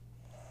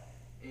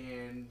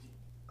and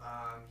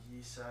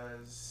he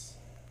says,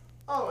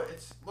 "Oh,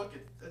 it's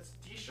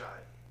D-Shy."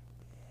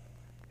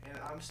 And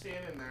I'm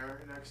standing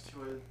there next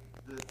to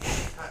the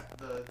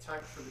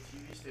tech for the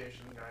TV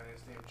station guy, and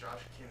his name's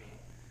Josh Kinney.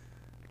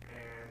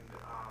 And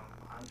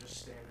I'm just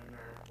standing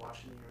there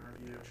watching the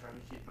interview, trying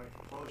to keep my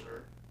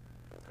composure,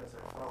 because I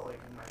felt like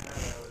in my head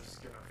I was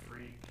going to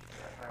freak the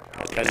heck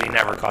out. Because he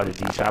never called you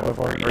D-Shot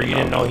before? Or you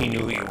didn't know he knew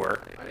who you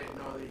were? I didn't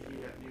know that he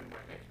knew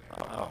my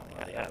nickname. Oh,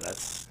 yeah,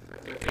 that's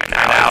kind of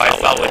how I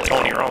felt with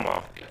Tony Romo.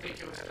 I think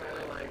it was kind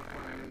of like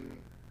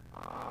when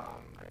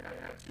I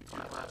had two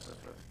classes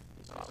with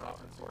his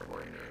offensive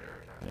coordinator.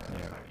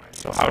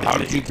 So how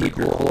did you keep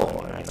your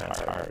cool? I mean, that's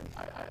hard.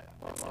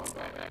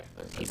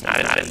 He's not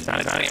as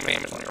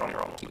famous as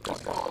Romo. Keep going.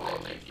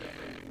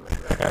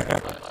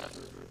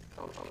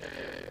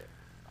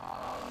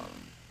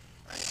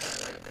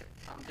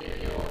 I'm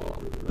Daniel,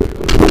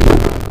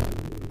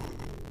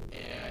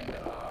 and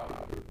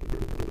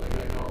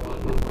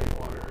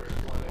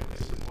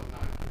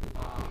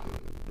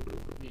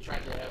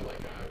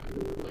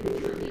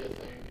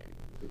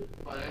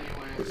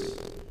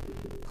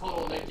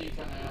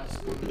kind of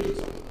asked what it was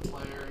up to the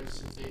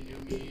players if they knew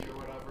me or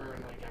whatever,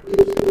 and like every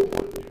single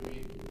one knew me.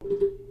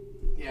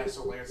 Yeah,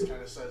 so Lance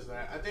kind of says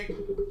that. I think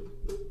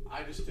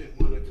I just didn't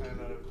want to kind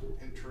of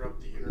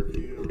interrupt the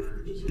interview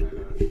or just kind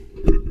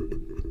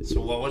of.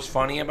 So what was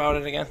funny about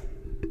it again?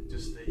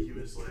 Just that he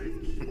was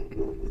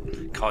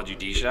like. Called you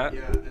D-Shot?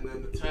 Yeah, and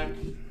then the tech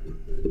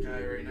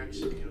guy right next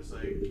to me was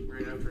like,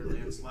 right after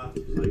Lance left,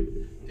 he was like,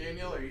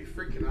 Daniel, are you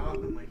freaking out?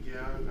 And I'm like,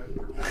 yeah,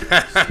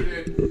 I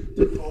proceeded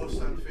to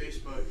post on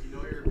Facebook, you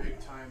know you're big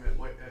time at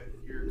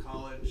your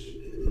college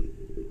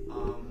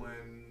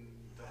when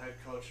the head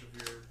coach of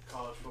your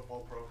college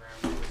football program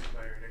calls you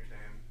by your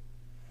nickname.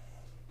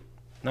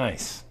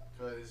 Nice.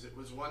 Because it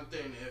was one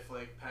thing if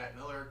like Pat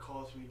Miller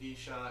calls me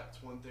D-Shot,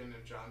 it's one thing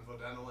if John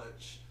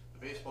Vodenovich, the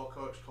baseball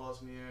coach,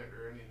 calls me it,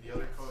 or any of the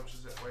other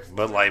coaches at White.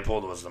 But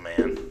Leipold was the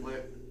man.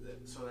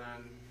 So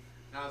then,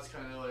 now it's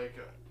kind of like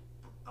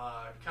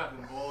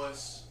Kevin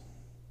Bullis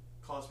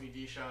calls me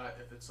D-Shot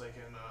if it's like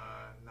in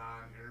a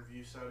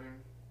non-interview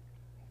setting.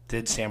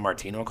 Did San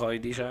Martino call you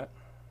D-Shot?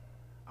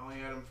 I only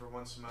had him for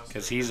one semester.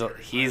 Because he's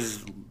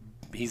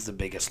the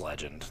biggest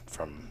legend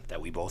from that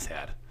we both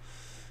had.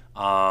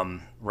 Tony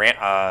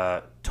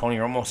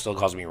Romo still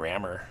calls me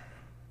Rammer.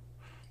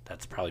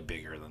 That's probably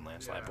bigger than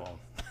Lance Leipold.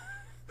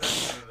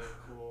 That's kind of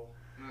cool.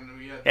 And then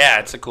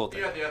it's a cool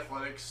thing. We had the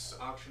athletics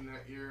auction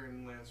that year,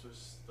 and Lance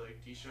was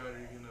like, D-Shot, are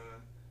you going to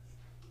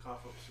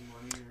cough up some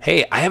money?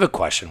 Hey, I have a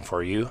question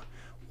for you.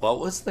 What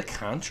was the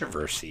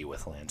controversy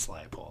with Lance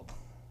Leipold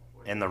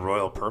and the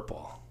Royal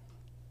Purple?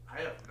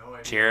 I have no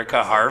idea.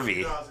 Jerica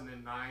Harvey.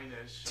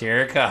 2009-ish.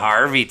 Jerica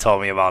Harvey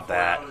told me about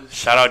that.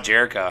 Shout out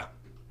Jerica.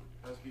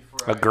 That was before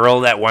A girl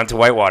that went to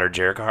Whitewater,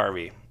 Jerica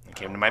Harvey. It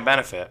came to my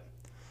benefit.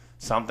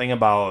 Something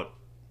about,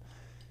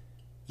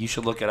 you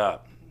should look it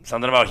up.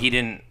 Something about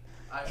he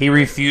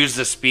refused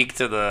to speak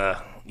to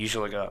the, you should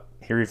look it up.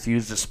 He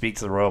refused to speak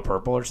to the Royal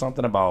Purple or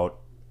something about,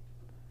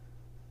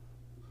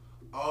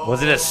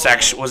 was it a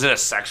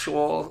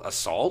sexual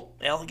assault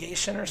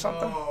allegation or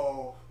something?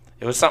 No.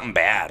 It was something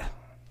bad.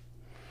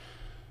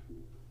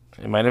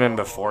 It might have been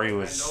before he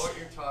was. I know what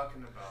you're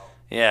talking about.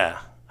 Yeah.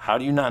 How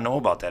do you not know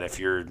about that if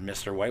you're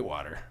Mr.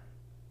 Whitewater?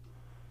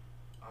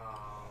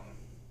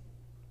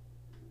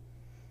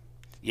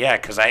 Yeah,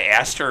 because I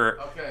asked her.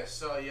 Okay,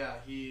 so yeah,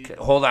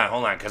 Hold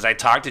on, because I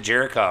talked to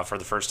Jerica for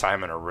the first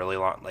time in a really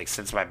long, like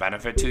since my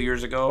benefit 2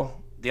 years ago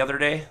the other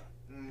day.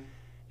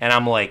 And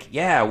I'm like,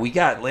 yeah, we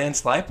got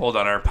Lance Leipold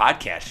on our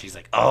podcast. She's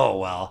like, oh,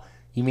 well,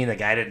 you mean the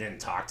guy that didn't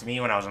talk to me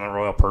when I was on the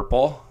Royal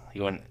Purple? He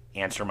wouldn't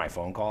answer my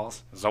phone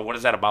calls? So what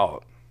is that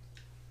about?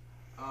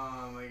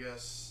 I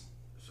guess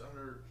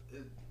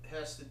it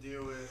has to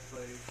do with,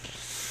 like,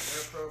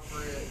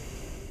 inappropriate,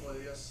 well, I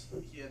guess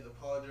he had to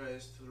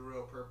apologize to the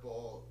Royal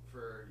Purple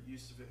for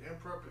use of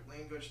inappropriate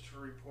language to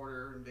a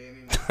reporter and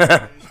banning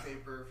the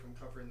newspaper from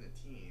covering the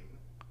team.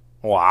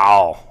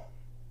 Wow.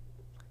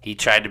 He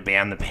tried to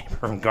ban the paper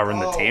from covering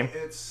the team?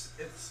 It's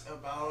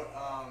about,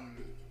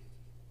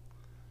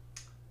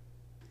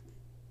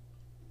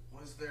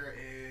 was there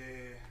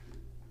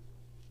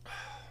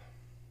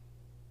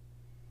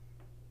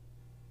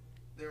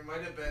there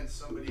might have been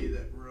somebody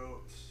that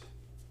wrote,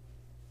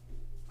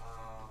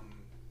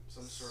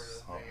 some sort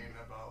of thing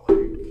about,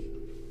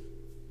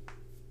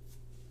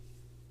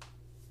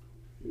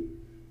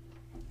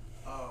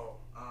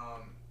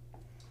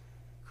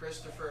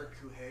 Christopher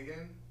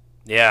Kuhagen.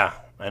 Yeah,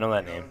 I know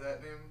that You know name. what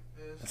that name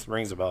is? This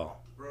rings a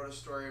bell. Wrote a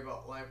story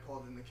about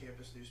Leipold in the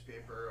campus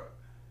newspaper.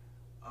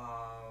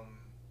 And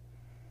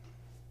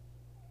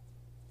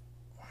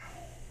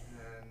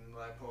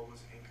Leipold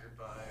was anchored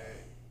by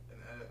an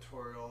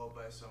editorial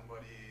by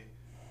somebody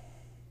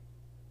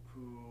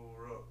who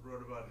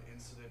wrote about an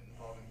incident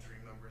involving 3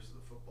 members of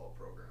the football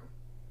program.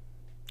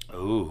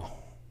 Ooh.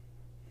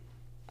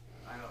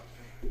 I don't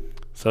think.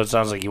 So it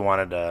sounds like you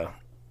wanted to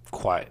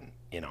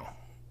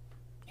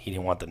he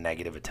didn't want the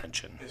negative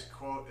attention. His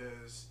quote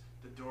is,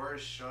 "The door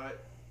is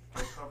shut.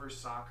 Go cover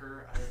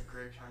soccer. I have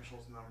Greg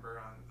Henschel's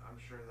number. I'm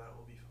sure that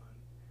will be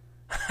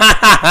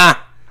fun."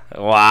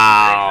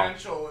 Wow. Greg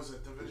Henschel was a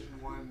Division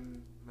I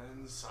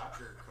men's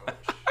soccer coach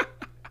after that.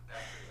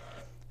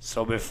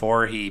 So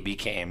before he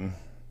became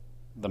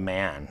the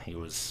man, he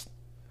was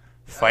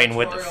fighting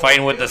with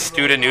the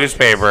student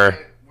newspaper.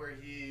 Where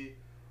he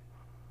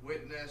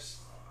witnessed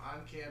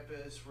on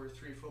campus where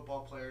 3 football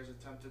players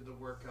attempted to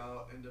work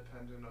out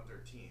independent of their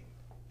team.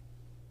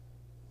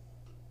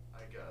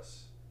 I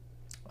guess.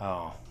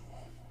 Oh.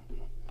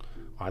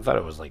 I thought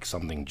it was like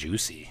something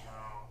juicy.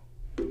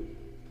 No.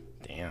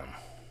 Damn.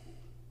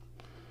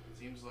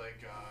 Seems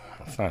like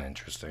That's not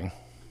interesting.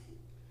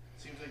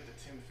 Seems like the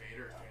Tim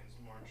Vader thing's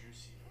more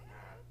juicy than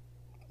that.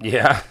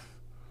 Yeah.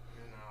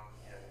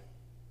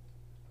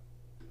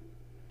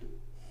 Yeah.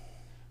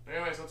 But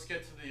anyways, let's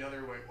get to the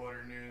other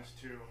Whitewater news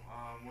too.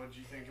 What did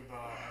you think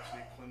about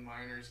actually Quinn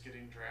Miners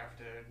getting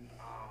drafted?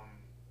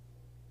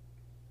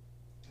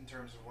 In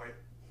terms of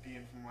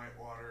being from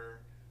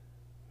Whitewater.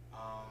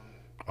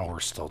 Oh, we're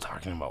still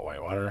talking about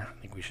Whitewater? I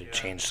think we should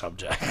change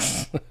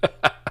subjects. Do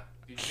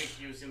you think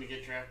he was going to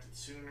get drafted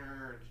sooner,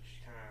 or did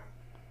you kind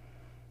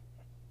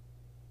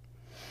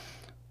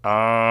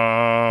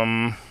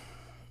I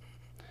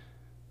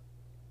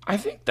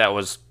think that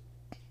was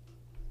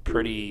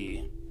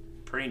pretty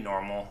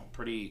normal,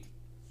 pretty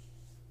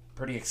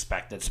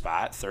expected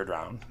spot, third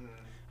round.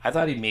 I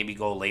thought he'd maybe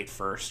go late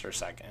first or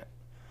second,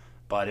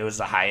 but it was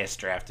the highest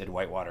drafted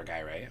Whitewater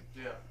guy, right?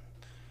 Yeah.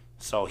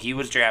 So he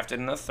was drafted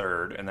in the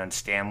third, and then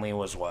Stanley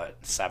was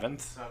what,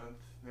 seventh? Seventh.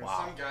 There's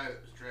Wow. some guy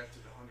that was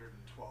drafted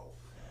 112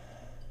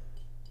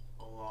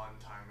 a long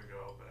time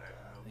ago, but I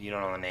don't know. You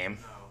don't know the name?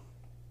 No.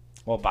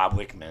 Well, Bob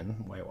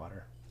Wickman,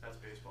 Whitewater. That's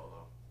baseball,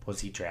 though.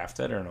 Was he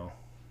drafted or no?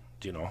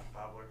 Do you know?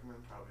 Bob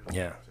Wickman probably was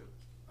Yeah. drafted.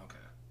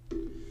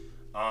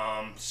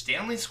 Okay.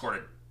 Stanley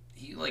scored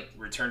he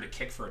returned a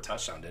kick for a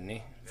touchdown, didn't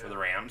he? For the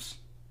Rams.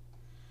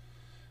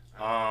 For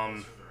the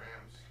Rams.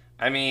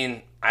 I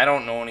mean, I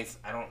don't know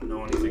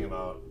anything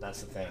about.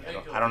 That's the thing.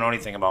 I don't know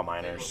anything about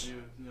minors.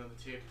 The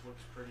tape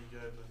looks pretty good.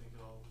 I think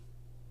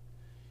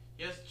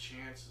he has a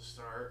chance to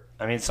start.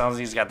 I mean, it sounds like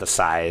he's got the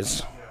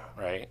size,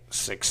 Yeah. right?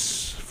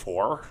 6'4"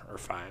 or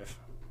 5.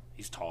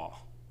 He's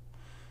tall.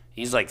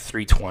 He's like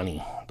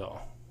 320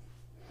 though.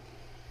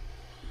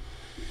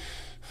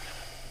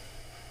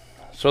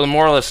 So the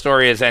moral of the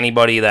story is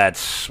anybody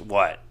that's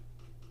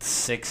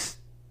 6'4"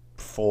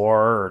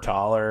 or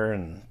taller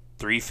and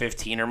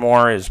 315 or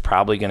more is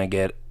probably going to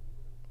get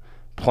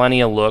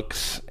plenty of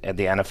looks at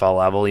the NFL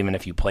level, even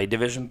if you play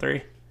Division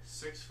III.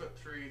 6'3",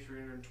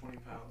 320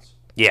 pounds.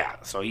 Yeah,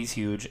 so he's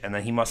huge, and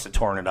then he must have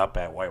torn it up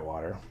at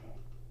Whitewater.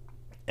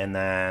 And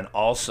then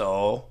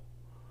also,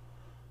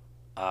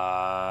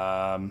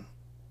 maybe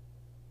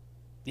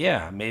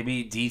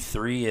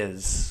D3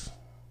 is,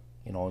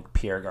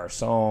 Pierre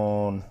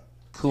Garcon,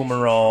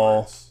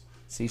 Kumaro,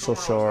 Cecil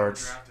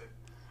Shorts.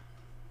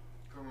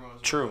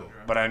 True,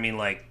 but I mean,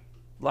 a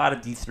lot of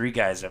D3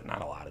 guys,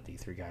 not a lot of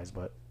D3 guys,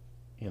 but,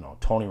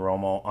 Tony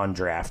Romo,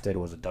 undrafted,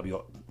 was a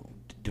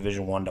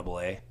Division I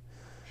AA.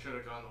 Should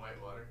have gone to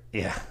Whitewater.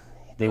 Yeah,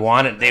 they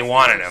wanted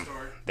him.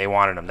 Story. They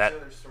wanted him. That's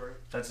the other story.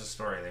 That's a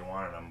story. They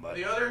wanted him, but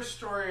the other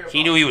story.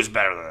 He knew he was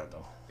better than that,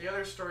 though. The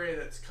other story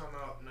that's come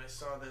out, and I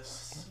saw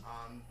this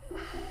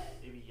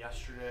maybe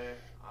yesterday.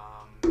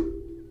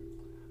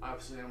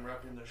 Obviously, I'm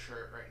repping the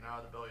shirt right now,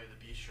 the Belly of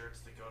the Beast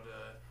shirts that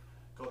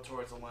go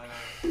towards Elena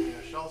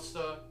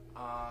Shelsta,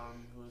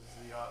 who's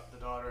the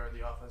daughter of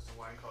the offensive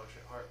line coach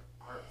at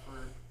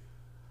Hartford.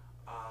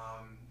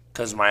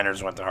 Because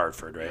minors went to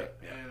Hartford, right?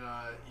 Yeah. And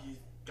he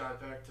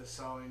got back to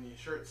selling these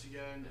shirts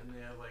again, and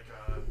they have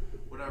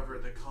whatever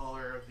the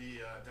color of the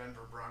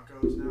Denver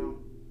Broncos now.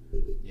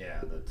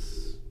 Yeah,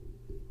 that's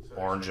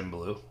orange and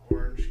blue.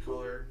 Orange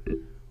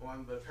colored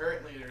one, but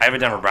apparently I have a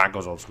Denver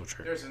Broncos old school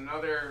shirt. There's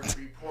another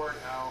report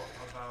out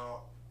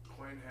about,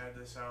 Quinn had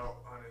this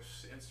out on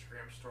his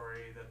Instagram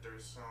story, that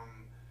there's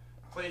some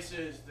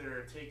places that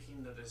are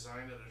taking the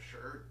design of the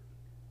shirt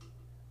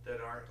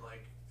that aren't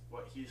like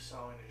what he's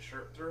selling his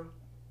shirt through,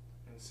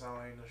 and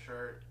selling the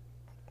shirt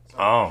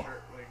not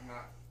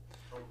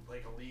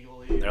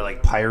illegally. They're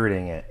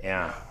pirating it,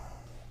 yeah.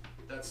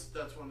 That's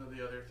one of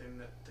the other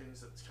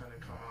things that's kind of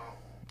come out.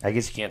 I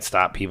guess you can't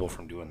stop people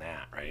from doing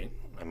that, right?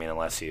 I mean,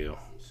 unless you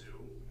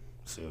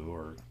sue,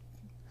 or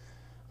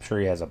I'm sure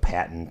he has a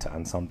patent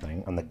on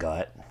something on the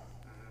gut. Mm-hmm.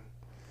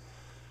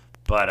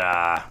 But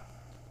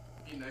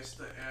It'd be nice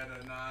to add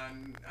a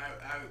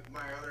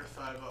my other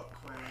thought about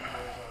Quinn was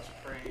I was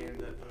praying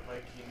that the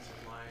Vikings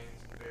and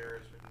Lions and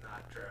Bears would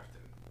not draft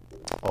him.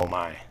 oh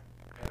my.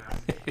 And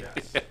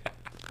yes.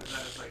 Because I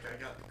was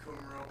I got the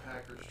Kumaro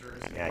Packers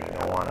jersey. Yeah, you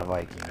don't want a I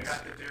Vikings.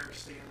 got the Derek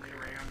Stanley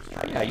Rams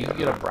jersey. Yeah, you can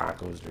get a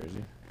Broncos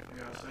jersey.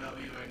 So that'll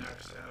be my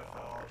next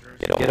NFL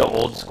jersey. Get an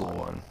old school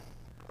one.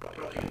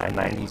 Probably A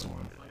 90s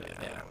one.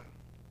 Yeah.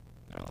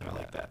 I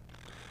like that.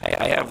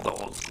 I have the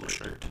old school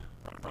shirt.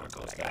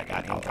 Broncos. I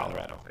got in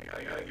Colorado.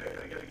 I gotta get a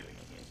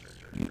Kansas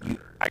jersey.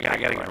 I gotta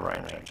get a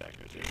Ryan Ramczyk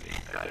jersey.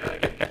 I gotta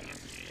get a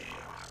Kansas City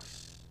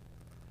Hawks.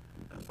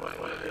 That's why I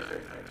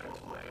told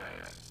my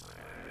guys.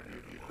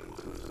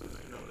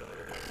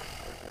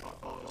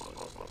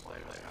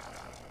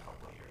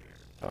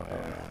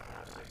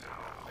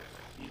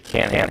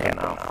 Can't handle it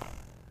now.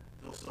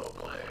 They'll still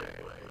play.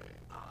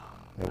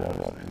 It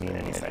won't mean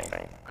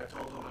anything. I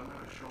told them I'm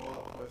going to show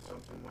up with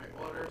something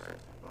Whitewater,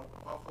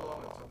 something Buffalo,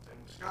 and something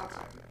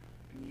Wisconsin.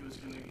 And he was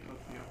going to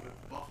hook me up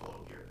with Buffalo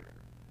gear.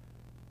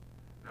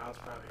 Now it's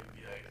probably going to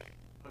be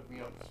hook me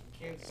up with some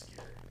Kansas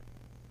gear.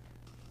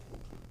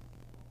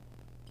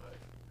 But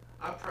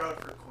I'm proud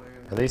for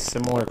Quinn. Are they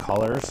similar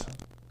colors?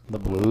 The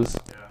blues?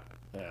 Yeah.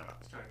 Yeah.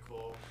 It's kind of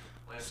cool.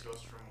 Lance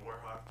goes from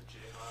Warhawk to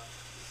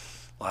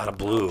Jayhawk. A lot of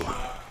blue.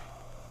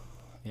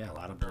 Yeah, a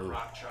lot of Or blue.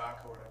 Rock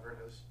Chalk, or whatever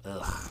it is.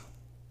 Ugh.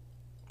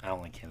 I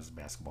don't like Kansas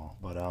basketball,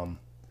 but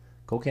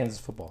go Kansas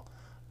football.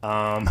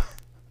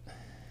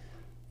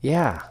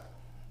 Yeah.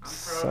 I'm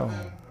proud of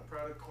him. I'm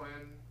proud of Quinn.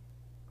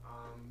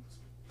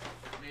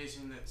 It's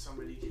amazing that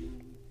somebody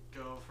can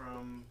go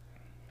from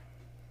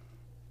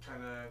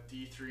kind of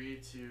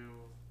D3 to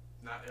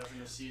not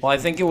having a season. Well, I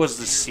think it was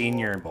the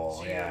Senior Bowl.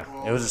 Senior Yeah,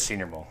 Bowl, it was a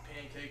Senior Bowl.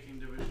 Pancaking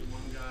Division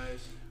I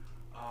guys.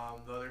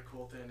 The other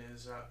cool thing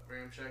is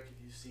Ramczyk,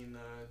 if you've seen the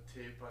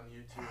tape on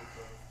YouTube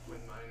of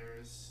win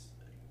minors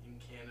in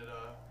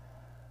Canada.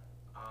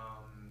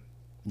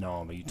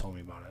 No, but you told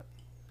me about it.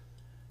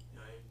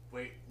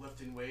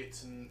 Lifting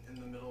weights in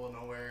the middle of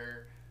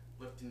nowhere,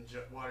 lifting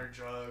water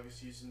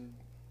jugs, using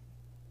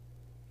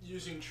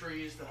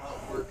trees to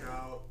help work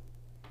out.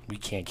 We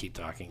can't keep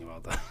talking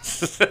about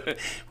this.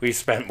 We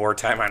spent more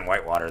time on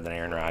Whitewater than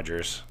Aaron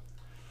Rodgers.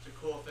 It's a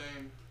cool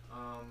thing.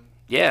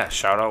 Yeah,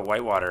 shout out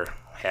Whitewater.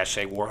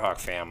 Hashtag Warhawk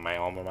fam, my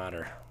alma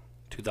mater.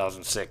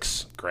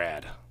 2006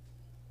 grad.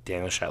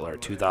 Daniel Shetler,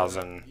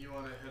 2000. You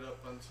want to hit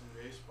up on some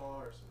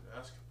baseball or some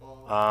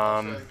basketball?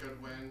 Um, That's a good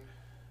win.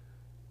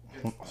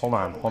 Hold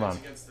on.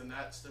 Against the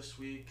Nets this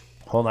week.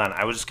 Hold on.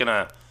 I was just going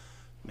to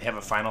have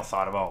a final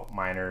thought about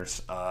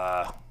minors.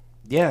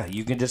 Yeah,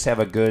 you can just have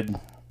a good,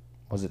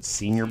 was it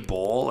Senior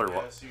Bowl or yeah,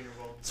 what? Senior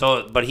Bowl.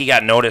 So, but he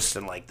got noticed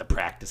in like the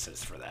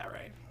practices for that,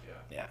 right?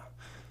 Yeah.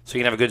 So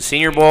you can have a good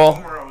Senior Bowl.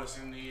 Kumaro was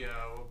in the,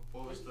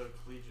 what was the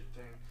collegiate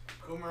thing?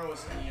 Kumaro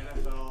was in the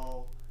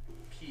NFL,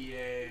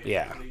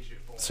 PA,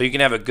 collegiate bowl. So you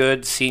can have a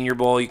good Senior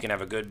Bowl, you can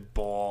have a good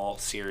bowl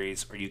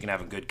series, or you can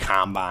have a good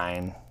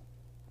combine.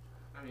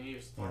 I mean, he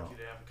was lucky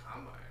to have a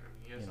combine. I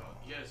mean,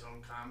 he had his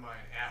own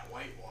combine at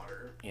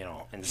Whitewater.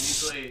 And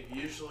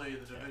Usually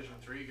the Division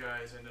III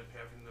guys end up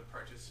having to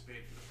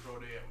participate in the pro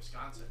day at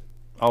Wisconsin.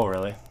 Oh,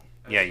 really?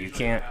 That's Yeah, you usually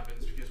can't. What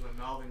happens because when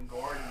Melvin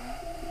Gordon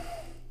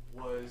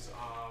was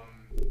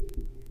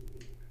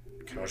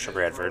Commissioner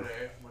Bradford.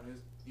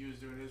 He was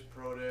doing his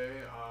pro day,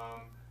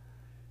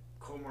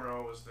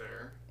 Kumaro was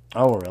there.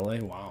 Oh,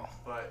 really? Wow.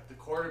 But the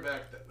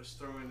quarterback that was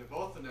throwing to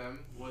both of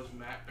them was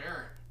Matt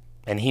Barron.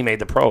 And he made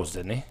the pros,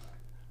 didn't he?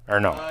 Or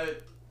no?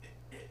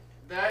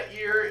 That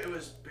year it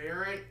was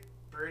Barron,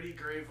 Brady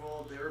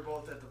Grayvold. They were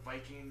both at the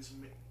Vikings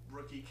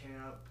rookie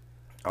camp.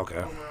 Okay.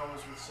 Kumaro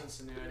was with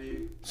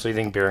Cincinnati. So you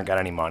think Barron got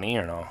any money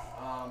or no?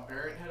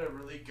 Barron had a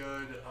really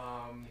good.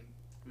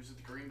 He was at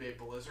the Green Bay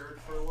Blizzard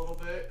for a little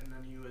bit, and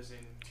then he was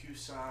in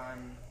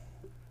Tucson.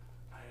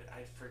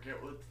 I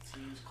forget what the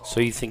team's called.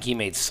 So you think he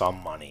made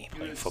some money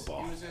playing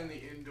football? He was in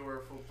the indoor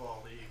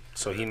football league.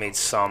 So he made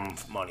some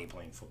money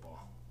playing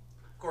football.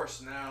 Of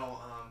course, now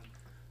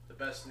the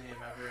best name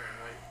ever in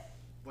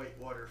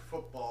Whitewater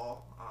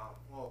football.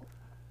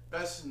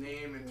 Best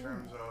name in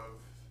terms of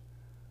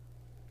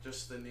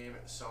just the name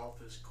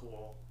itself is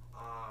cool.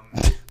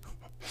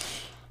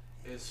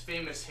 Is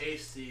Famous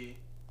Hasty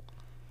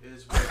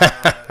is with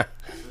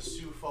the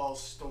Sioux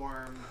Falls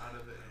Storm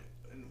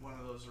in one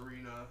of those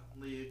arena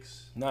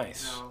leagues.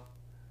 Nice. Now,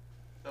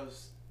 that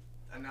was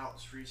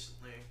announced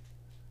recently.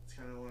 It's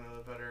kind of one of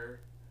the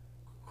better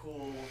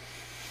cool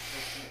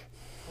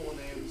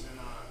names in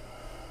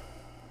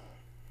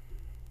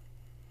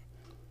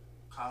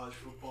college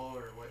football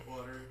or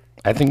Whitewater.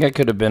 I think I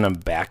could have been a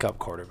backup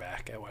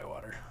quarterback at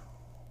Whitewater,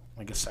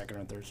 like a second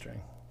or third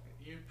string.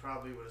 You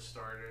probably would have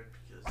started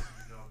because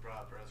you know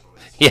Broad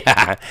Breslowitz.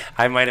 Yeah,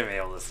 I might have been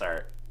able to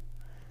start.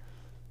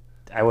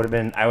 I would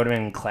have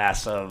been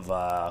class of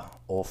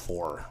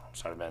 04,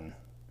 so I'd have been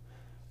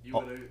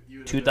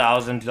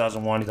 2000,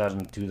 2001,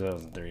 2002,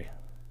 2003.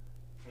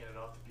 Handed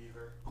off the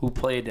Beaver. Who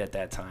played at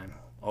that time?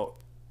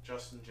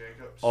 Justin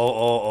Jacobs.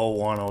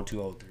 01,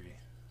 02, 03.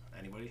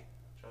 Anybody?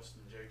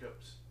 Justin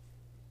Jacobs.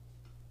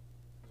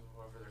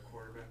 Whoever their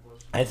quarterback was.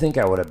 I think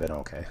I would have been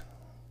okay.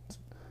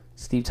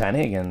 Steve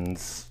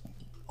Tynagan's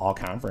all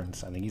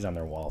conference. I think he's on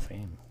their Wall of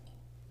Fame.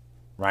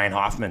 Ryan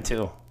Hoffman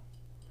too.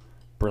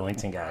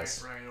 Burlington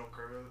guys. Ryan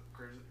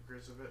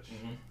Grisovich.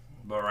 Mm-hmm.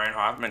 But Ryan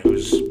Hoffman,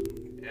 who's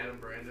Adam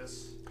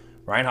Brandis.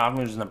 Ryan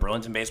Hoffman was in the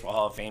Burlington Baseball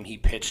Hall of Fame. He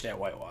pitched at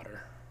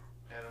Whitewater.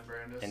 Adam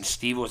Brandis. And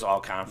Steve was all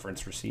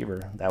conference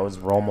receiver. That was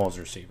Romo's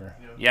receiver.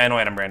 Yep. Yeah, I know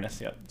Adam Brandis.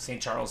 Yep. St.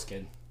 Charles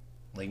kid.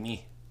 Like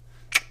me.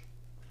 I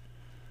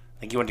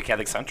think he went to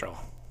Catholic Central.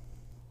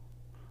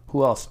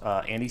 Who else?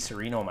 Andy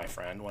Serino, my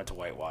friend, went to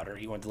Whitewater.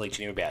 He went to Lake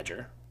Geneva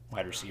Badger,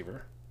 wide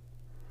receiver.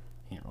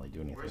 He didn't really do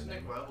anything. Where's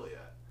Nick Webley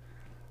at?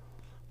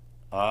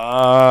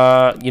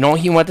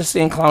 He went to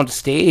St. Cloud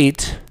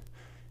State,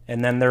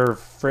 and then their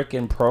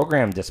frickin'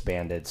 program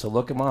disbanded. So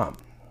look him up.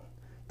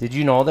 Did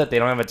you know that they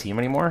don't have a team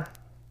anymore?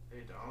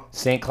 They don't?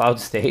 St. Cloud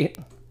State?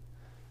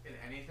 In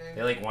anything?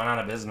 They went out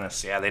of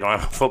business. Yeah, they don't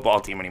have a football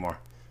team anymore.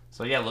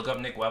 So yeah, look up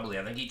Nick Webley.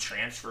 I think he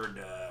transferred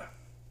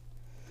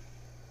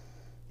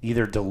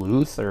either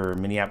Duluth or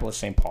Minneapolis,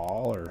 St.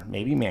 Paul, or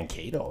maybe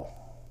Mankato.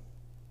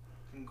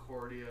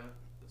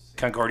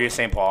 Concordia,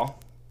 St. Paul.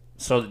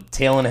 So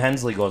Talon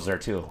Hensley goes there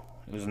too.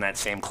 He was in that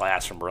same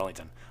class from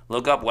Burlington.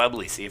 Look up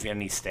Webley, see if you have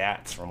any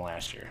stats from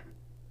last year.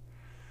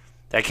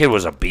 That kid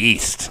was a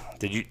beast.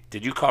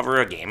 Did you cover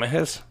a game of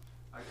his?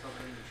 I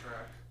covered in the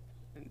track.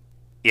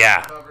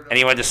 Yeah, and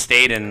he went to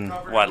state in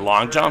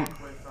long jump?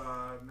 With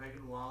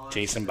Megan Wallace.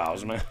 Jason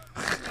Bausman.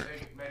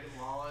 Megan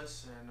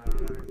Wallace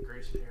and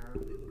Grace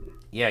Parham.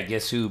 Yeah,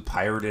 guess who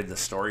pirated the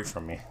story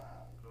from me?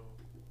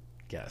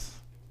 Guess.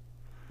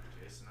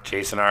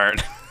 Jason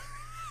Art.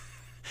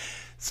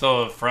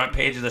 So, front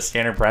page of the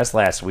Standard Press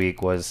last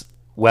week was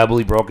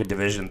Webley broke a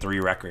Division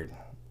III record.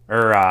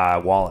 Or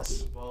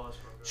Wallace.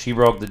 She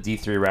broke the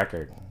D3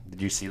 record.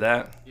 Did you see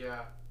that?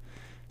 Yeah.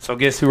 So,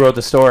 guess who wrote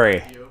the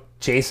story? You.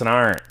 Jason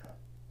Art.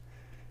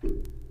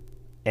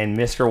 And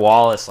Mr.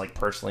 Wallace, like,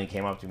 personally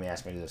came up to me and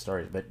asked me to do the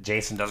stories. But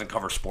Jason doesn't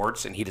cover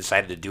sports, and he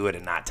decided to do it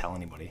and not tell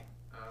anybody.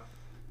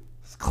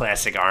 It's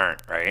classic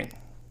Arndt, right?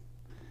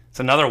 It's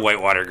another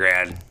Whitewater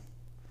grad.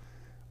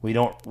 We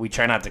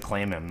try not to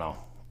claim him, though.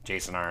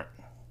 Jason Arndt.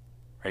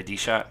 Right,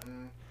 D-Shot?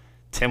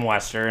 Tim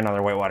Wester,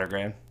 another Whitewater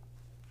grad.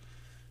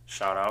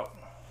 Shout out.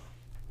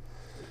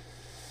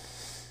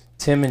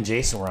 Tim and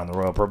Jason were on the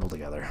Royal Purple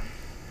together.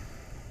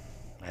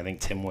 I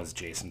think Tim was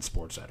Jason's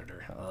sports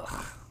editor.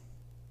 Ugh.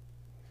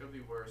 Could be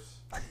worse.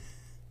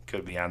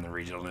 Could be on the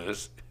regional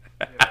news.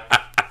 Yeah.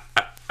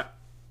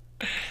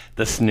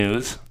 The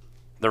snooze.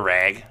 The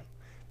rag.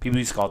 People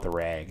used to call it the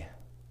rag.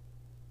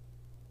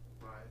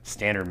 Why?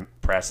 Standard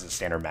press is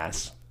standard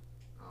mess.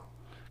 Oh.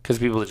 Because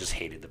people that just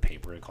hated the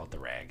paper, they called it the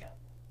rag.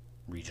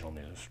 Regional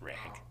news,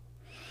 rag.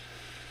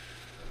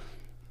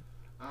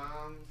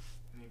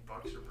 Any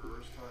Bucks or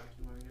Brewers talk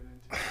you want to get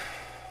into?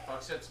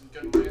 Bucks had some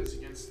good wins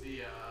against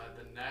the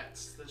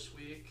Nets this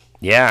week.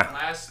 Yeah.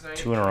 Last night,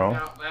 2 in a row.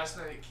 Last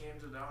night it came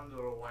down to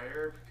the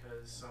wire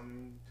because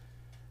some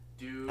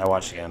dude. I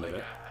watched the made end of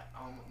like it.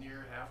 A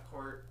near half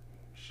court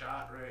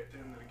shot right at the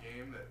end of the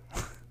game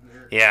that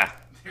near, Yeah.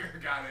 near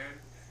got in.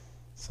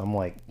 Some,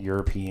 like,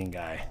 European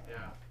guy.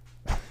 Yeah.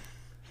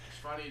 It's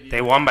funny.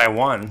 They won by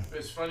 1. It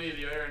was funny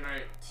the other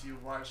night to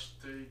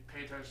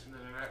pay attention to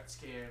the Nets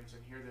games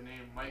and hear the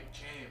name Mike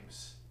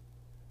James.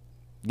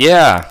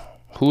 Yeah.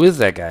 Who is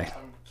that guy?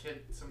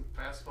 Some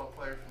basketball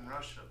player from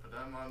Russia, but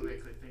I'm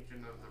automatically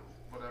thinking of the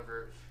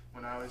whatever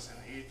when I was in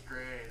 8th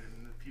grade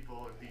and the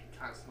people would be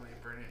constantly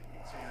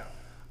saying,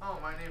 "Oh,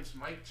 my name's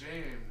Mike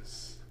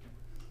James,"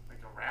 like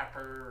a rapper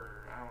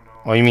or I don't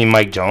know. Oh, you mean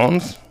Mike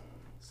Jones?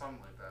 Something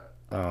like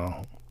that.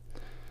 Oh.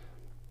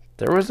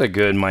 There was a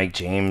good Mike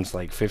James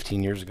like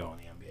 15 years ago in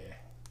the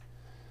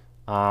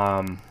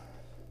NBA.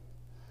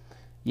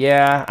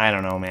 Yeah, I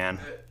don't know, man.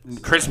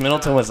 Chris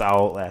Middleton was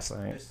out last They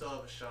night. still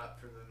have a shot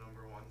for the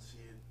number 1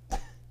 seed.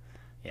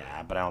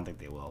 Yeah, but I don't think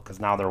they will. Because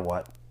now they're,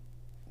 what,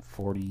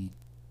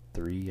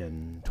 43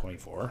 and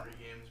 24? 3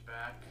 games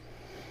back.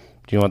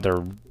 Do you know what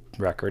their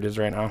record is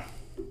right now?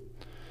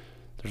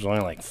 There's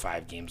only like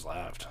 5 games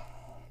left.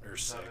 Or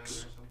 7 or 6.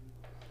 something.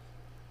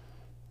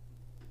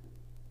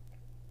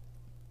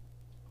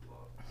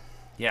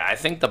 Yeah, I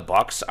think the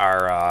Bucks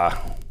are.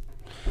 I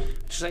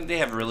just think they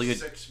have really good.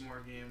 6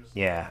 more games.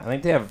 Yeah, I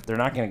think they have. They're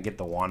not going to get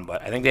the 1,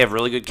 but I think they have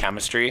really good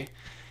chemistry,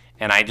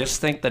 and I just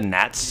think the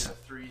Nets.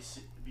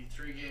 Be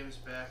 3 games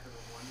back of the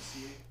 1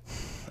 seed.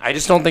 I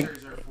just don't think.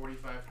 Sixers are 45-21.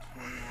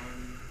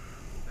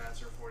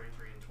 Nets are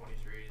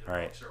 43-23. The All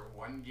right. Bucks are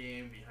 1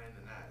 game behind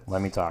the Nets.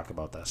 Let me talk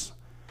about this.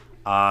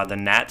 The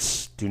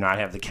Nets do not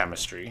have the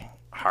chemistry.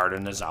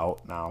 Harden is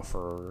out now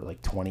for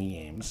like 20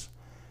 games.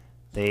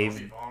 They'll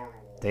be vulnerable.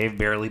 They've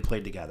barely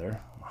played together.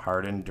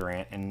 Harden,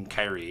 Durant, and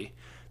Kyrie.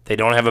 They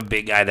don't have a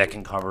big guy that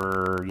can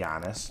cover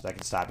Giannis, that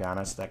can stop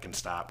Giannis, that can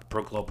stop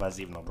Brook Lopez,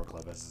 even though Brook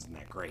Lopez isn't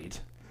that great.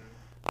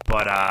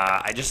 But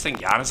I just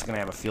think Giannis is going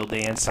to have a field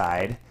day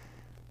inside.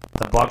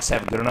 The Bucks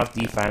have good enough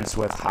defense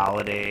with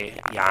Holiday,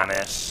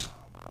 Giannis,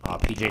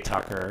 PJ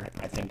Tucker,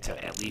 I think,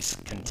 to at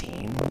least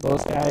contain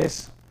those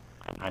guys.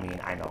 I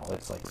mean, I know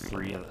it's like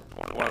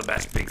one of the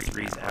best big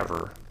threes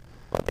ever.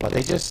 But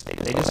they just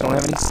don't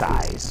have any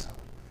size.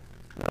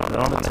 They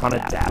don't have a ton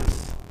of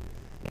depth.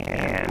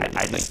 And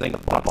I just think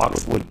the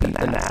Bucks would beat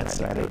the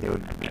Nets. I think they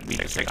would beat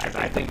the Sixers.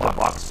 I think the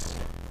Bucks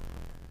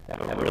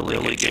have a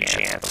really good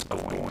chance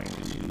of going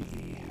to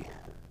the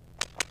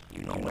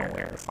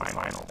you-know-where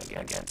final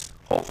against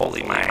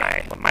hopefully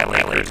my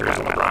Lakers or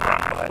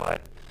LeBron.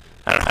 But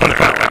I don't know.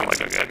 They're not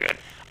looking good.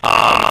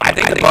 I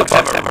think the Bucks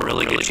have a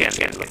really good chance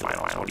to get to the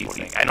final. What do you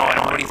think? I know.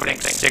 What do you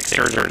think?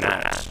 Sixers or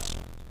Nets?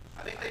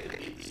 I think they can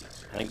beat the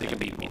Sixers. I think they can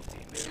beat both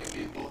teams. They can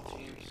beat both teams.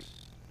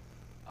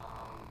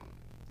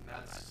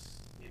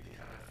 Nets need to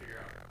kind of figure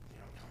out,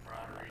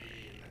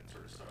 camaraderie and that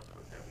sort of stuff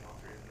with having all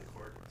 3 of them in the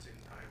court at the same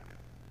time.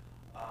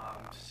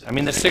 I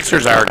mean, the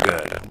Sixers are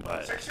good,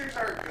 but Sixers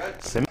are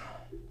good.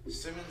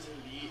 Simmons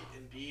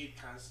and Embiid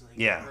constantly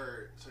get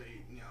hurt, so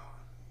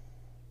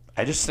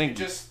I just think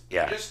you just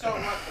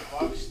don't want the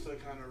Bucks to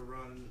kind of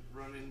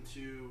run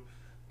into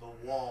the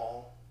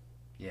wall.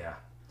 Yeah.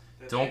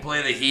 Don't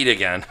play the Heat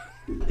again.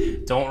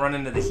 Don't run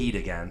into the Heat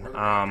again.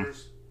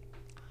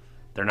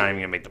 They're not even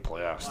gonna make the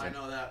playoffs. Well, I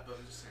know that, but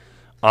I'm just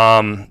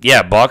saying.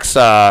 Yeah, Bucks.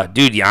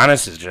 Dude,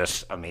 Giannis is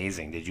just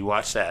amazing. Did you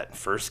watch that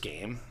first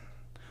game?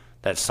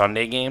 That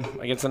Sunday game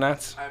against the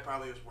Nets? I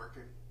probably was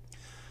working.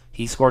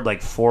 He scored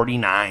like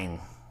 49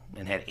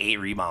 and had 8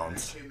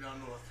 rebounds. Came down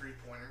to a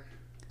 3-pointer.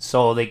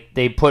 So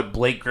they put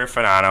Blake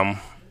Griffin on him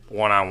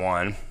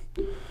one-on-one.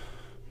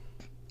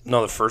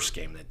 No, the first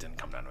game that didn't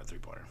come down to a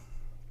 3-pointer.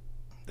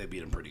 They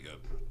beat him pretty good,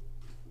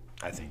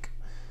 I think.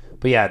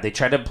 But yeah, they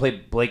tried to play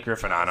Blake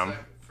Griffin on him.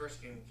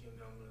 First game came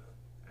down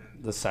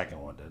to The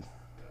second one did.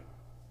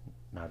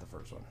 Not the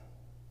first one.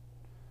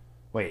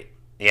 Wait.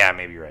 Yeah,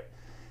 maybe you're right.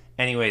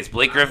 Anyways,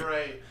 Blake Griffin.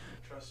 Right.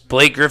 Trust me.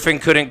 Blake Griffin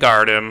couldn't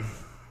guard him.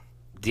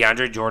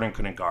 DeAndre Jordan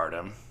couldn't guard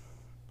him.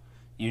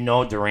 You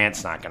know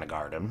Durant's not going to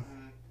guard him.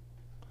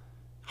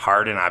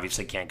 Harden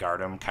obviously can't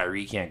guard him.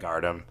 Kyrie can't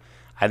guard him.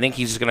 I think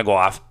he's just going to go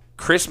off.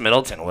 Chris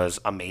Middleton was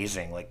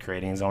amazing, like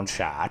creating his own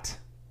shot.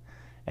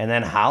 And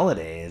then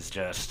Holiday is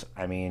just,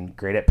 I mean,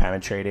 great at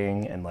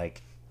penetrating and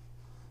like,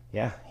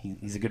 yeah,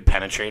 he's a good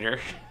penetrator.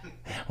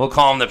 We'll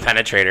call him the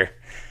penetrator.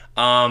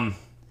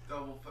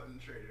 Double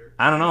penetrator.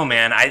 I don't know,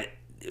 man.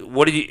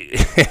 What do you?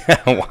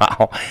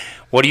 Wow.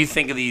 What do you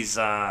think of these?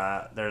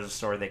 There's a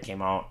story that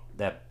came out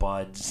that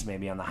Bud's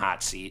maybe on the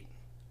hot seat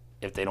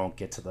if they don't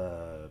get to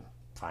the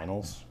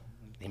finals.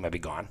 He might be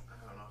gone.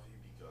 I don't know if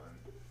he'd be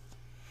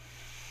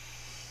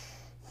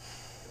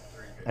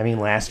gone. I mean,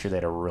 last year they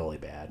had a really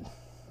bad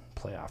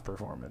playoff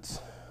performance.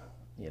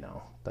 You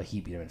know, the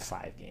Heat beat him in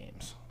 5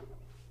 games.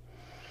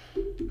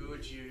 Who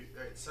would you?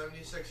 Right,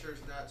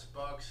 76ers, Nets,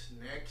 Bucks,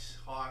 Knicks,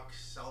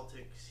 Hawks,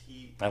 Celtics,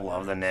 Heat. I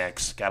love the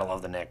Knicks. Gotta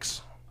love the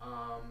Knicks.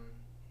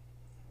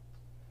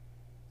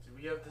 Do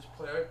we have this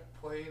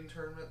play-in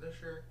tournament this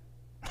year?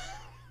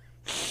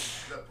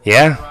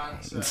 Yeah,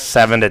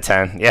 7 to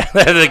 10. Yeah,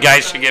 the guy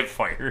should get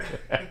fired.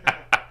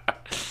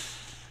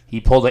 He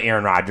pulled a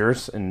Aaron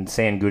Rodgers and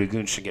saying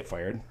Gutekunst should get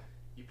fired.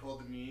 He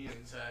pulled a me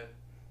and said,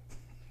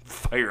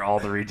 fire all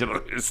the regional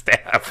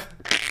staff.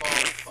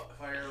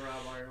 Fire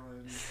Rob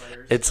Ireland.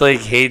 It's like,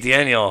 hey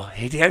Daniel,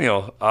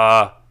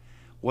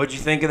 what'd you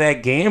think of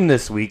that game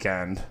this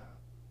weekend?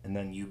 And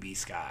then you be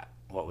Scott.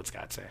 What would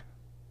Scott say?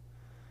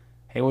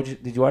 Hey,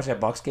 did you watch that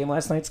Bucks game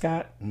last night,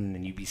 Scott? And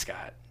then you be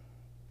Scott.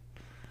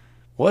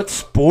 What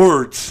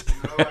sports?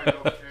 No, I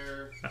don't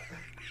care.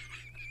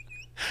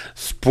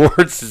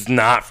 Sports is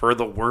not for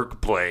the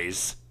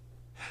workplace.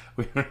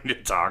 We don't need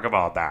to talk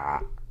about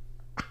that.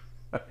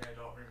 Yeah,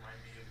 don't remind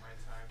me of my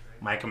time.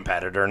 Right? My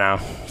competitor now,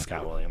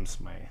 Scott Williams,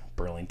 my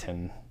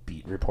Burlington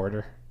beat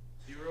reporter.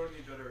 You wrote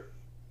any better.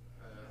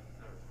 Never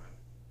mind.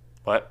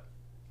 What?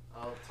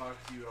 I'll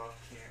talk to you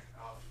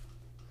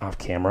Off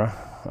camera?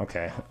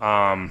 Okay.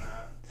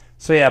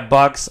 So yeah,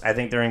 Bucks, I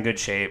think they're in good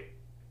shape.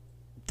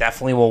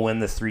 Definitely will win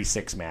the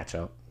 3-6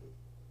 matchup.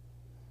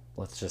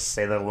 Let's just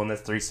say they'll win the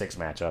 3-6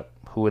 matchup.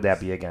 Who would that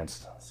be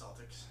against?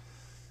 Celtics.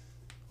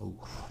 Ooh,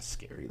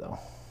 scary though.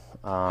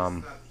 It's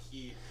not the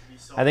Heat.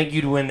 I think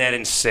you'd win that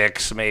in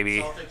 6, maybe.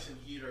 Celtics and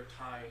Heat are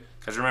tied.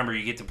 Because remember,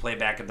 you get to play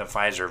back at the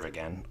Fiserv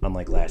again,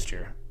 unlike last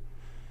year.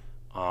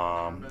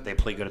 They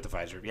play good at the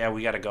Fiserv. Yeah,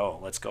 we got to go.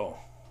 Let's go.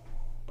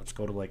 Let's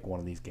go to like one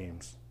of these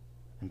games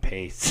and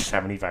pay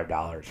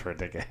 $75 for a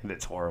ticket.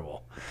 It's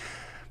horrible.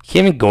 You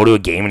can't even go to a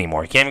game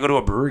anymore. You can't even go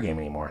to a Brewer game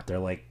anymore. They're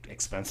like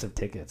expensive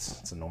tickets.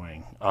 It's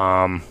annoying.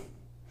 Go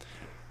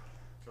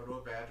to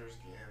a Badgers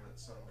game at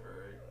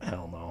Sunbury.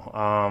 Hell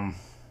no.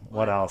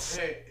 What else?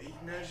 Hey,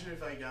 imagine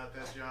if I got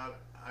that job.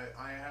 I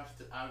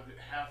would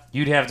have to.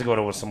 You'd have to go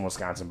to some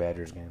Wisconsin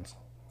Badgers games.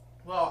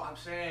 Well, I'm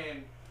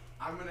saying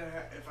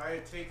if I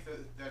take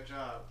that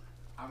job,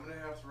 I'm gonna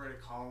have to write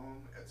a column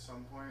at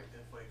some point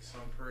if like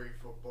Sunbury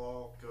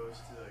football goes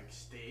to like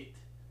state.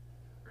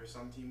 Or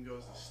some team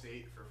goes to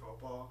state for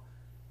football,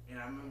 and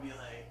I'm gonna be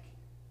like,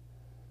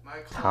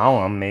 my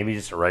column, maybe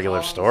just a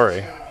regular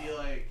story. Gonna be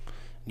like,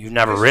 you've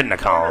never written a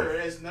column. It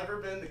has never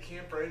been to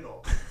Camp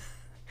Randall.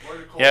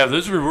 Yeah,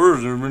 those are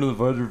words. I've been to the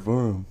Fiserv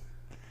Forum.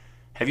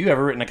 Have you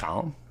ever written a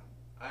column?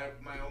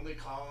 My only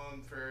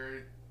column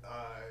for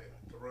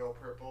the Royal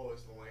Purple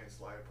was the Lance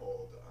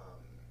Leipold.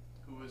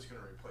 Who was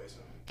gonna replace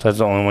him? So that's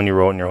the only one you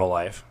wrote in your whole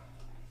life.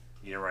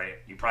 You didn't write.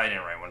 You probably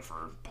didn't write one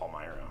for Paul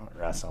Meyer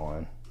or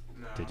SLN.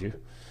 No. Did you?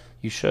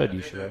 You should.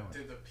 Did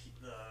the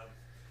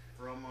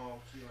promo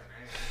Q&A.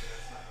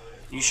 That's not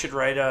really you should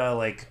write a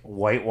like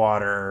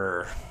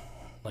Whitewater,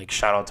 like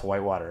shout out to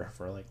Whitewater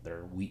for like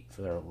their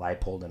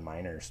Leipold and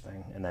Miners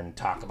thing, and then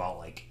talk about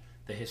like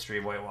the history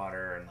of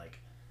Whitewater and like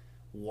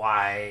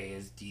why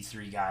is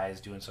D3 guys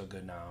doing so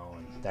good now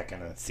and that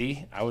kind of.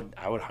 See, I would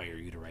hire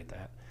you to write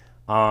that.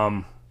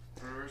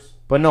 Brewers.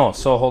 But no.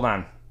 So hold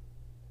on.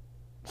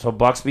 So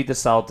Bucks beat the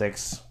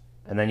Celtics,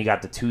 and then you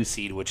got the 2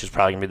 seed, which is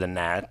probably gonna be the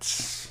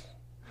Nets.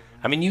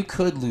 I mean, you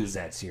could lose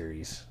that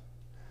series,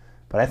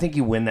 but I think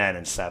you win that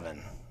in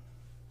 7.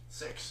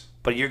 6.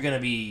 But you're gonna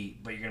be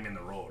in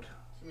the road.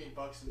 Give me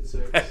Bucks and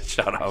 6.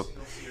 Shut up.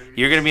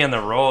 You're gonna be on the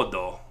road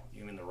though.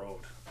 You're in the road.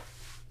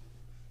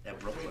 At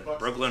Brooklyn.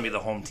 Brooklyn will be the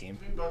home team.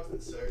 Give me Bucks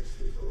and 6.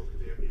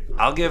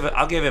 I'll give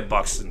it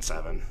Bucks in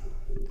 7.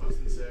 Bucks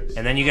and 6.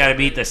 And then you got to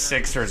beat the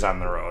Sixers on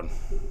the road.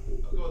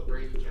 I'll go with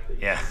Brady Johnson.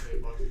 Yeah.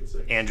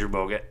 Andrew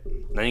Bogut.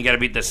 Then you got to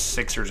beat the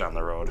Sixers on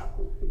the road.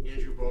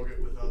 Andrew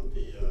Bogut without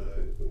the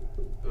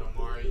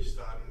Amari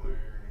Stoudemire.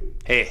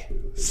 Hey,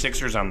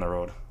 Sixers on the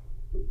road.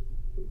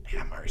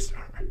 Yeah, Amari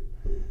Stoudemire.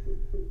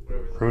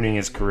 Ruining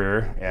his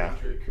career. Yeah.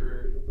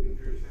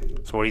 Injury thing.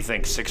 So what do you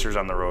think? Sixers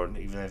on the road,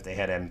 even if they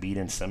had Embiid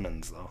and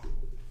Simmons, though.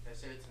 I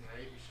say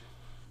tonight you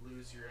should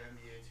lose your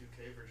NBA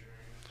 2K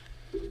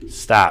virginity.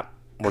 Stop.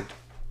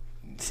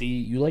 See,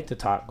 you like to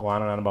go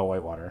on and on about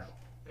Whitewater.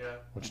 Yeah.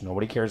 Which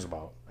nobody cares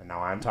about. And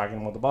now I'm talking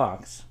about the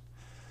Bucks,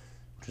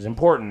 which is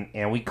important.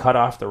 And we cut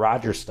off the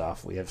Rodgers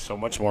stuff. We have so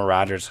much more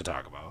Rodgers to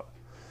talk about.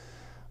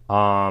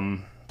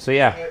 So,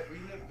 yeah. We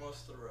hit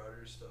most of the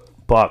Rodgers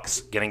stuff.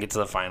 Bucks getting it to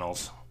the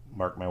finals.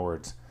 Mark my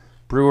words.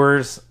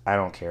 Brewers, I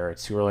don't care.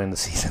 It's too early in the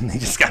season. They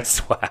just got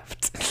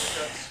swept.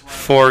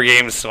 4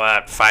 games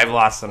swept. 5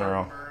 losses in a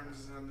row. Burns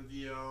is on the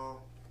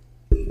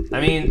DL. I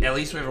mean, at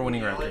least we have a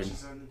winning Yelich record.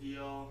 is on the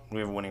DL.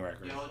 We have a winning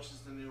record. Yelich is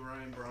the new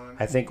Ryan Braun.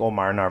 I think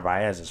Omar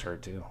Narvaez is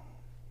hurt too.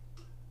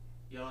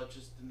 Yelich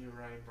is the new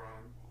Ryan Braun.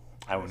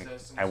 I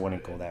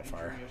wouldn't go that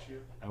far.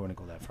 I wouldn't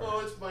go that far.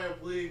 Oh, it's my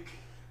oblique.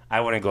 I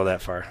wouldn't go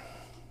that far.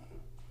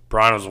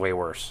 Braun was way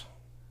worse.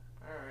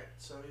 All right,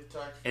 so you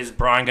talked. Is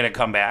Braun gonna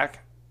come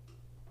back?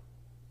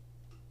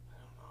 I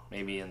don't know.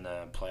 Maybe in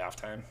the playoff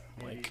time,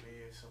 Maybe like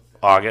something.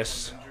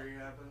 August. Some injury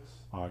happens.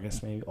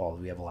 August maybe. Oh,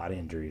 we have a lot of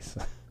injuries.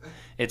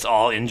 It's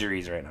all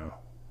injuries right now.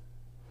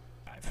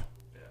 5.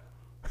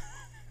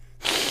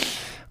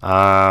 Yeah.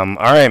 All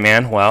right,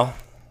 man. Well,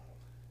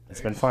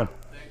 it's been fun.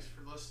 Thanks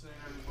for listening,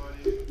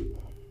 everybody.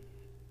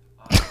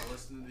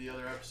 Listen to the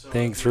other episode.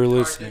 Thanks for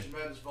listening.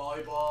 Carthage men's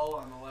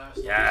volleyball on the last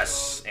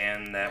Yes, episode.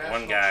 and that National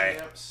one guy,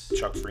 champs.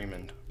 Chuck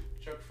Freeman.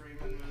 Chuck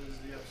Freeman was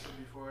the episode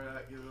before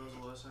that. Give those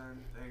a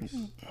listen. Thanks.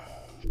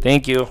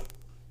 Thank you.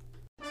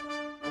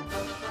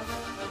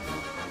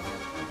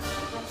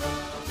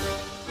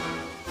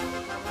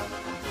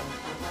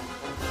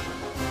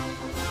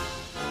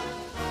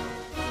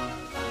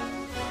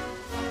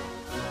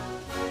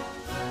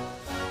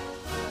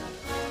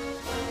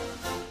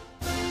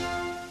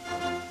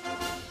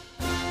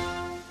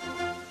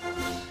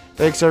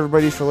 Thanks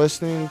everybody for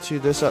listening to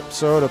this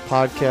episode of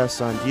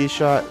Podcasts on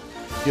D-Shot.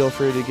 Feel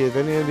free to give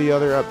any of the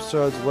other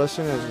episodes a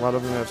listen, as a lot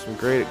of them have some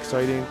great,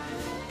 exciting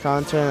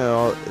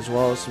content as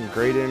well as some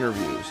great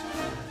interviews.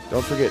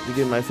 Don't forget to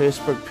give my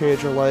Facebook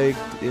page a like,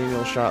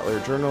 Daniel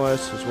Schottler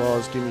Journalist, as well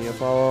as give me a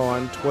follow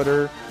on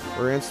Twitter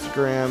or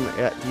Instagram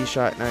at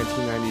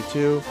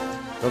DShot1992.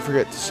 Don't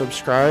forget to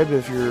subscribe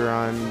if you're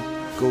on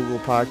Google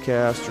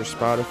Podcasts or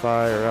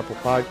Spotify or Apple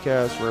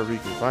Podcasts, wherever you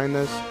can find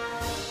this.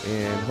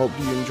 And hope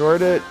you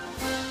enjoyed it.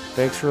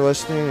 Thanks for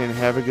listening and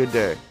have a good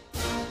day.